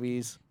zombie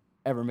movies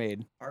ever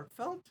made.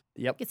 Heartfelt?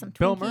 Yep. Get some Twinkies.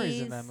 Bill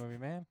Murray's in that movie,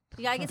 man.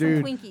 You gotta get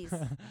Dude. some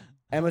Twinkies.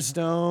 Emma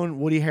Stone,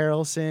 Woody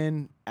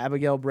Harrelson,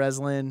 Abigail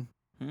Breslin.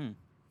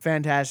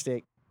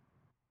 Fantastic.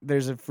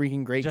 There's a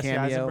freaking great Jesse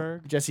cameo.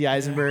 Eisenberg. Jesse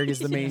Eisenberg is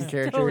the main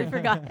character. Totally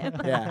forgot him.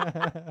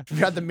 Yeah.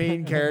 Forgot the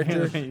main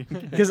character.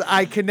 Because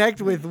I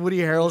connect with Woody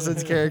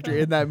Harrelson's character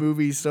in that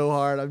movie so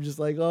hard. I'm just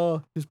like,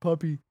 oh, his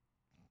puppy.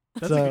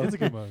 That's a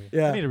good movie.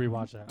 Yeah. I need to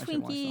rewatch that.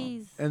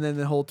 Twinkies. And then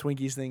the whole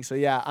Twinkies thing. So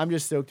yeah, I'm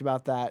just stoked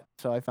about that.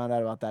 So I found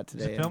out about that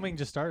today. Filming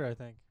just started, I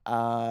think.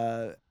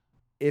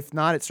 If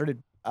not, it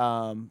started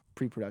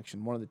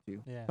pre-production. One of the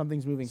two. Yeah.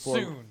 Something's moving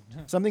forward.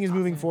 Soon. Something is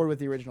moving forward with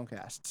the original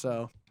cast.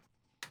 So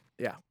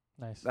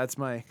Nice. that's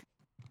my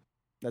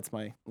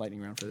lightning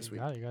round for this You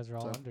week. got it. You guys are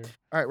all So- under.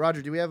 All right,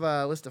 Roger, do we have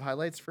a list of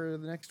highlights for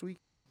the next week?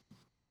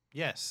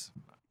 Yes,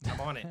 I'm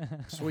on it.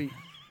 Sweet.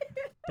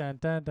 Dun,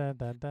 dun, dun,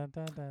 dun, dun,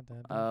 dun, dun,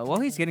 dun. While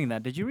he's getting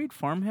that, did you read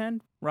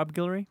Farmhand, Rob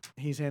Guillory?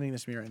 He's handing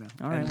this to me right now.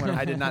 All right, And whatever.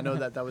 I did not know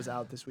that was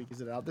out this week.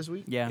 Is it out this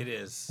week? Yeah. It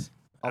is.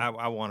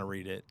 I want to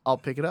read it. I'll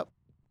pick it up.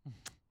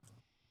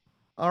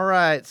 All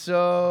right,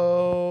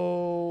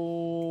 so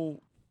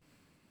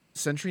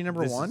Century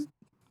number This is- one?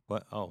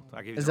 What? Oh,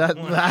 I gave you Is the that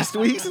wrong one. last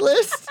week's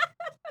list?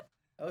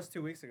 That was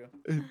 2 weeks ago.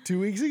 2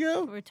 weeks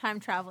ago? We're time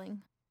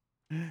traveling.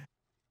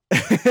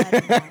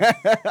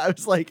 I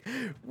was like,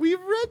 we've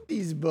read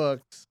these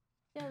books.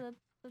 Yeah, that's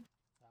that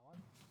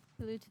one.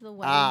 Flew to the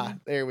wedding. Ah,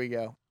 there we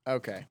go.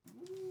 Okay.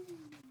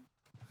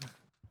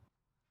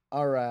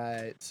 All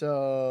right.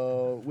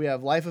 So we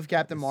have Life of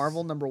Captain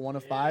Marvel, number 1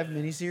 of 5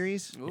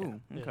 miniseries.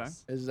 Ooh, okay.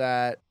 Yes. Is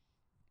that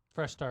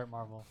Fresh start,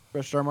 Marvel.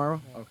 Fresh Star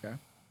Marvel? Yeah. Okay.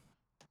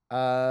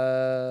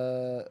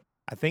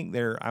 I think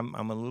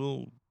I'm a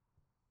little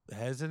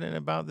hesitant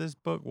about this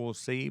book. We'll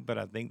see, but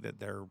I think that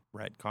they're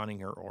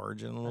retconning her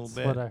origin a little That's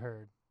bit, what I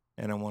heard.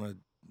 and I want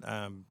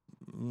to.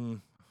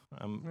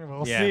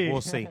 We'll yeah, see.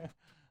 we'll see.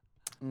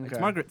 It's okay.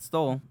 Margaret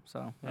Stoll,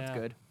 so that's Yeah.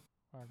 good.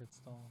 Margaret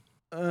Stoll.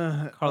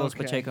 Carlos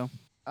okay. Pacheco.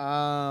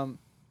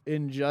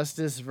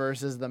 Injustice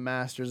versus the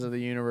Masters of the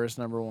Universe,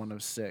 number 1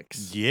 of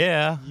 6.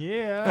 Yeah.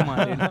 Come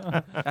on, dude.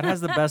 That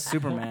has the best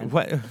Superman.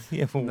 What?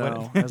 Yeah, but No,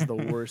 what? that's the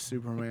worst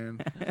Superman.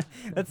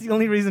 That's the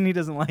only reason he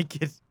doesn't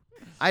like it.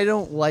 I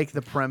don't like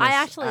the premise. I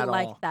actually at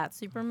like all. that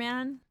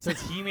Superman. So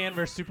it's He-Man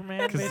versus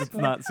Superman, Because it's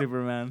basically? not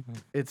Superman.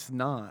 It's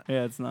not.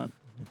 Yeah, it's not.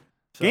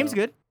 So- Game's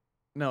good.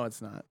 No,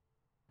 it's not.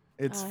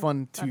 It's I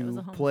fun thought it was a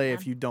to home play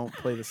if stab. you don't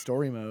play the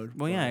story mode.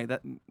 Well,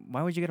 but- yeah.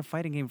 Why would you get a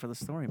fighting game for the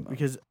story mode?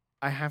 Because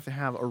I have to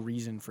have a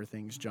reason for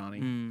things,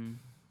 Johnny. Mm.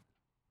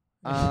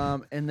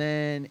 And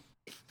then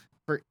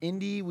for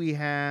indie, we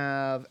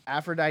have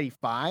Aphrodite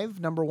 5,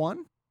 number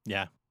 1.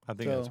 Yeah, I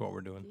think that's So- what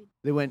we're doing.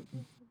 They went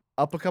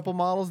up a couple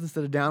models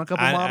instead of down a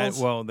couple models.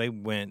 Well, they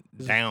went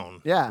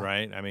down. Yeah.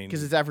 Right. I mean,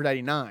 Because it's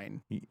Aphrodite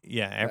 9.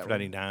 yeah,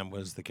 Aphrodite 9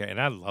 was the character,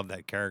 and I love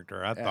that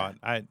character. I Yeah. thought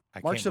I Mark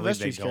can't believe they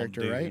Silvestri's don't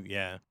character, do. right?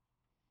 Yeah,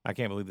 I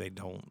can't believe they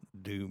don't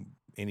do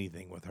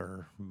anything with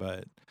her.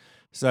 But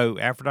so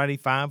Aphrodite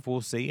 5,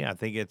 we'll see. I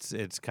think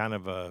it's kind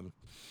of a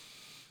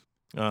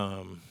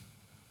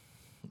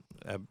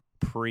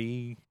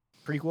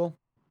Prequel.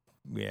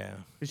 yeah.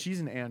 Because she's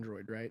an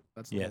android, right?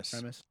 That's the whole Yes.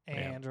 premise.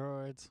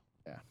 Androids.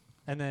 Yeah.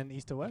 And then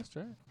East to West,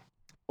 right?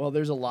 Well,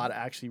 there's a lot of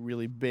actually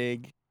really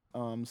big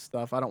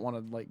stuff. I don't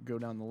want to go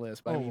down the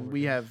list, but I Oh, mean, we're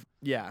we good. have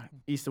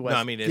East to West. No,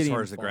 I mean as Gideon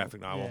far as the Falls.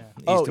 graphic novel, Yeah.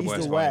 Oh, East to East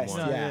West, to Volume West,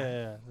 1.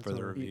 yeah. That's For what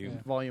the we're- review.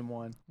 yeah. Volume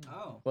 1.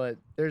 Oh. But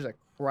there's a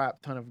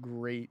crap ton of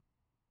great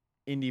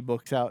indie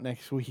books out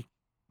next week.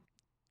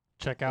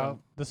 Check out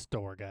the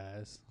store,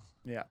 guys.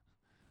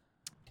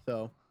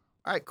 So,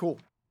 all right, cool.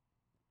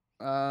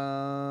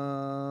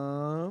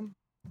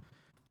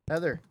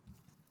 Heather.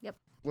 Yep.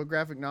 What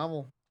graphic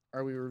novel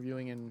are we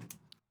reviewing and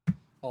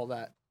all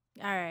that?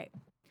 All right.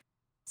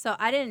 So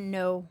I didn't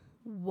know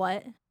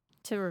what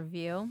to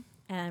review.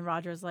 And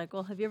Roger's like,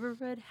 well, have you ever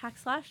read Hack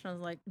Slash? And I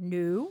was like,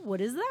 no,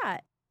 what is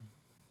that?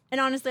 And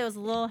honestly, I was a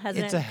little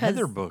hesitant. It's a 'cause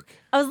Heather book.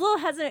 I was a little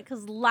hesitant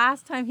because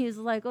last time he was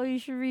like, oh, you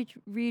should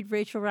read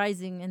Rachel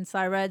Rising. And so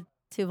I read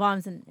 2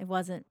 volumes and it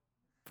wasn't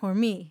for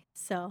me.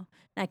 So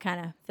I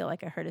kind of feel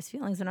like I hurt his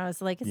feelings. And I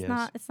was like,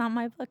 it's not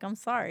my book. I'm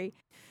sorry.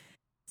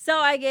 So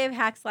I gave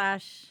Hack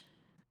Slash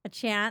a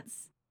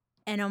chance.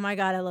 And oh my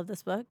God, I love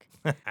this book.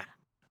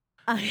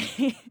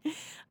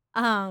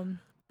 I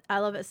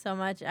love it so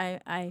much.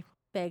 I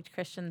begged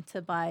Christian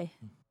to buy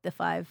the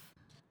 5.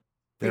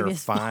 There are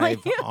previous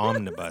 5 volumes.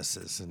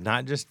 omnibuses,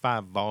 not just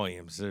 5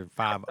 volumes. There are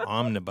 5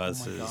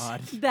 omnibuses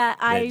That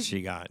I that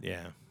she got.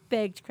 Yeah.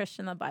 begged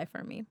Christian to buy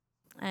for me,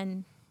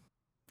 and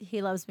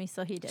he loves me,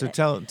 so he did So it.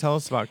 tell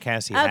us about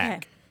Cassie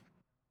Hack.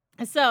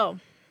 So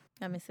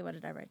let me see, what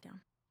did I write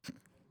down?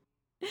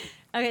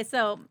 Okay,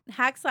 so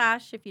Hack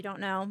Slash, if you don't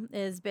know,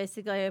 is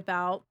basically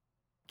about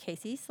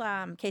Casey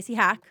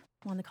Hack,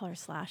 I want to call her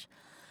Slash,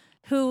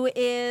 who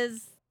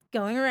is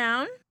going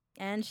around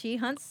and she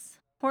hunts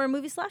horror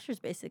movie slashers,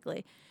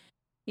 basically.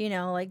 You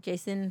know, like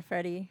Jason,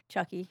 Freddy,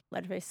 Chucky,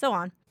 Leatherface, so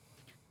on.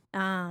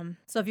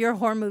 So if you're a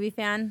horror movie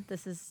fan,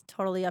 this is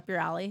totally up your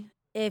alley.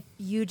 If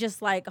you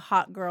just like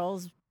hot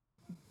girls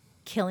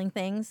killing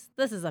things,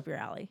 this is up your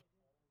alley.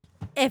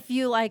 If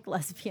you like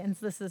lesbians,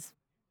 this is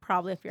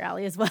probably up your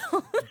alley as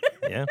well.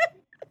 Yeah.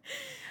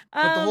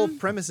 But the whole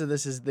premise of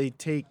this is they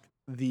take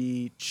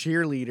the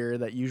cheerleader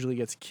that usually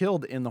gets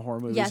killed in the horror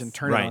movies Yes. and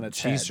turn it on its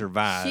She head.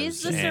 survives.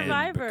 She's the and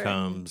survivor.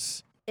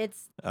 becomes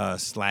It's a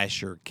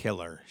slasher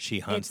killer. She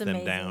hunts them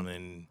amazing.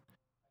 down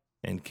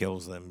and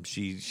kills them.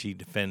 She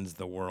defends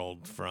the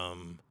world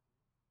from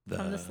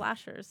from the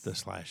slashers. The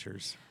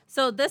slashers.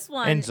 So this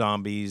one And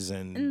zombies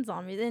and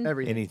zombies and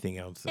Everything. anything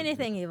else.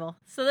 anything evil.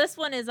 So this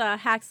one is a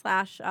Hack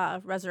Slash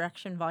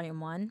Resurrection Volume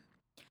 1.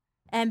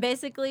 And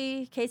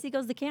basically, Casey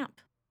goes to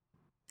camp.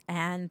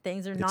 And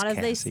things are It's not as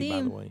they Cassie, by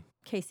the seem. way.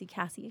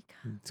 Cassie.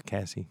 It's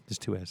Cassie.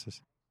 Just 2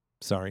 S's.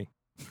 Sorry.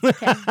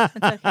 Okay,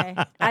 it's okay.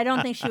 I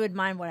don't think she would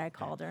mind what I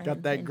called her. Got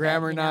in that bed,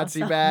 grammar you know, Nazi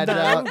so- badge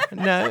out.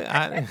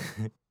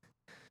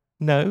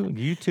 No,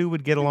 you two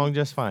would get along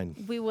just fine.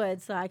 We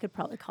would, so I could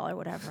probably call her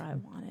whatever I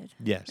wanted.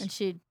 Yes. And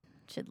she'd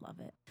love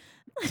it.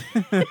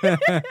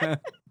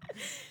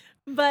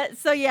 But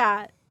so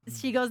yeah,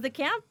 she goes to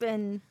camp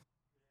and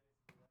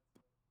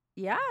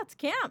yeah, it's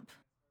camp.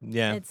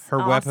 Yeah. It's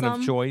Her weapon of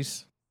awesome.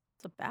 choice.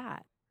 It's a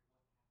bat.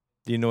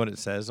 Do you know what it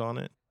says on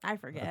it? I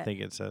forget. I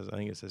think it says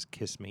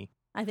kiss me.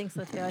 I think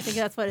so too. I think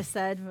that's what it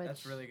said. Which,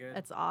 That's really good.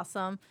 That's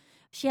awesome.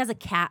 She has a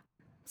cat.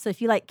 So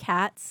if you like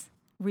cats,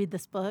 read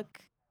this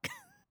book.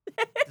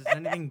 Does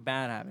anything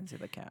bad happen to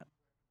the cat?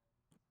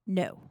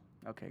 No.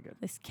 Okay, good.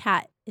 This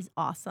cat is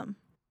awesome.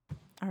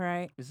 All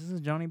right. Is this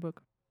a Johnny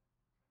book?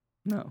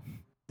 No,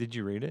 Did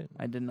you read it?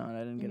 I did not. I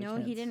didn't get a No,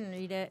 chance. he didn't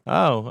read it.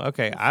 Oh,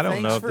 okay. I don't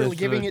Thanks know if for this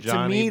giving is a it to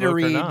Johnny me to book or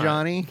read, not.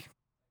 Johnny.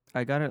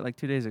 I got it like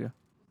 2 days ago.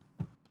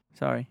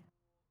 Sorry.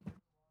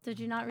 Did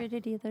you not read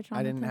it either, Jonathan?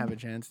 I didn't have a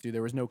chance to.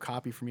 There was no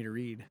copy for me to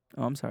read.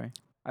 Oh, I'm sorry.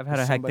 I've had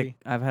a Somebody-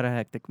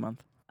 hectic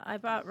month. I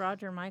bought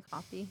Roger my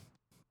copy.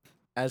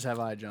 As have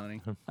I, Johnny.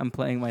 I'm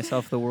playing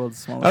myself the world's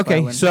smallest Okay,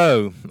 violin.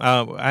 so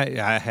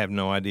I have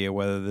no idea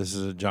whether this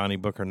is a Johnny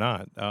book or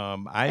not.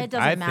 I It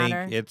doesn't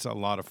matter. think it's a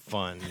lot of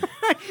fun.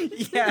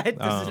 yeah, it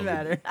doesn't Um,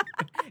 matter.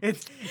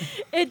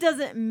 It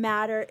doesn't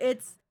matter.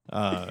 It's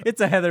It's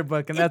a Heather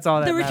book, and that's all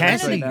that the matters return of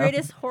Cassie- the right now.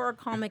 greatest horror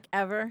comic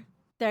ever.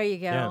 There you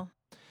go.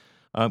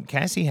 Yeah.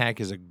 Cassie Hack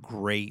is a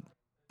great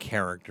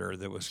character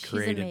that was She's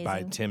created by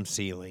amazing. Tim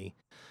Seeley.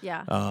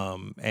 Yeah.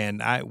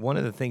 And one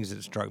of the things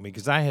that struck me,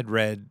 because I had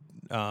read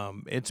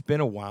it's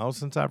been a while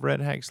since I've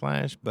read Hack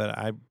Slash, but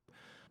I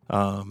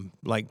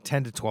like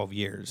 10 to 12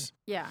 years.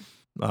 Yeah.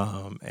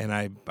 And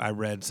I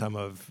read some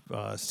of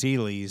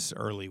Seeley's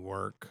early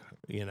work,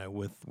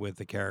 with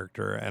the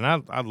character, and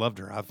I loved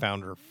her. I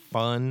found her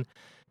fun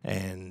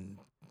and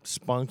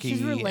spunky.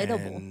 She's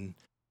relatable. And,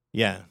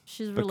 yeah,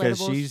 She's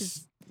because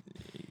relatable.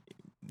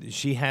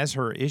 she has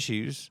her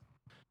issues,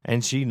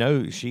 and she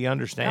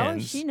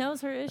understands. Oh, she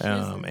knows her issues.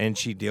 And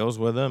she deals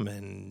with them,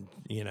 and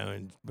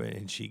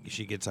and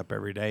she gets up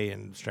every day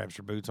and straps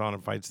her boots on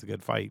and fights the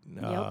good fight.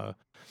 Yep.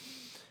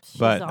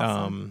 But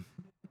awesome.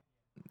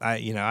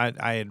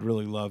 I had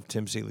really loved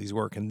Tim Seeley's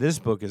work, and this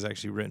book is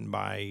actually written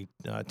by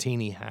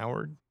Tini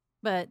Howard.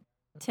 But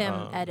Tim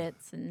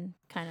edits and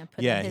kind of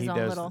puts Yeah, in his he own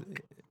does. little,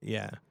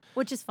 Yeah,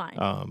 which is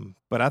fine.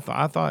 but I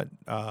thought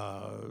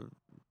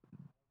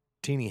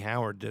Tini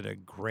Howard did a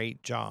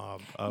great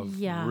job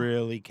of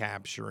really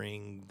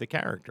capturing the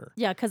character.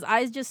 Yeah, because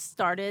I just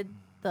started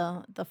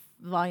the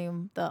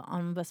volume, the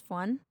omnibus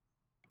one,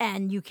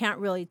 and you can't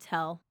really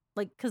tell.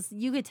 Like, because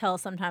you could tell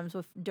sometimes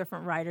with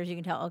different writers, you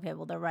can tell, okay,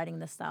 well, they're writing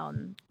this style,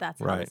 and that's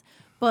how it is.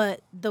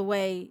 But the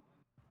way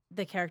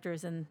the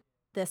characters in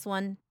this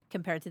one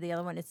compared to the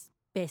other one, it's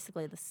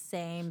basically the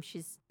same.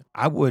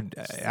 I would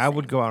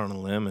go out on a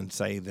limb and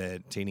say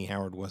that Tini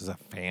Howard was a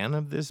fan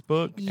of this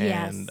book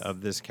and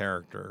of this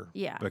character.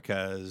 Yeah.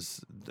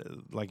 Because,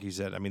 like you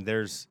said, I mean,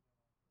 there's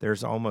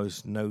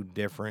almost no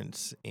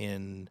difference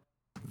in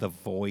the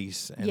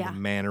voice and the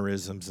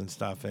mannerisms and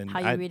stuff, and how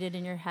you read it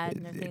in your head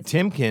and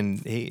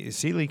everything.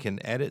 Seeley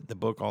can edit the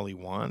book all he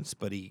wants,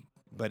 but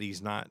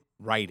he's not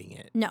writing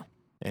it. No.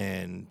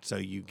 And so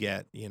you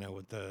get,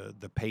 with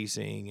the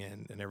pacing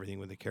and everything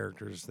with the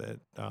characters that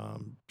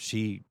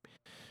she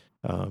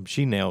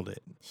nailed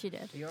it. She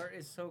did. The art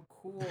is so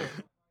cool.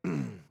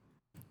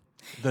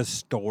 The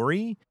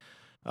story,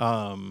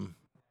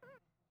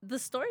 the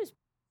story's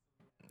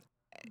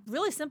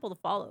really simple to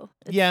follow.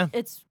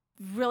 It's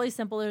really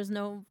simple. There's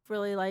no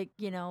really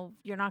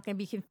you're not going to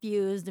be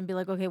confused and be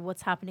like, okay,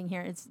 what's happening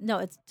here? It's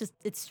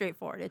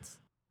straightforward. It's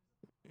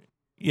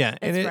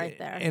right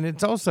there. And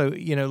it's also,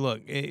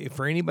 look,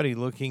 for anybody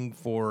looking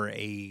for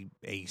a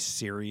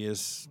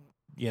serious,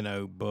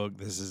 book,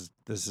 this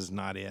is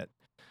not it.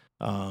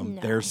 No.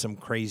 There's some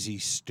crazy,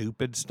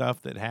 stupid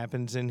stuff that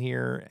happens in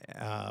here,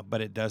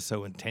 but it does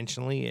so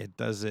intentionally. It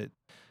does it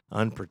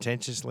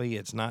unpretentiously.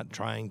 It's not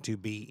trying to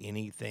be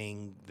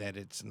anything that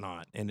it's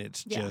not. And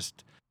it's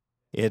just,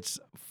 it's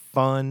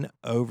fun,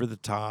 over the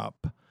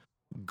top,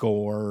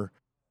 gore,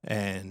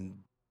 and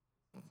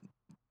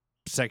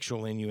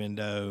sexual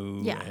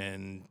innuendo,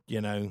 and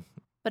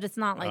but it's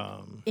not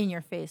like in your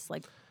face,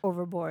 like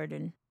overboard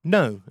and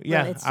no,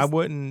 it's I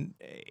wouldn't.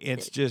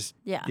 It's just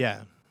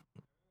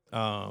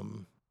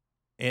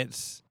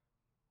it's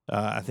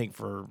I think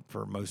for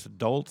most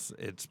adults,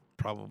 it's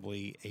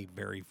probably a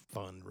very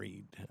fun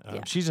read.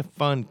 She's a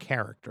fun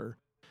character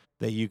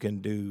that you can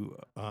do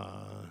a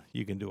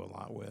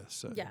lot with.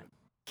 So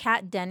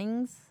Kat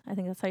Dennings, I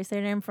think that's how you say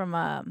her name,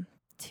 from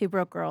Two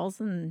Broke Girls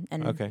and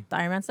the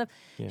Iron Man stuff.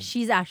 Yeah.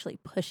 She's actually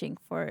pushing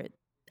for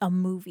a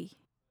movie.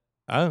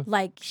 Oh,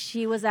 like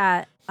she was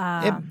at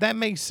that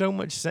makes so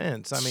much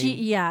sense. I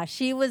mean,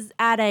 she was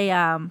at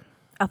a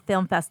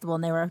film festival,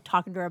 and they were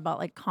talking to her about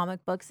like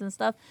comic books and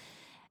stuff.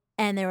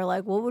 And they were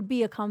like, "What would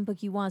be a comic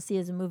book you want to see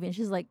as a movie?" And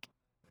she's like,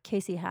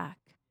 "Casey Hack,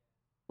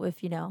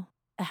 with a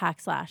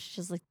hack slash."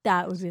 She's like,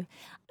 "That would be."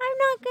 I'm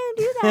not gonna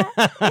do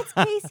that. It's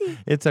Casey.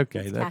 It's okay.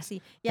 It's That's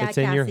Cassie. It's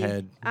in your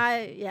head.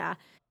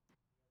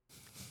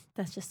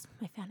 That's just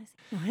my fantasy.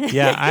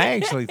 Yeah, I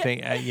actually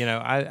think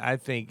I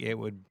think it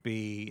would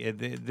be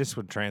this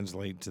would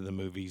translate to the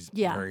movies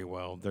very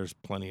well. There's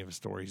plenty of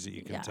stories that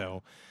you can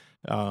tell.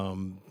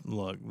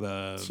 Look,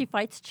 she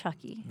fights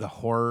Chucky. The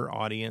horror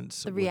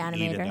audience, the would Reanimator,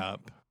 eat it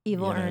up.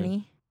 Evil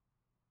Ernie.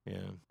 Yeah,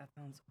 that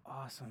sounds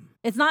awesome.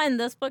 It's not in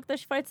this book that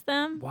she fights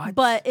them, what?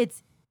 But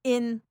it's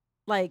in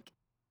like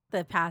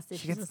the past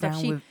issues she gets and stuff.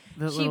 Down with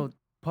the little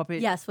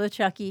puppet. Yes, with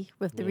Chucky,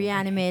 with the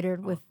Reanimator,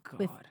 with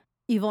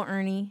Evil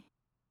Ernie.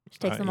 She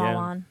takes them all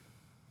on.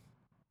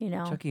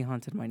 Chucky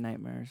haunted my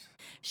nightmares.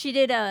 She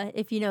did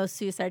if you know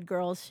Suicide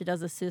Girls, she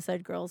does a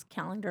Suicide Girls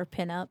calendar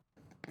pinup.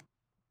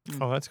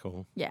 Oh, that's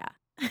cool. Yeah.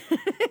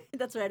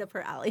 That's right up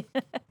her alley.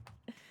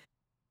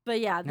 But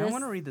yeah, I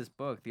want to read this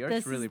book. The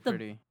art's really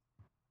pretty.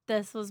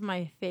 This was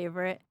my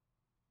favorite.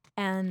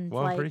 And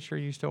I'm pretty sure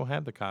you still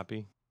have the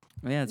copy.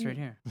 Yeah, it's right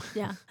here.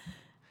 Yeah.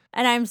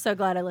 And I'm so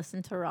glad I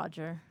listened to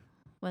Roger.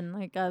 When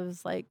I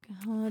was like,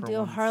 oh, do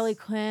a Harley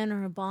Quinn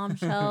or a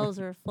Bombshells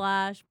or a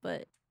Flash,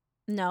 but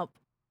nope.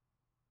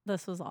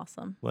 This was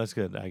awesome. Well, that's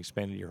good. I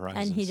expanded your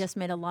horizons. And he just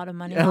made a lot of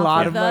money.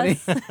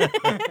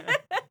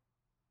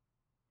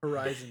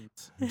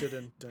 Horizons.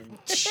 Dun, dun.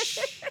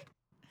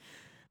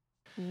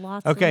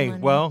 Lots okay, of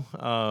money. Well,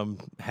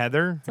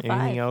 Heather,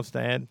 anything else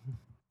to add?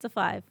 It's a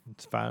 5.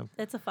 It's 5.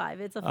 It's a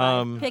 5. It's a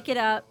 5. Pick it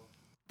up.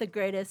 The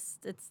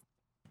greatest.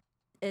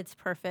 It's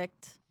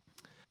perfect.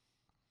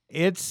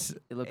 It's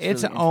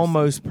really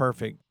almost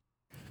perfect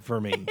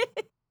for me.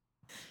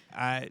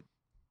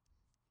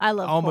 I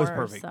love almost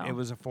horror, perfect. So. It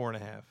was a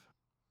 4.5.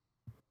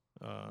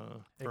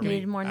 For You me.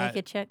 Needed more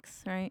naked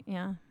chicks, right?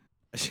 Yeah.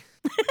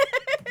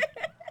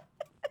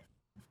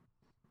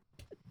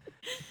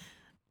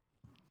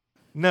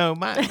 No,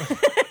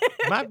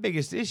 my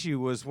biggest issue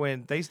was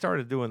when they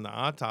started doing the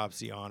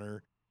autopsy on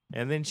her,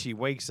 and then she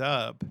wakes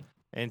up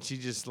and she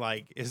just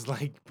like is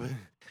like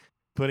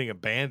putting a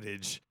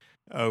bandage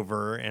over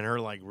her, and her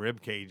like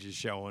rib cage is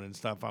showing and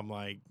stuff. I'm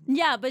like,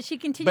 Yeah, but she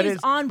continues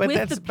on but with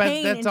that's- the but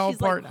pain, that's and all she's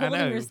part- like I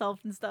holding know. herself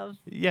and stuff.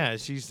 yeah,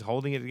 she's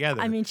holding it together.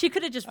 I mean, she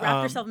could have just wrapped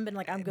Um, herself and been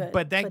like, "I'm good."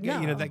 But that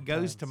no. that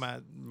goes to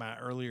Depends. my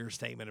earlier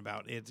statement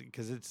about it,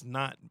 because it's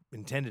not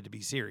intended to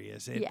be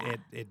serious. Yeah.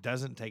 It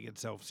doesn't take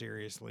itself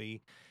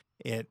seriously.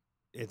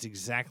 It's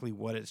exactly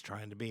what it's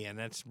trying to be, and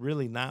that's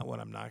really not what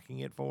I'm knocking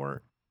it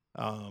for.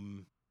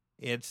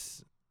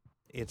 It's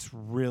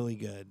really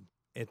good.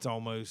 It's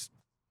almost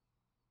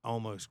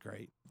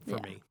great for Yeah.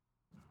 me.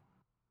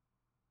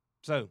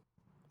 So,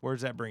 where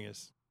does that bring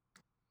us?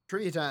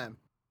 Trivia time.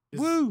 'Cause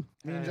Woo!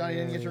 Me and Johnny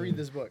didn't get to read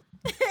this book,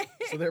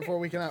 so therefore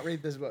we cannot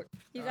read this book.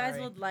 You guys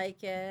Sorry. would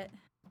like it.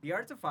 The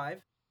Art's a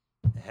 5.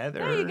 Heather.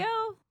 There you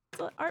go.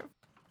 So art.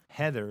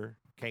 Heather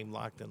came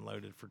locked and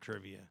loaded for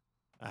trivia.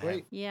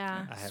 Wait.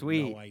 Yeah. I have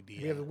Sweet. no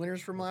idea. We have the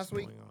winners from what's last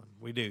week. going on.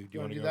 We do. Do you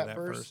want to do go that with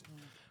first?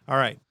 All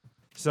right.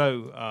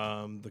 So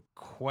the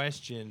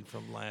question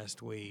from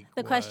last week.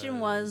 The question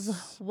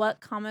was, what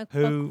comic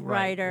who book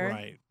writer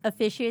Right.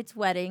 officiates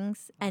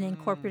weddings and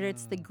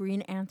incorporates the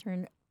Green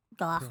Lantern?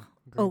 Green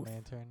Oath.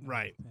 Lantern.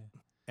 Right. Yeah.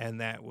 And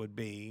that would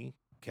be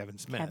Kevin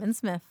Smith. Kevin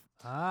Smith.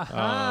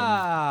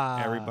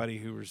 Aha. Everybody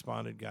who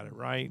responded got it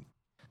right.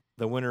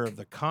 The winner of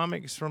the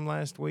comics from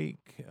last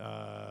week,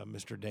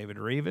 Mr. David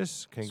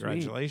Rivas.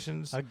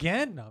 Congratulations.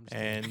 Again? No, I'm just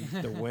And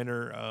kidding. the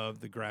winner of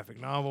the graphic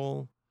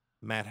novel,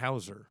 Matt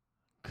Hauser.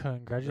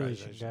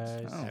 Congratulations,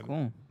 guys. Oh, Haven't-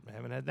 cool. I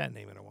haven't had that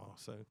name in a while.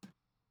 So,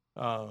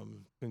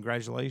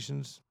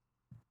 congratulations.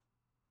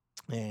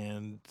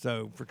 And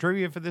so for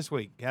trivia for this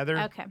week, Heather,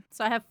 Okay,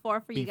 so I have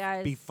 4 for you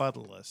guys.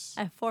 befuddle us.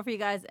 I have 4 for you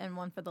guys and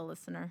 1 for the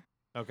listener.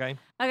 Okay.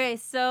 Okay,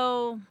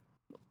 so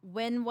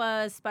when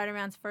was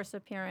Spider-Man's first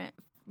appearance?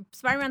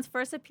 Spider-Man's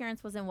first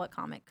appearance was in what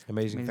comic?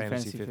 Amazing Amazing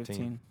Fantasy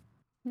 15.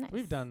 Nice.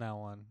 We've done that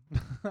one.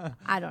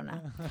 I don't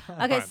know. Okay,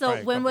 Probably so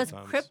a when couple was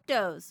times.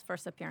 Crypto's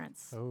first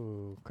appearance?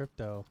 Oh,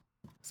 crypto.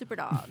 Super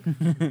Dog.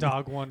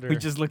 Dog Wonder. We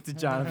just looked at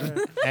Jonathan.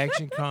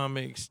 Action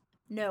Comics,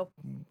 No.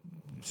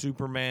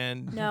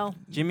 Superman. No.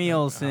 Jimmy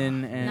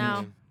Olsen and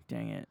No.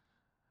 dang it.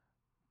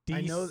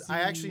 I know.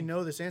 I actually DC.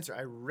 know this answer.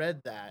 I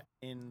read that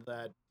in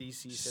that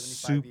DC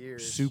 75 Sup-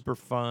 years. Super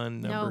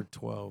Fun, number No.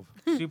 12.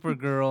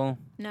 Supergirl.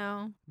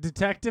 No.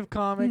 Detective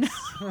Comics.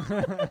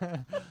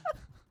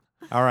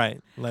 All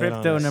right. Lay it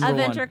on Crypto us. number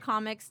Avenger one.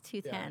 Comics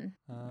 210.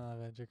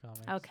 Adventure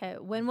Comics. Okay,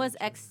 when was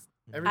X?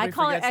 Everybody I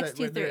call it forgets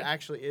that there X-23.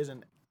 actually is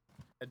an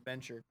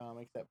adventure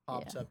comic that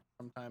pops Yeah. up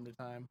from time to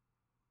time.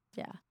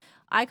 Yeah,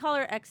 I call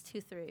her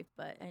X23,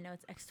 but I know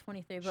it's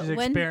X23. But She's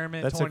when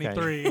Experiment That's okay.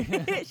 23.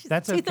 She's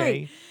That's 23.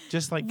 okay.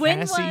 Just like When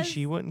Cassie, was-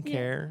 she wouldn't Yeah,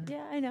 care.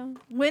 Yeah, I know.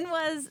 When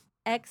was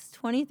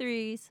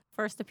X23's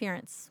first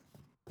appearance?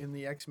 In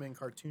the X-Men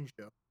cartoon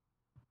show.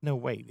 No,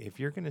 wait. If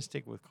you're going to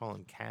stick with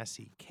calling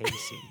Cassie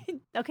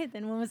Casey, Okay,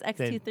 then when was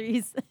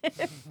X23's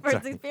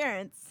first Sorry.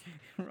 appearance?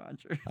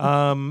 Roger.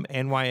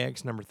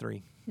 NYX number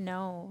 3.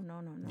 No.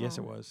 Yes,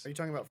 it was. Are you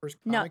talking about first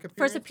No, comic appearance?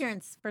 first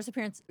appearance. First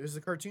appearance. It was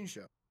the cartoon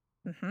show.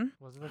 Mm-hmm.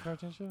 Was it a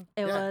cartoon show?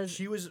 It Yeah, was.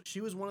 She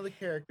was one of the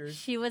characters.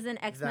 She was in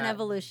X-Men that-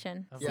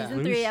 Evolution, Yeah.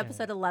 season 3,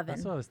 episode 11.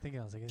 That's what I was thinking.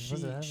 I was like,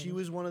 was it She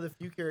was one of the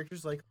few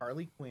characters like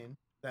Harley Quinn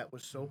that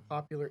was so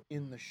popular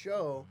in the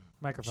show.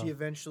 microphone. She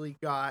eventually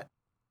got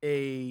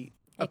a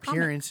A comic.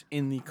 appearance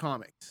in the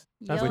comics.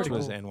 That's Yo. Which pretty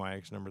was cool.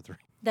 NYX number 3.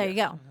 There you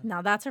go.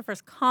 Now that's her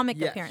first comic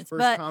Yes, appearance, first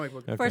but comic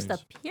book. Okay. first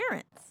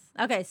appearance.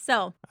 Okay,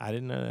 so I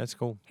didn't know. That's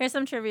cool. here's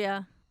some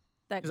trivia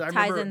that 'Cause I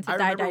ties remember, into I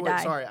Die remember Die when,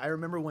 Die. Sorry, I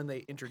remember when they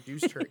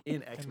introduced her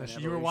in And X-Men.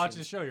 you were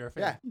watching the Evolution. show. You're a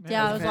Yeah. fan.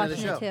 Yeah, I I was was a fan of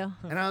watching the it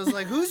too. And I was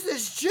like, "Who's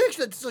this chick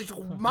that's like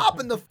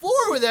mopping the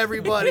floor with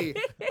everybody?"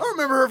 I don't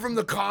remember her from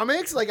the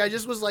comics. Like, I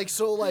just was like,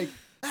 so like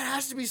that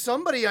has to be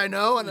somebody I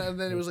know, and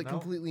then it was like No.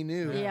 completely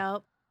new.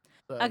 Yep.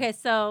 So- Okay,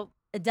 so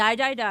Die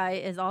Die Die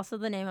is also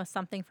the name of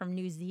something from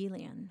New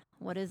Zealand.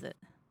 What is it?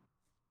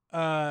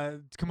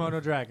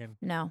 Komodo Dragon.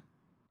 No.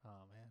 Oh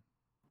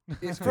man.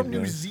 It's from New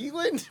Okay.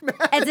 Zealand, man.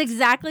 It's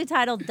exactly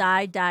titled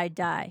Die Die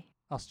Die.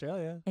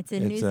 Australia. It's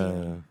in New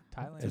Zealand.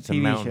 Thailand. It's a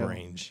TV mountain show.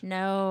 range.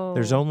 No.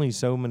 There's only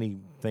so many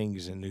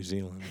things in New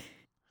Zealand.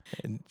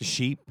 And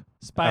sheep,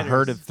 Spiders. a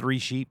herd of 3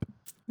 sheep,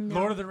 no.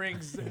 Lord of the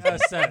Rings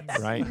sets.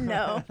 right?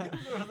 No.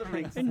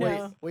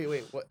 No.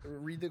 Wait. What?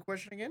 Read the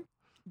question again.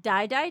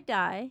 Die Die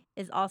Die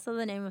is also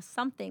the name of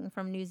something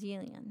from New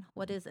Zealand.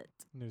 What is it?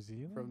 New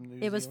Zealand. From New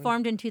It was Zealand?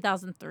 formed in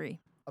 2003.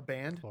 A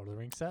band. Lord of the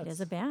Rings sets. It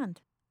is a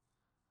band.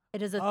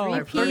 It is a Oh,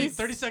 3-piece.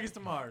 30 Seconds to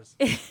Mars.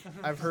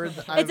 I've heard.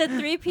 It's a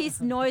 3-piece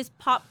noise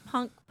pop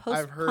punk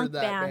I've heard post-punk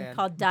that band band.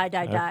 called Die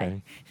Die Die.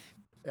 Okay.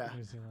 Yeah.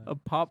 New Zealand. A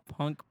pop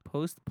punk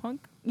post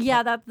punk?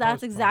 Yeah, that's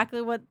Post-punk.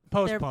 exactly what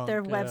their Post-punk,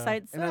 their yeah.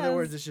 website says. In other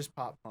words, it's just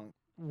pop punk.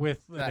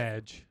 with an That-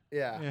 edge.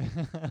 Yeah.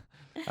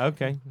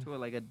 Okay. To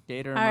like a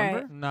date or All right.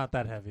 number? Not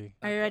that heavy.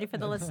 Are you ready for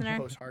the listener?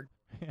 Post hard.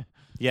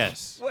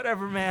 Yes.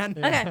 Whatever, man.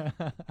 Okay.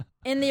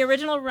 In the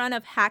original run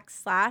of Hack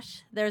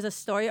Slash, there's a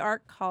story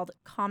arc called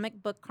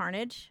Comic Book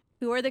Carnage.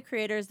 Who are the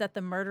creators that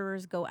the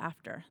murderers go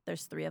after?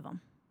 There's 3 of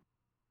them.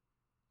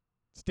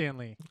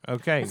 Stanley.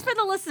 Okay. It's for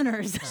the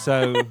listeners.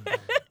 So,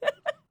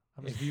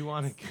 if you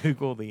want to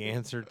Google the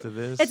answer to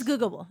this, It's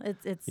Googleable.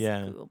 It's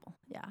Yeah. Googleable.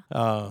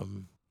 Yeah.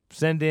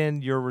 Send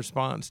in your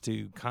response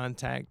to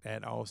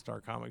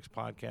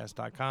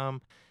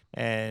contact@allstarcomicspodcast.com,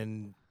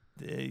 and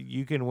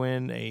you can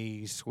win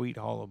a sweet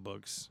haul of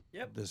books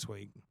this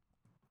week.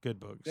 Good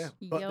books. Yeah.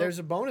 But Yup. there's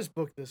a bonus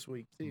book this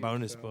week, too.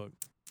 Bonus so. book.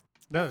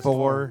 No, it's For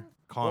Four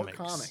comics.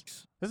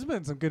 comics. This has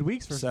been some good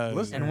weeks for So-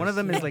 listeners. And one of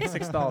them is like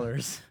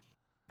 $6.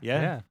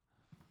 Yeah.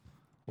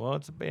 Well,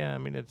 it's about Is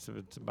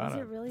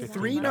a it really that $15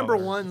 Three number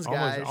ones,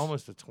 almost, guys.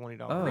 almost a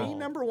 $20. Oh. Three haul.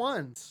 number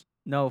ones.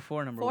 No,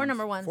 4 number 4 ones.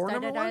 number ones. Four Die,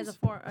 number Die, Die is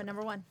ones? a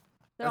number 1.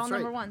 They're That's all right.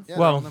 number ones. Yeah,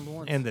 they're all Well, number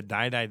ones. and the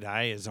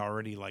Die is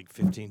already like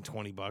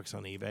 $15-20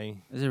 on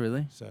eBay. Is it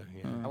really? So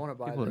yeah. I want to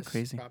buy People are this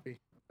crazy. copy.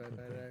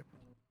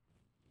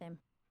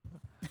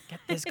 Get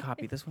this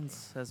copy. This one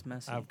says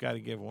messy. I've got to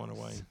give one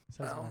away.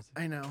 Well,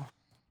 I know.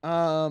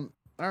 All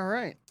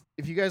right.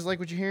 If you guys like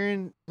what you're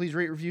hearing, please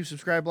rate, review,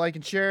 subscribe, like,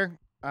 and share.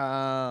 If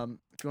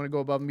you want to go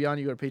above and beyond,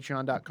 you go to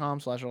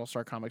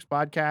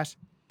patreon.com/allstarcomicspodcast.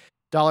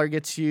 $1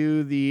 gets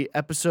you the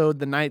episode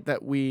the night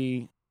that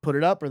we put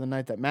it up or the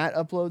night that Matt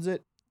uploads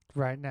it.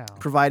 right now.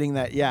 Providing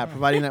that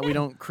we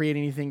don't create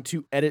anything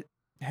too edit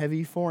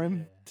heavy for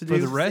him to do. For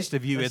the rest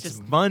of you, Let's it's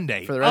just-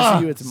 Monday. For the rest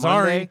of you, it's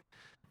sorry. Monday.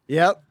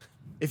 Yep.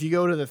 If you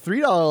go to the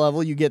 $3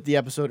 level, you get the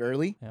episode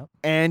early. Yep.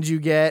 And you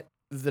get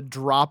the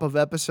drop of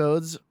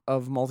episodes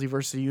of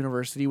Multiversity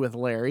University with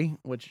Larry,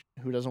 which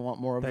who doesn't want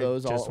more of They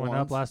those all just at went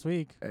once? up last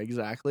week.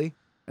 Exactly.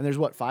 And there's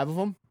what, 5 of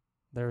them?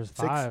 There's Six?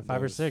 five or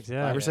Those- six.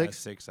 Yeah. Five or Yeah, six?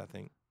 6, I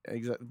think.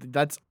 Exactly.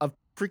 That's a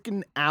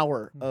freaking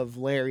hour of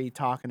Larry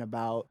talking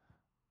about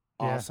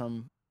Yeah.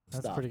 awesome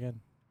That's stuff. pretty good.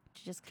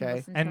 You just can Okay.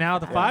 listen And to now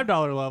them the forever.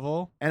 $5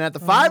 level. And at the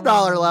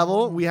 $5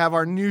 level, we have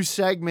our new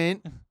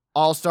segment,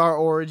 All Star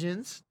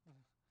Origins.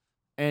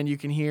 And you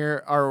can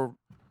hear our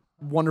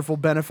wonderful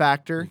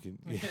benefactor,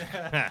 You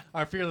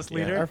Our fearless Yeah.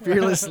 leader. our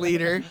fearless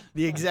leader,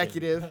 the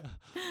executive.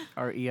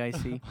 Our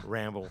EIC. can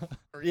ramble.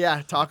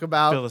 Yeah, talk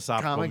about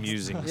Philosophical comics.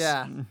 musings.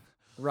 Yeah,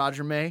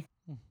 Roger May.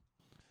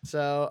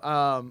 So,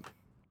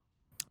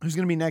 who's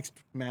gonna be next,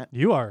 Matt?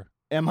 You are.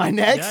 Am I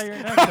next? Yeah,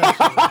 you're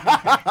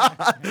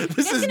next. This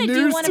You guys is gonna do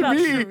news one to about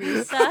me.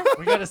 Teresa?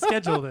 We got to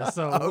schedule this.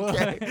 So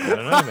Okay. I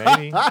don't know,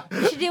 maybe.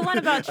 You should do one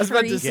about I was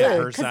about to Teresa. say. Get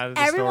her 'cause side of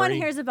the everyone story.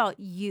 hears about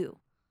you.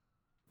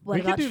 What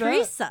We could about do that.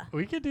 Teresa?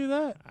 we could do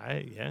that.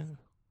 Yeah.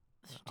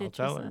 Do I'll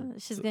tell her. Teresa.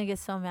 She's gonna get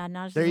so mad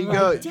now. She's There you like,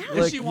 go. "Damn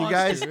Look, if she you wants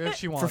guys, to, if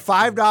she For wants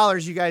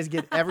 $5, you guys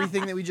get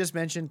everything that we just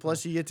mentioned.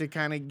 Plus, you get to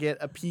kind of get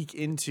a peek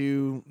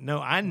into. No,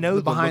 I know The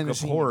the behind look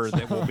the of horror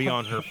scenes. that will be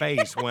on her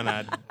face when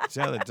I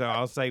tell it. So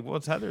I'll say, well,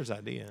 it's Heather's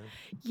idea.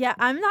 Yeah,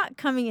 I'm not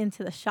coming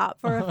into the shop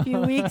for a few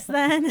weeks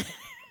then.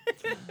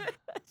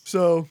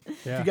 So,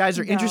 if Yeah. you guys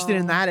are interested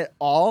in No. that at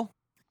all,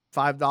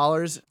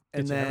 $5,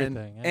 and Gets you then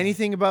everything, yeah.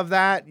 anything above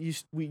that,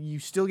 you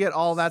still get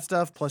all that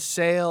stuff plus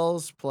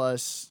sales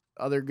plus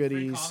other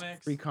goodies,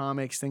 free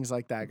comics, things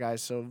like that,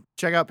 guys. So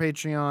check out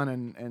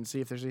Patreon and see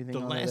if there's anything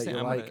The on there last that thing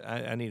you like.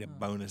 I need a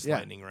bonus Yeah.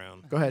 lightning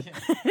round Go ahead.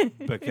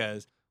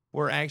 because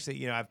we're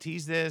actually, I've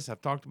teased this.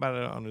 I've talked about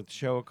it on the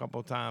show a couple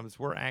of times.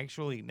 We're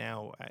actually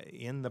now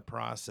in the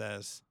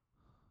process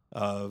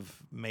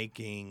of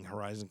making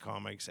Horizon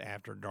Comics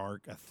After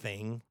Dark a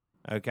thing.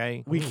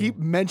 Okay. We keep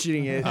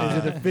mentioning it.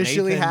 Is it Uh,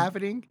 officially Nathan-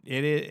 happening?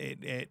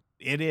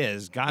 It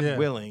is. God Yeah.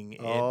 willing,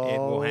 it will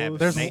Oh, happen.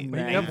 There's snap. we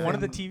have one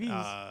of the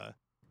TVs.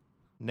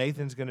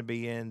 Nathan's going to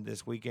be in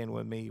this weekend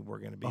with me. We're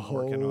going to be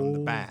working on the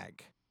Oh.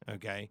 back.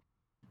 Okay.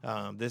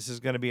 This is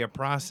going to be a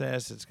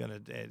process. It's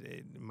going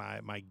to.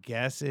 My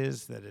guess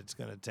is that it's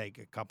going to take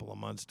a couple of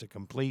months to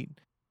complete.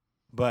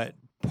 But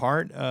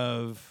part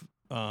of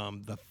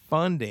the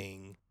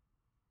funding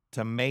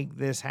to make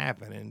this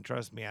happen, and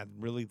trust me, I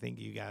really think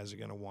you guys are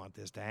going to want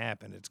this to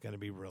happen. It's going to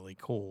be really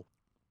cool.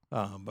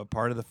 But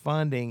part of the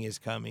funding is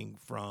coming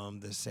from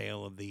the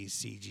sale of these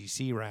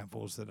CGC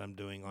raffles that I'm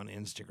doing on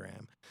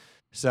Instagram.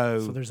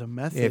 So there's a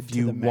method if to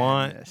you the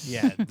want,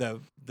 madness.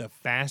 the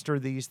faster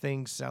these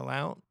things sell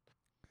out,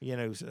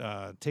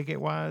 ticket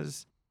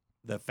wise,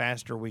 the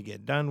faster we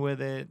get done with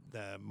it,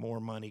 the more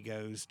money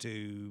goes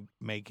to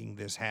making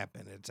this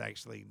happen. It's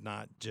actually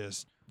not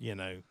just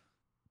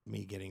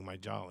me getting my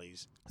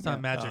jollies. It's not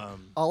magic.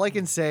 All I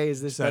can say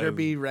is this better So-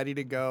 be ready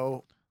to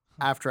go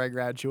after I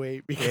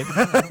graduate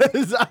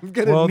because I'm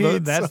gonna Well,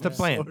 need that's some the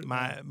plan. sort of-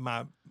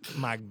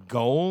 My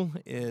goal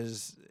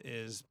is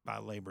by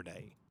Labor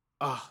Day.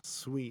 Oh,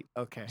 sweet.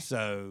 Okay.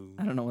 So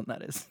I don't know when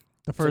that is.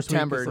 The first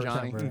September, week of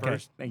Johnny. September. Okay.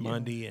 first thank you.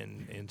 Monday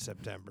in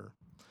September.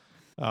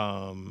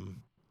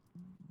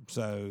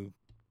 So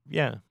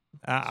yeah,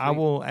 I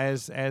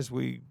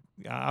Sweet.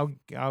 will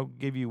I'll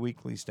give you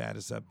weekly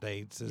status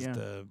updates as Yeah.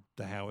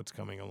 to how it's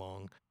coming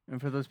along.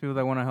 And for those people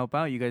that want to help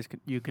out,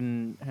 you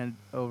can head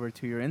over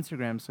to your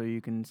Instagram so you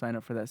can sign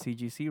up for that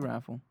CGC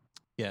raffle,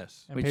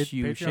 Yes. And which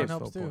you Patreon ship,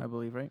 helps too. I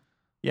believe, right?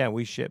 Yeah,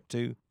 we ship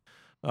too.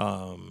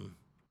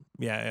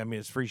 Yeah, I mean,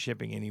 it's free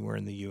shipping anywhere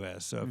in the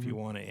U.S. So if you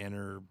want to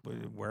enter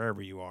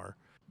wherever you are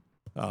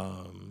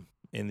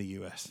in the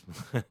U.S.,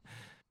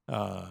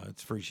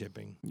 it's free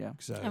shipping. Yeah.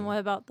 So And what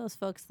about those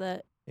folks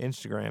that?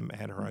 Instagram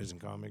at Horizon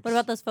Comics. What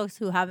about those folks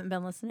who haven't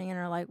been listening and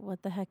are like,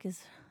 "What the heck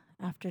is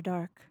After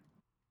Dark?"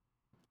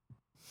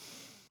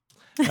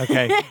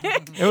 Okay.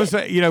 It was,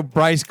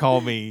 Bryce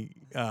called me.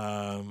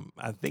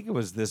 I think it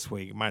was this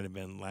week. It might have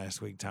been last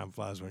week. Time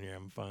flies when you're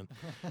having fun.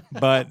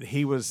 But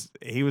he was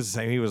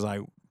saying, he was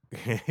like,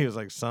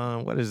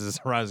 son, what is this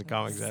Horizon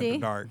Comics After See?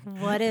 Dark?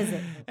 What is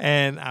it?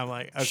 And I'm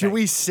like, okay. Should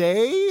we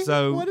say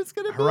So what it's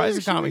gonna be?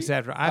 Horizon Comics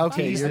After. I've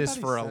Okay, teased I this thought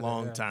he for a said it,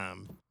 long yeah.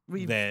 time.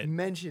 We that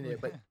mentioned it,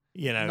 but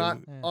you know not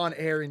on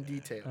air in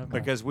detail. Okay.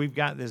 because we've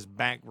got this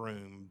back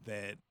room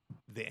that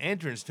the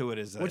entrance to it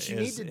is What you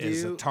need to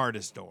is a do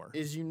TARDIS door.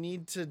 Is you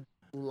need to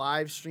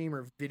live stream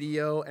or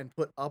video and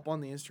put up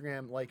on the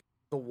Instagram like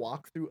the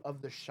walkthrough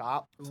of the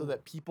shop so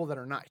that people that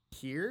are not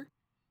here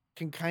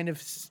can kind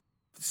of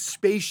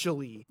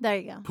spatially There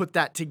you go. put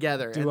that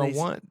together. Do and I they s-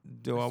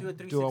 want do I Let's do a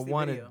do I 360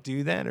 want to video.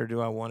 do that or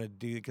do I want to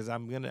do because I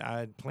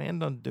had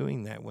planned on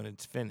doing that when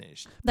it's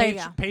finished. There you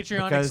go.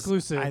 Patreon Because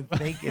exclusive. I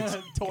think it's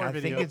Tour I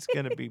think video. it's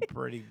gonna be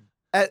pretty.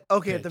 at the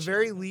Bitchy.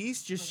 very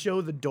least, just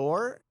show the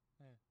door,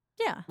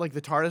 Yeah. like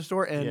the TARDIS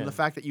door, and Yeah. the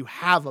fact that you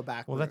have a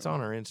back Well, room. that's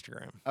on our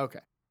Instagram. Okay.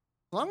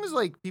 As long as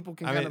like people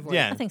can I kind mean, of like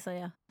yeah. I think so.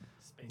 Yeah.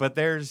 But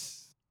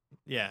there's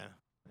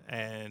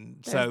and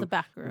There's so the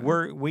back room.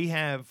 we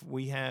have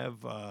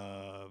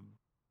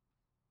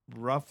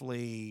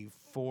roughly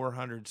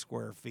 400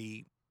 square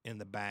feet in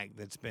the back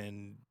that's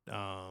been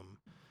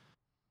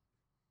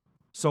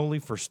solely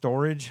for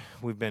storage.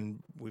 We've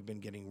been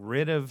getting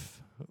rid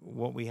of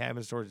what we have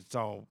in storage. It's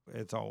all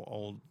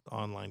old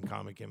online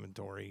comic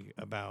inventory,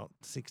 about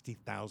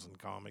 60,000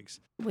 comics.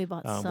 We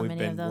bought so We've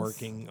many been of those.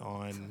 working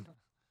on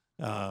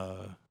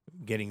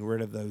getting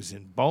rid of those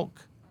in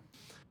bulk.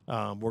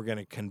 We're going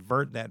to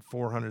convert that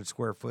 400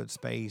 square foot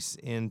space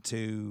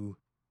into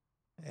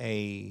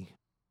a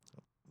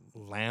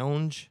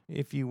lounge,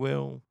 if you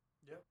will,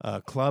 a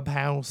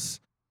clubhouse,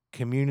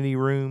 community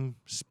room,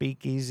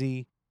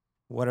 speakeasy,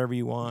 whatever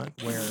you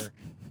want, where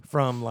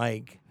from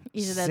like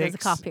Either that, there's a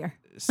cop here.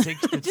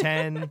 6 to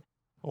 10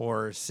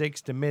 or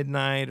 6 to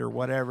midnight or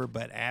whatever,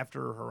 but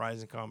after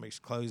Horizon Comics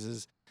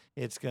closes,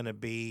 it's going to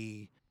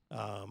be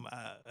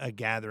a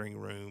gathering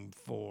room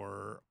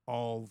for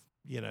all,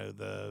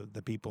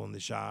 the people in the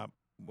shop.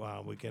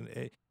 We can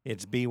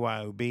it's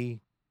BYOB.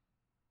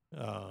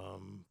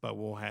 But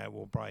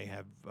we'll probably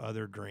have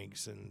other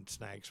drinks and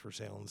snacks for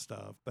sale and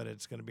stuff, but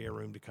it's going to be a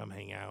room to come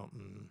hang out,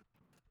 and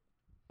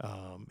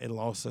it'll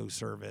also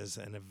serve as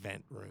an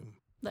event room.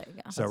 There you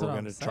go. So That's we're what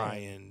going I'm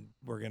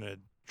to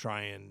try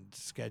and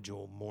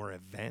schedule more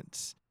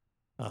events.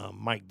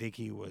 Mike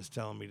Dickey was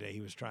telling me that he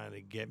was trying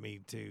to get me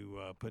to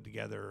put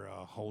together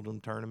a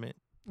Hold'em tournament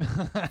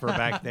for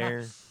back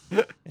there,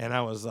 and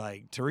I was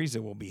like,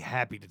 Teresa will be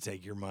happy to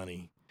take your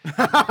money.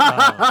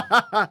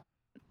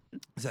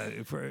 So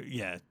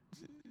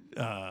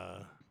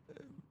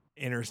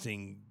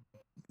interesting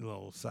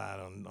little side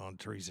on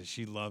Teresa.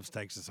 She loves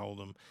Texas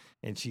Hold'em,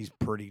 and she's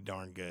pretty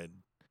darn good.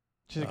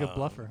 She's a good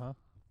bluffer, huh?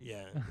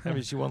 Yeah, I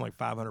mean, she won like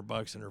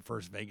 $500 in her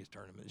first Vegas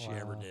tournament she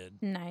ever Wow. did.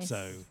 Nice.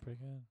 So Pretty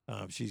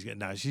good. she's good.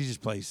 Now she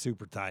just plays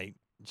super tight.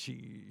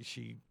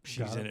 She's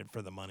Got in it. it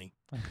for the money.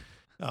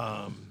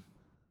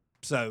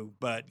 So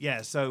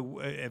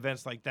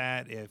events like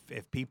that,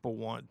 if people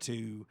want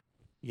to,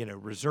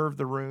 reserve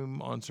the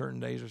room on certain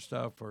days or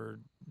stuff, or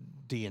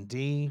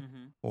D&D,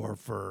 or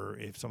for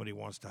if somebody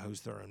wants to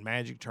host their own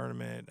Magic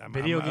tournament,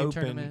 Video I'm game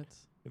open.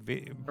 tournaments.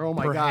 Oh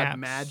my God, Perhaps.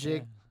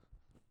 Magic.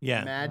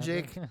 Yeah.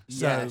 Magic. So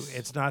Yes.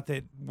 it's not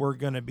that we're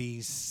going to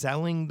be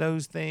selling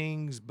those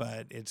things,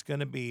 but it's going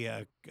to be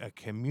a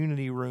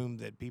community room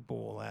that people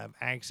will have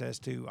access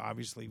to,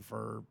 obviously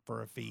for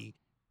a fee.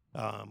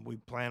 We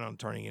plan on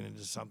turning it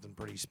into something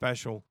pretty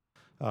special.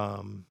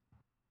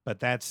 But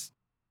that's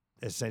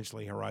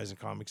essentially Horizon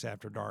Comics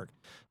After Dark.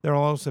 There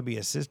will also be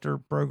a sister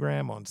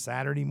program on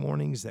Saturday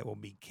mornings that will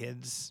be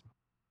kids.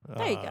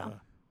 There you go.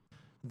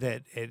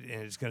 And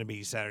it's going to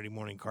be Saturday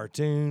morning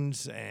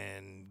cartoons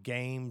and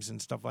games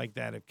and stuff like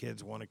that. If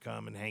kids want to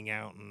come and hang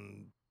out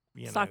and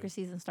Soccer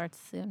season starts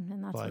soon,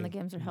 and that's when the play,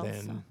 games are held.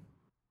 then,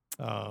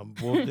 So.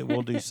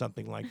 we'll do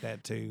something like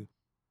that too.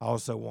 I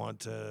also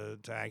want to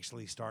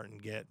actually start and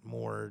get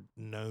more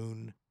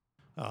known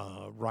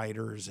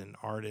writers and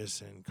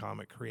artists and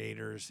comic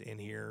creators in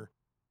here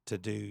to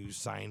do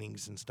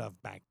signings and stuff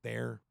back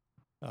there.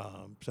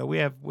 So we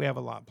have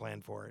a lot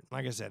planned for it.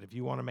 Like I said, if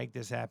you want to make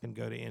this happen,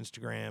 go to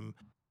Instagram,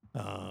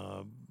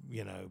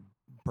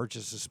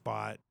 purchase a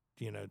spot,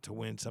 to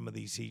win some of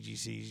these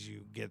CGCs.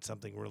 You get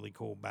something really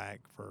cool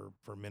back for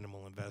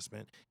minimal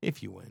investment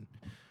if you win.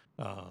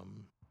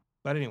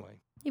 But anyway,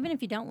 Even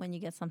if you don't win, you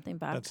get something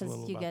back that's a because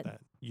little you about get.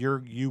 that.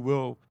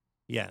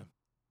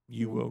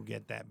 You will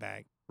get that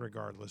back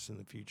regardless in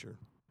the future.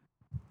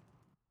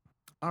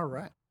 All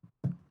right.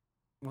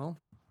 Well,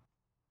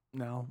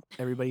 no,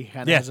 everybody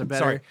kind of has a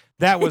better. Sorry,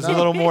 that was a No.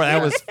 little more.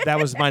 Yeah. That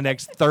was my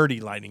next 30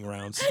 lightning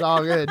rounds. It's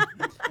all good.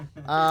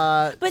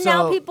 But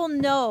now people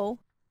know,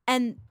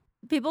 and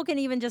people can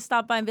even just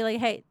stop by and be like,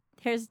 "Hey,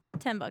 here's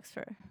 $10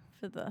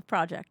 for the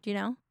project." You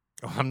know?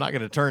 Oh, I'm not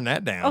going to turn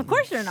that down. Of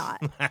course you're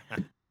not.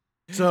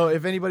 So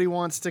if anybody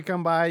wants to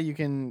come by, you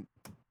can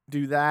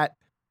do that.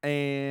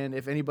 And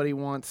if anybody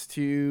wants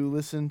to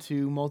listen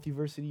to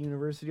Multiversity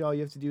University, all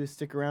you have to do is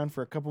stick around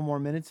for a couple more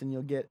minutes and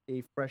you'll get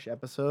a fresh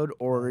episode.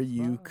 Or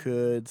you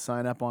could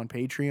sign up on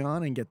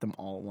Patreon and get them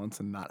all at once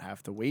and not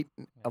have to wait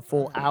a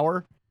full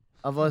hour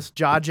of us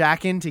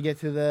jaw-jacking to get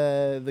to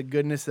the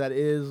goodness that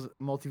is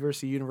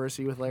Multiversity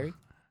University with Larry.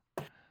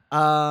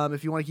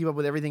 If you want to keep up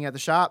with everything at the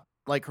shop,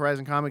 like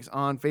Horizon Comics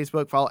on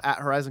Facebook, follow at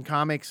Horizon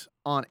Comics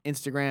on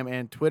Instagram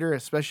and Twitter,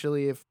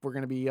 especially if we're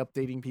going to be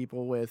updating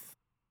people with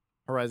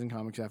Horizon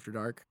Comics After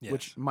Dark,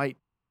 which might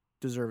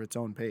deserve its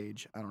own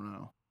page. I don't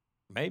know.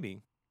 Maybe.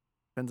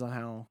 Depends on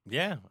how.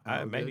 Yeah,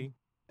 how maybe.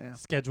 Yeah.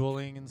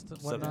 Scheduling and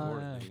stuff.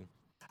 Whatnot.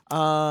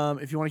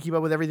 If you want to keep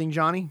up with everything,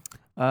 Johnny,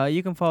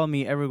 You can follow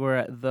me everywhere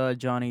at the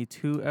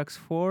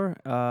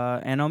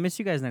Johnny2x4, and I'll miss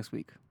you guys next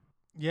week.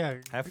 Yeah,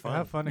 Have fun.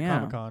 Have fun at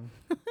Yeah. Comic-Con.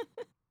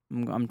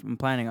 I'm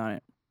planning on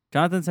it.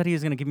 Jonathan said he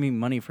was gonna give me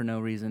money for no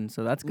reason,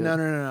 so that's good.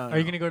 no. Are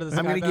you gonna go to the?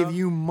 I'm going to give Skybound?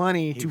 you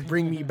money to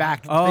bring me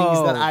back Oh,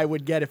 things that I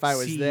would get if I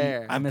was see,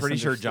 there. I'm pretty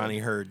sure misunderstood. Johnny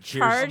heard.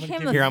 Cheers. Charge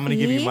him a Here, I'm going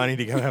to give you fee? money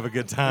to go have a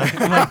good time.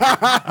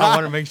 I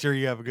want to make sure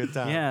you have a good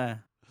time. Yeah.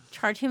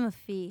 Charge him a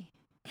fee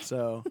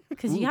So,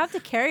 because you have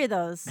to carry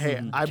those.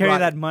 hey, I Carry brought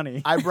that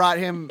money. I brought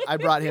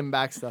him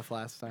back stuff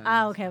last time.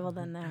 Ah, okay. Well,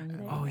 then there.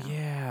 There Oh you go.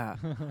 yeah.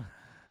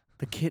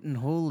 The kitten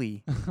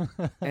holy.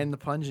 And the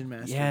Pungent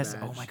Master. Yes.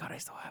 badge. Oh my god, I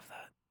still have that.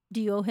 Do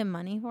you owe him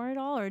money for it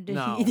all, or did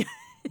No. he?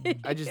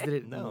 I just did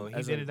it. No, he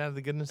as did a- it out of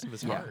the goodness of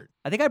his Yeah. heart.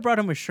 I think I brought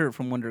him a shirt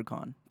from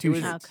WonderCon. Two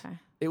was- shirts. Okay.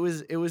 It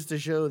was to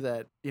show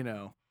that,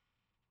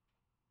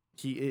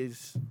 he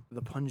is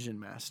the Pungent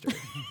Master.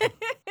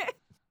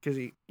 Because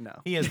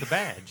He has the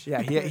badge.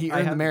 Yeah, he I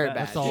earned the have merit that.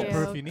 badge. That's all Yeah.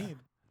 proof you need.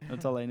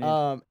 That's all I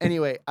need.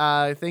 Anyway,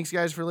 thanks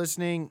guys for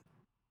listening.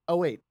 Oh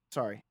wait,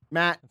 sorry,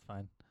 Matt That's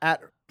fine.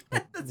 at.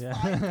 Yeah.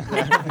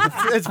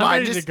 It's I'm fine.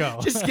 ready to Just, go.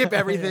 just skip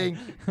everything.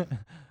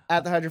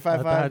 At the Hydra At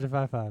 55. the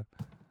 155.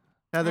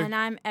 Heather And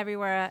I'm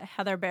everywhere at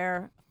Heather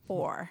Bear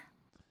 4.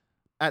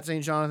 at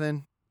St.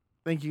 Jonathan.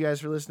 Thank you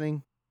guys for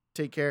listening.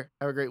 Take care.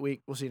 Have a great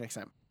week. We'll see you next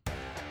time.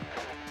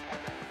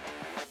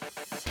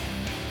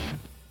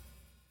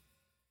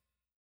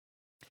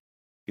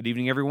 Good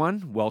evening,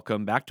 everyone.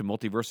 Welcome back to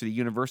Multiversity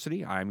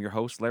University. I'm your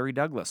host, Larry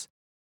Douglas.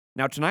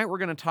 Now, tonight we're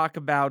going to talk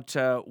about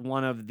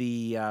one of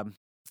the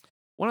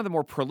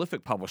more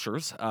prolific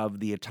publishers of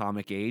the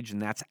Atomic Age,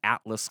 and that's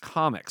Atlas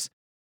Comics.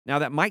 Now,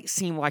 that might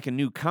seem like a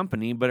new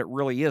company, but it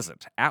really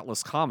isn't.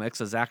 Atlas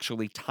Comics is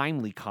actually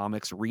Timely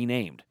Comics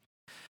renamed.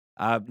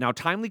 Now,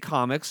 Timely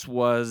Comics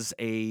was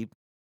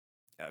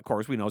of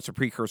course, we know it's a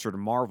precursor to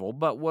Marvel,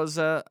 but was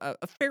a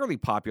fairly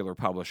popular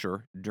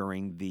publisher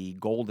during the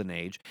Golden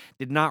Age.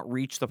 Did not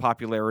reach the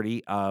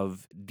popularity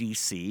of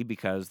DC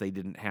because they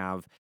didn't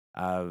have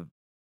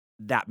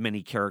that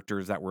many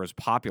characters that were as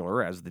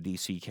popular as the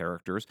DC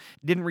characters.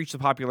 Didn't reach the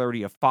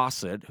popularity of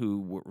Fawcett,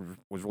 who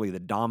was really the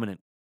dominant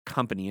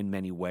company in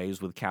many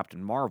ways with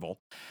Captain Marvel.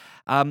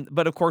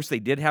 But of course, they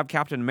did have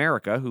Captain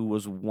America, who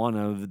was one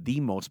of the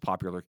most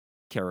popular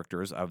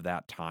characters of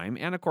that time,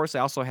 and of course they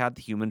also had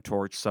the Human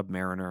Torch,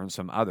 Submariner, and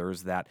some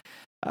others that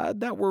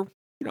were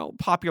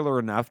popular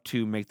enough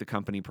to make the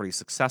company pretty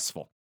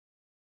successful.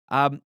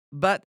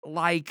 But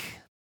like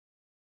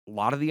a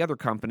lot of the other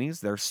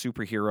companies, their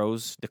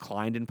superheroes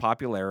declined in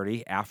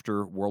popularity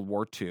after World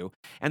War II.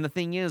 And the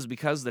thing is,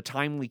 because the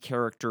Timely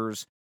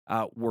characters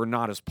were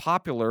not as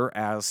popular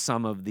as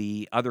some of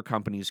the other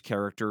companies'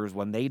 characters,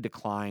 when they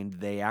declined,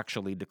 they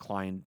actually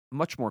declined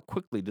much more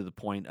quickly to the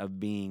point of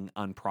being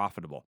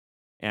unprofitable.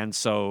 And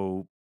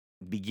so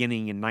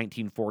beginning in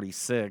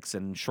 1946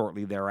 and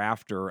shortly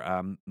thereafter,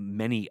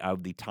 many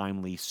of the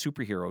Timely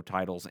superhero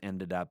titles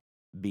ended up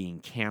being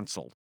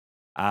canceled.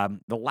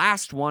 The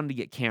last one to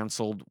get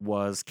canceled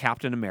was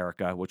Captain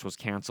America, which was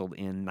canceled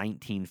in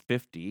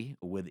 1950,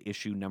 with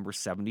issue number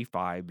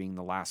 75 being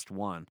the last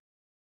one.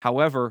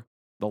 However,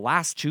 the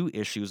last two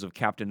issues of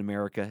Captain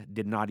America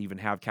did not even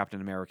have Captain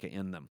America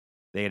in them.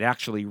 They had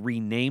actually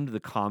renamed the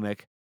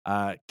comic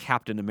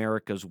Captain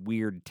America's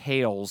Weird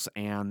Tales,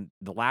 and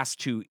the last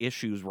two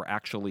issues were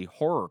actually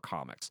horror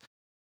comics.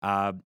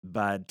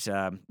 But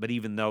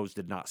even those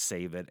did not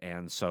save it,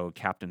 and so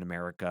Captain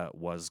America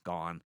was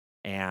gone.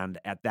 And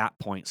at that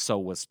point, so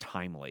was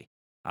Timely.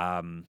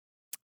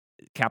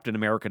 Captain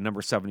America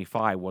number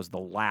 75 was the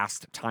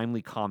last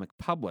Timely comic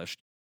published,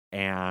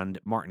 and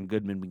Martin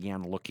Goodman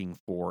began looking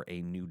for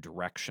a new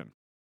direction.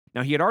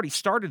 Now, he had already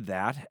started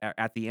that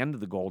at the end of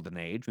the Golden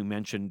Age. We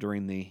mentioned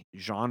during the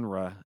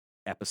genre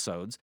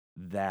episodes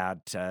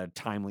that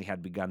Timely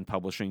had begun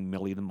publishing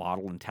Millie the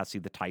Model and Tessie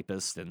the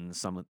Typist and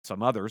some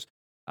others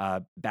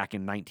back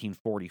in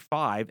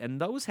 1945, and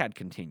those had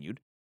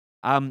continued.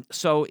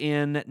 So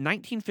in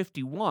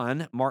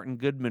 1951, Martin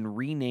Goodman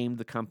renamed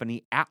the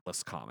company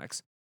Atlas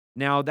Comics.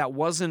 Now, that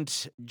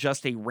wasn't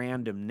just a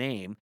random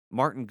name.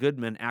 Martin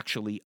Goodman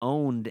actually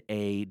owned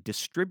a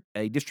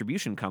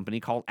distribution company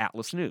called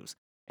Atlas News,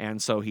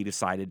 and so he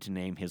decided to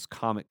name his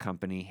comic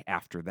company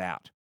after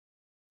that.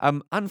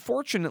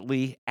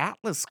 Unfortunately,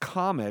 Atlas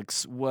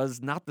Comics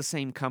was not the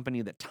same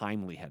company that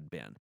Timely had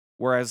been.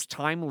 Whereas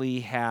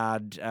Timely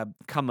had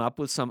come up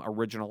with some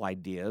original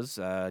ideas,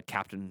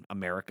 Captain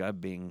America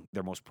being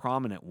their most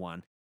prominent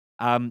one,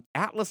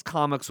 Atlas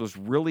Comics was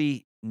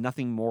really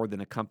nothing more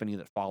than a company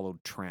that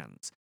followed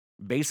trends.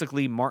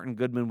 Basically, Martin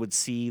Goodman would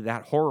see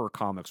that horror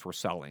comics were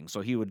selling,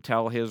 so he would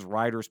tell his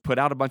writers, put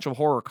out a bunch of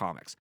horror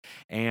comics.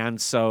 And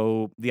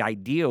so the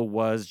idea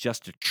was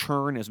just to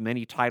churn as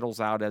many titles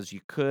out as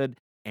you could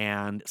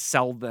and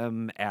sell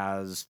them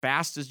as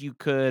fast as you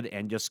could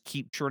and just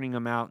keep churning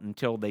them out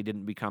until they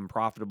didn't become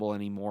profitable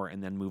anymore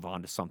and then move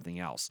on to something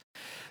else.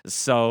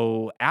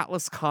 So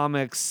Atlas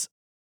Comics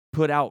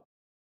put out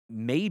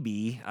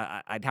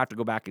I'd have to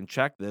go back and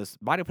check this,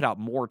 might have put out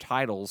more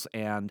titles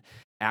and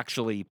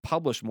actually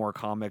published more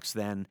comics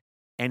than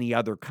any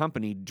other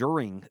company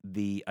during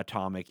the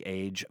Atomic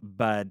Age,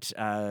 but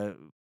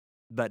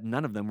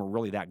none of them were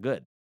really that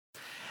good.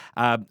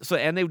 And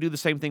they would do the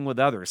same thing with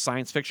others.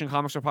 Science fiction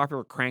comics are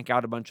popular, crank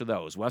out a bunch of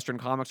those. Western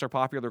comics are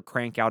popular,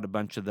 crank out a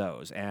bunch of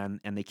those, and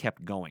they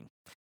kept going.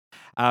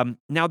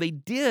 Now, they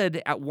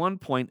did at one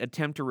point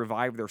attempt to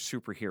revive their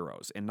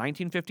superheroes. In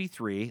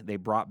 1953, they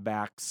brought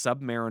back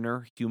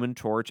Submariner, Human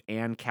Torch,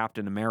 and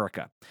Captain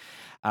America.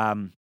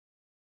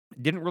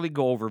 Didn't really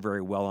go over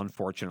very well,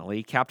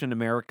 unfortunately. Captain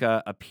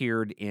America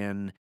appeared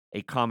in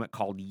a comic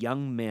called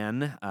Young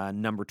Men,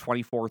 number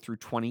 24 through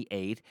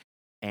 28,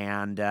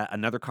 and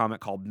another comic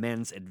called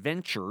Men's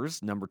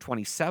Adventures, number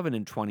 27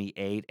 and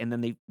 28. And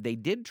then they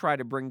did try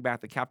to bring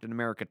back the Captain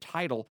America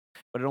title,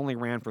 but it only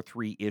ran for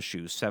 3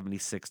 issues,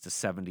 76 to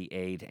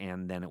 78,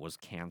 and then it was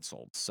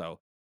canceled. So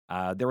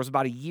there was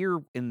about a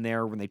year in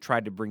there when they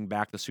tried to bring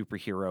back the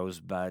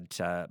superheroes,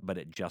 but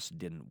it just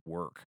didn't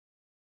work.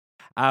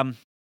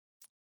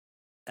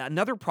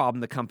 Another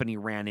problem the company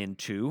ran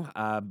into,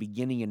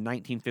 beginning in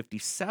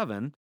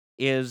 1957,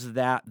 is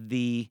that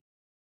the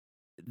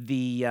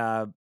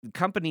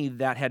company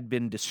that had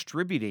been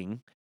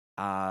distributing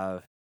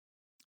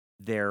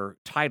their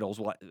titles,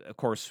 well, of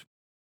course,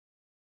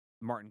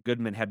 Martin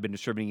Goodman had been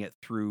distributing it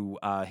through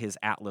his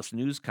Atlas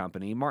News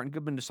company. Martin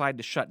Goodman decided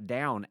to shut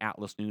down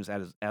Atlas News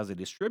as a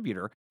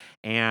distributor,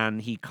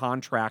 and he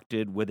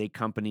contracted with a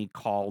company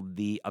called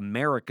the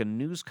American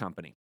News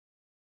Company.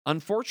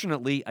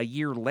 Unfortunately, a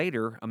year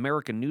later,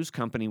 American News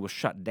Company was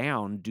shut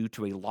down due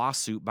to a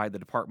lawsuit by the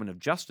Department of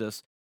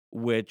Justice,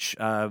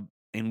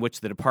 in which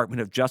the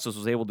Department of Justice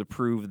was able to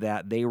prove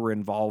that they were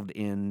involved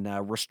in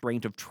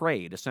restraint of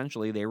trade.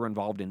 Essentially, they were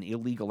involved in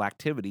illegal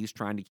activities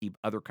trying to keep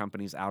other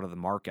companies out of the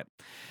market.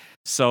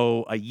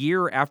 So a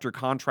year after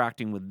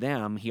contracting with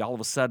them, he all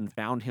of a sudden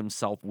found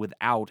himself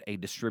without a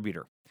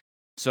distributor.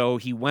 So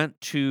he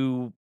went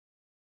to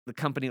the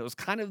company that was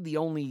kind of the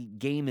only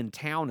game in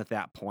town at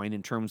that point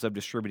in terms of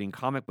distributing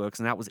comic books,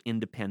 and that was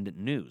Independent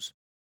News.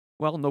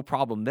 Well, no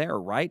problem there,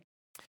 right?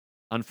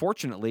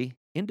 Unfortunately,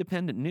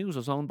 Independent News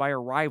was owned by a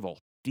rival,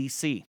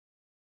 DC.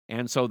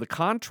 And so the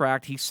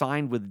contract he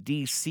signed with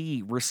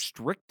DC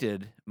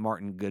restricted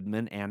Martin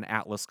Goodman and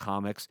Atlas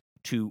Comics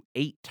to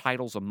 8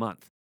 titles a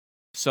month.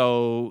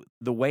 So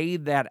the way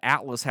that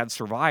Atlas had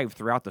survived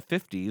throughout the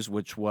 50s,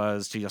 which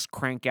was to just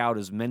crank out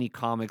as many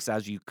comics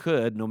as you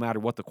could, no matter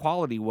what the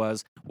quality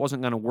was,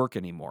 wasn't going to work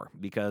anymore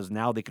because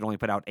now they could only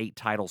put out 8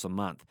 titles a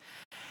month.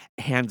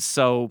 And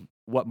so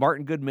what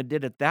Martin Goodman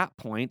did at that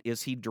point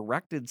is he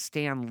directed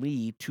Stan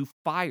Lee to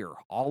fire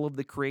all of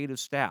the creative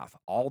staff.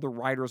 All the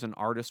writers and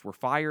artists were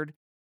fired.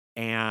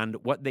 And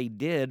what they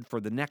did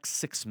for the next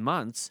 6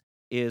 months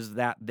is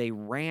that they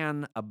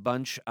ran a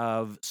bunch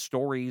of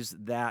stories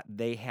that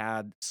they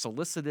had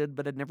solicited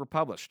but had never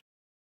published.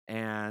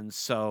 And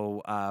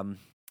so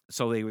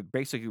they were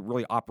basically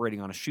really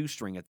operating on a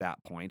shoestring at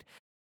that point.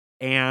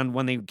 And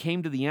when they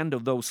came to the end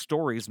of those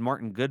stories,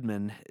 Martin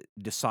Goodman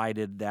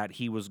decided that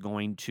he was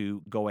going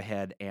to go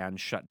ahead and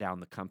shut down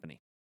the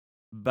company.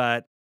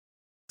 But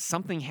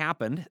something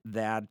happened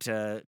that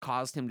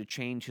caused him to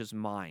change his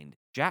mind.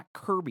 Jack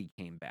Kirby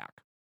came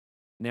back.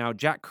 Now,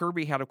 Jack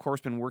Kirby had, of course,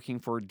 been working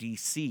for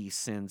DC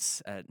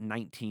since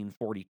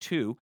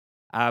 1942.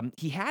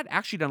 He had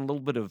actually done a little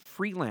bit of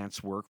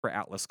freelance work for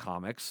Atlas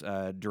Comics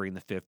during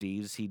the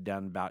 50s. He'd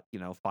done about,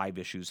 5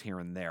 issues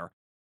here and there.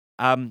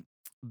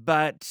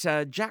 But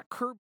Jack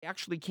Kirby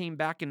actually came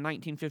back in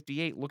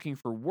 1958 looking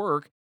for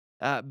work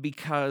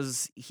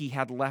because he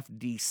had left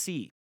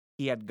DC.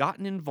 He had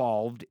gotten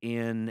involved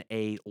in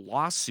a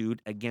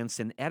lawsuit against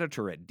an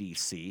editor at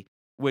DC,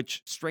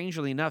 which,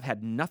 strangely enough,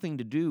 had nothing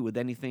to do with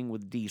anything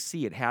with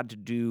DC. It had to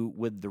do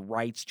with the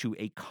rights to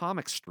a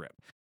comic strip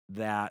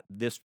that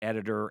this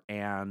editor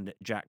and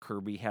Jack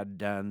Kirby had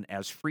done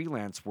as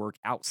freelance work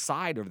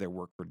outside of their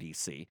work for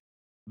DC.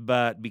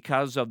 But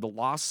because of the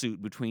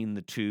lawsuit between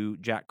the two,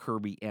 Jack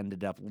Kirby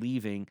ended up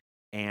leaving,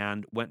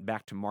 and went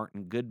back to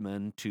Martin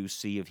Goodman to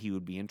see if he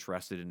would be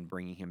interested in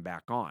bringing him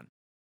back on.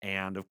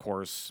 And of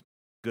course,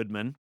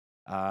 Goodman,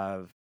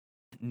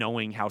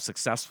 knowing how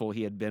successful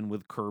he had been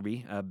with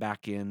Kirby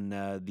back in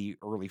the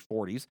early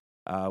 40s,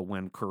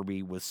 when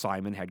Kirby with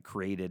Simon had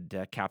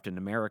created Captain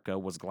America,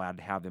 was glad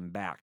to have him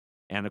back.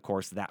 And of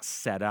course, that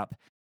set up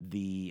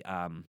the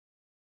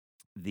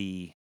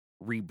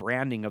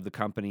rebranding of the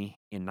company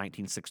in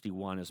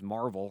 1961 as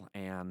Marvel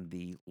and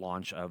the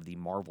launch of the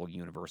Marvel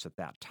Universe at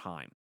that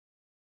time.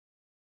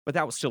 But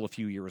that was still a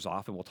few years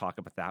off, and we'll talk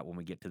about that when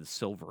we get to the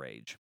Silver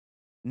Age.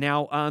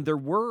 Now, there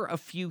were a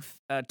few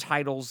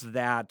titles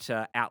that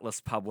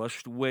Atlas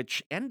published,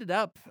 which ended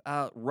up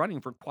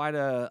running for quite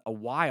a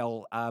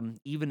while,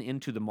 even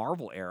into the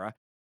Marvel era.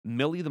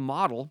 Millie the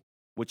Model,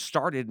 which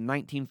started in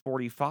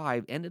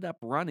 1945, ended up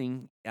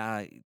running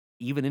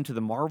even into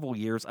the Marvel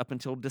years up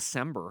until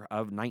December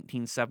of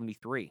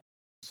 1973.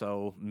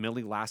 So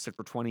Millie lasted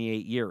for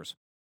 28 years.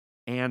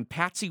 And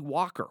Patsy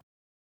Walker,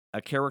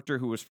 a character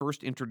who was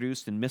first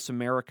introduced in Miss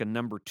America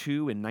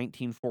 #2 in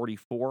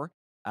 1944,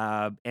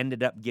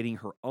 ended up getting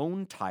her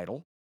own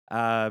title,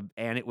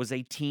 and it was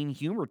a teen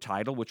humor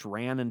title, which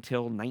ran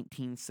until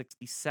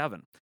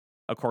 1967.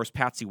 Of course,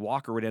 Patsy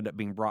Walker would end up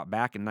being brought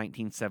back in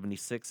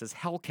 1976 as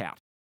Hellcat,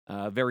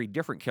 a very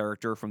different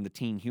character from the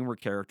teen humor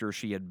character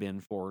she had been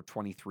for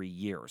 23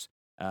 years,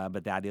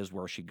 but that is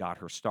where she got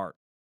her start.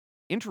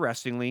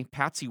 Interestingly,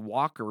 Patsy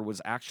Walker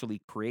was actually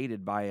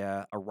created by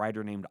a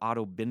writer named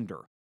Otto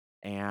Binder,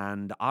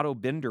 and Otto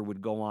Binder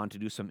would go on to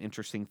do some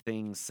interesting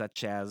things,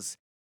 such as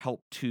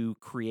help to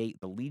create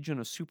the Legion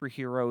of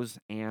Superheroes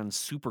and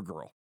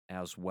Supergirl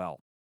as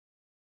well.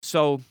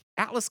 So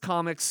Atlas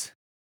Comics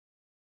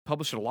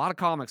published a lot of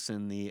comics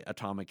in the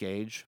Atomic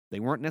Age.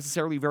 They weren't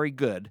necessarily very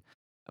good,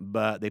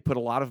 but they put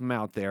a lot of them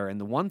out there. And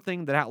the one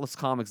thing that Atlas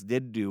Comics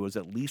did do is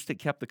at least it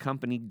kept the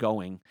company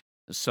going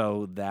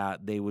so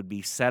that they would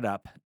be set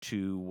up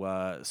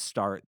to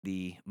start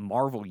the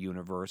Marvel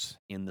Universe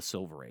in the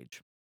Silver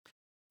Age.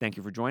 Thank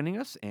you for joining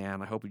us,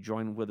 and I hope you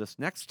join with us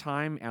next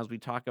time as we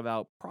talk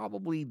about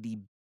probably the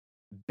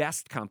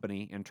best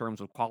company in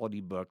terms of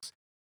quality books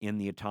in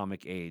the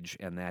Atomic Age,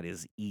 and that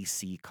is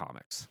EC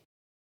Comics.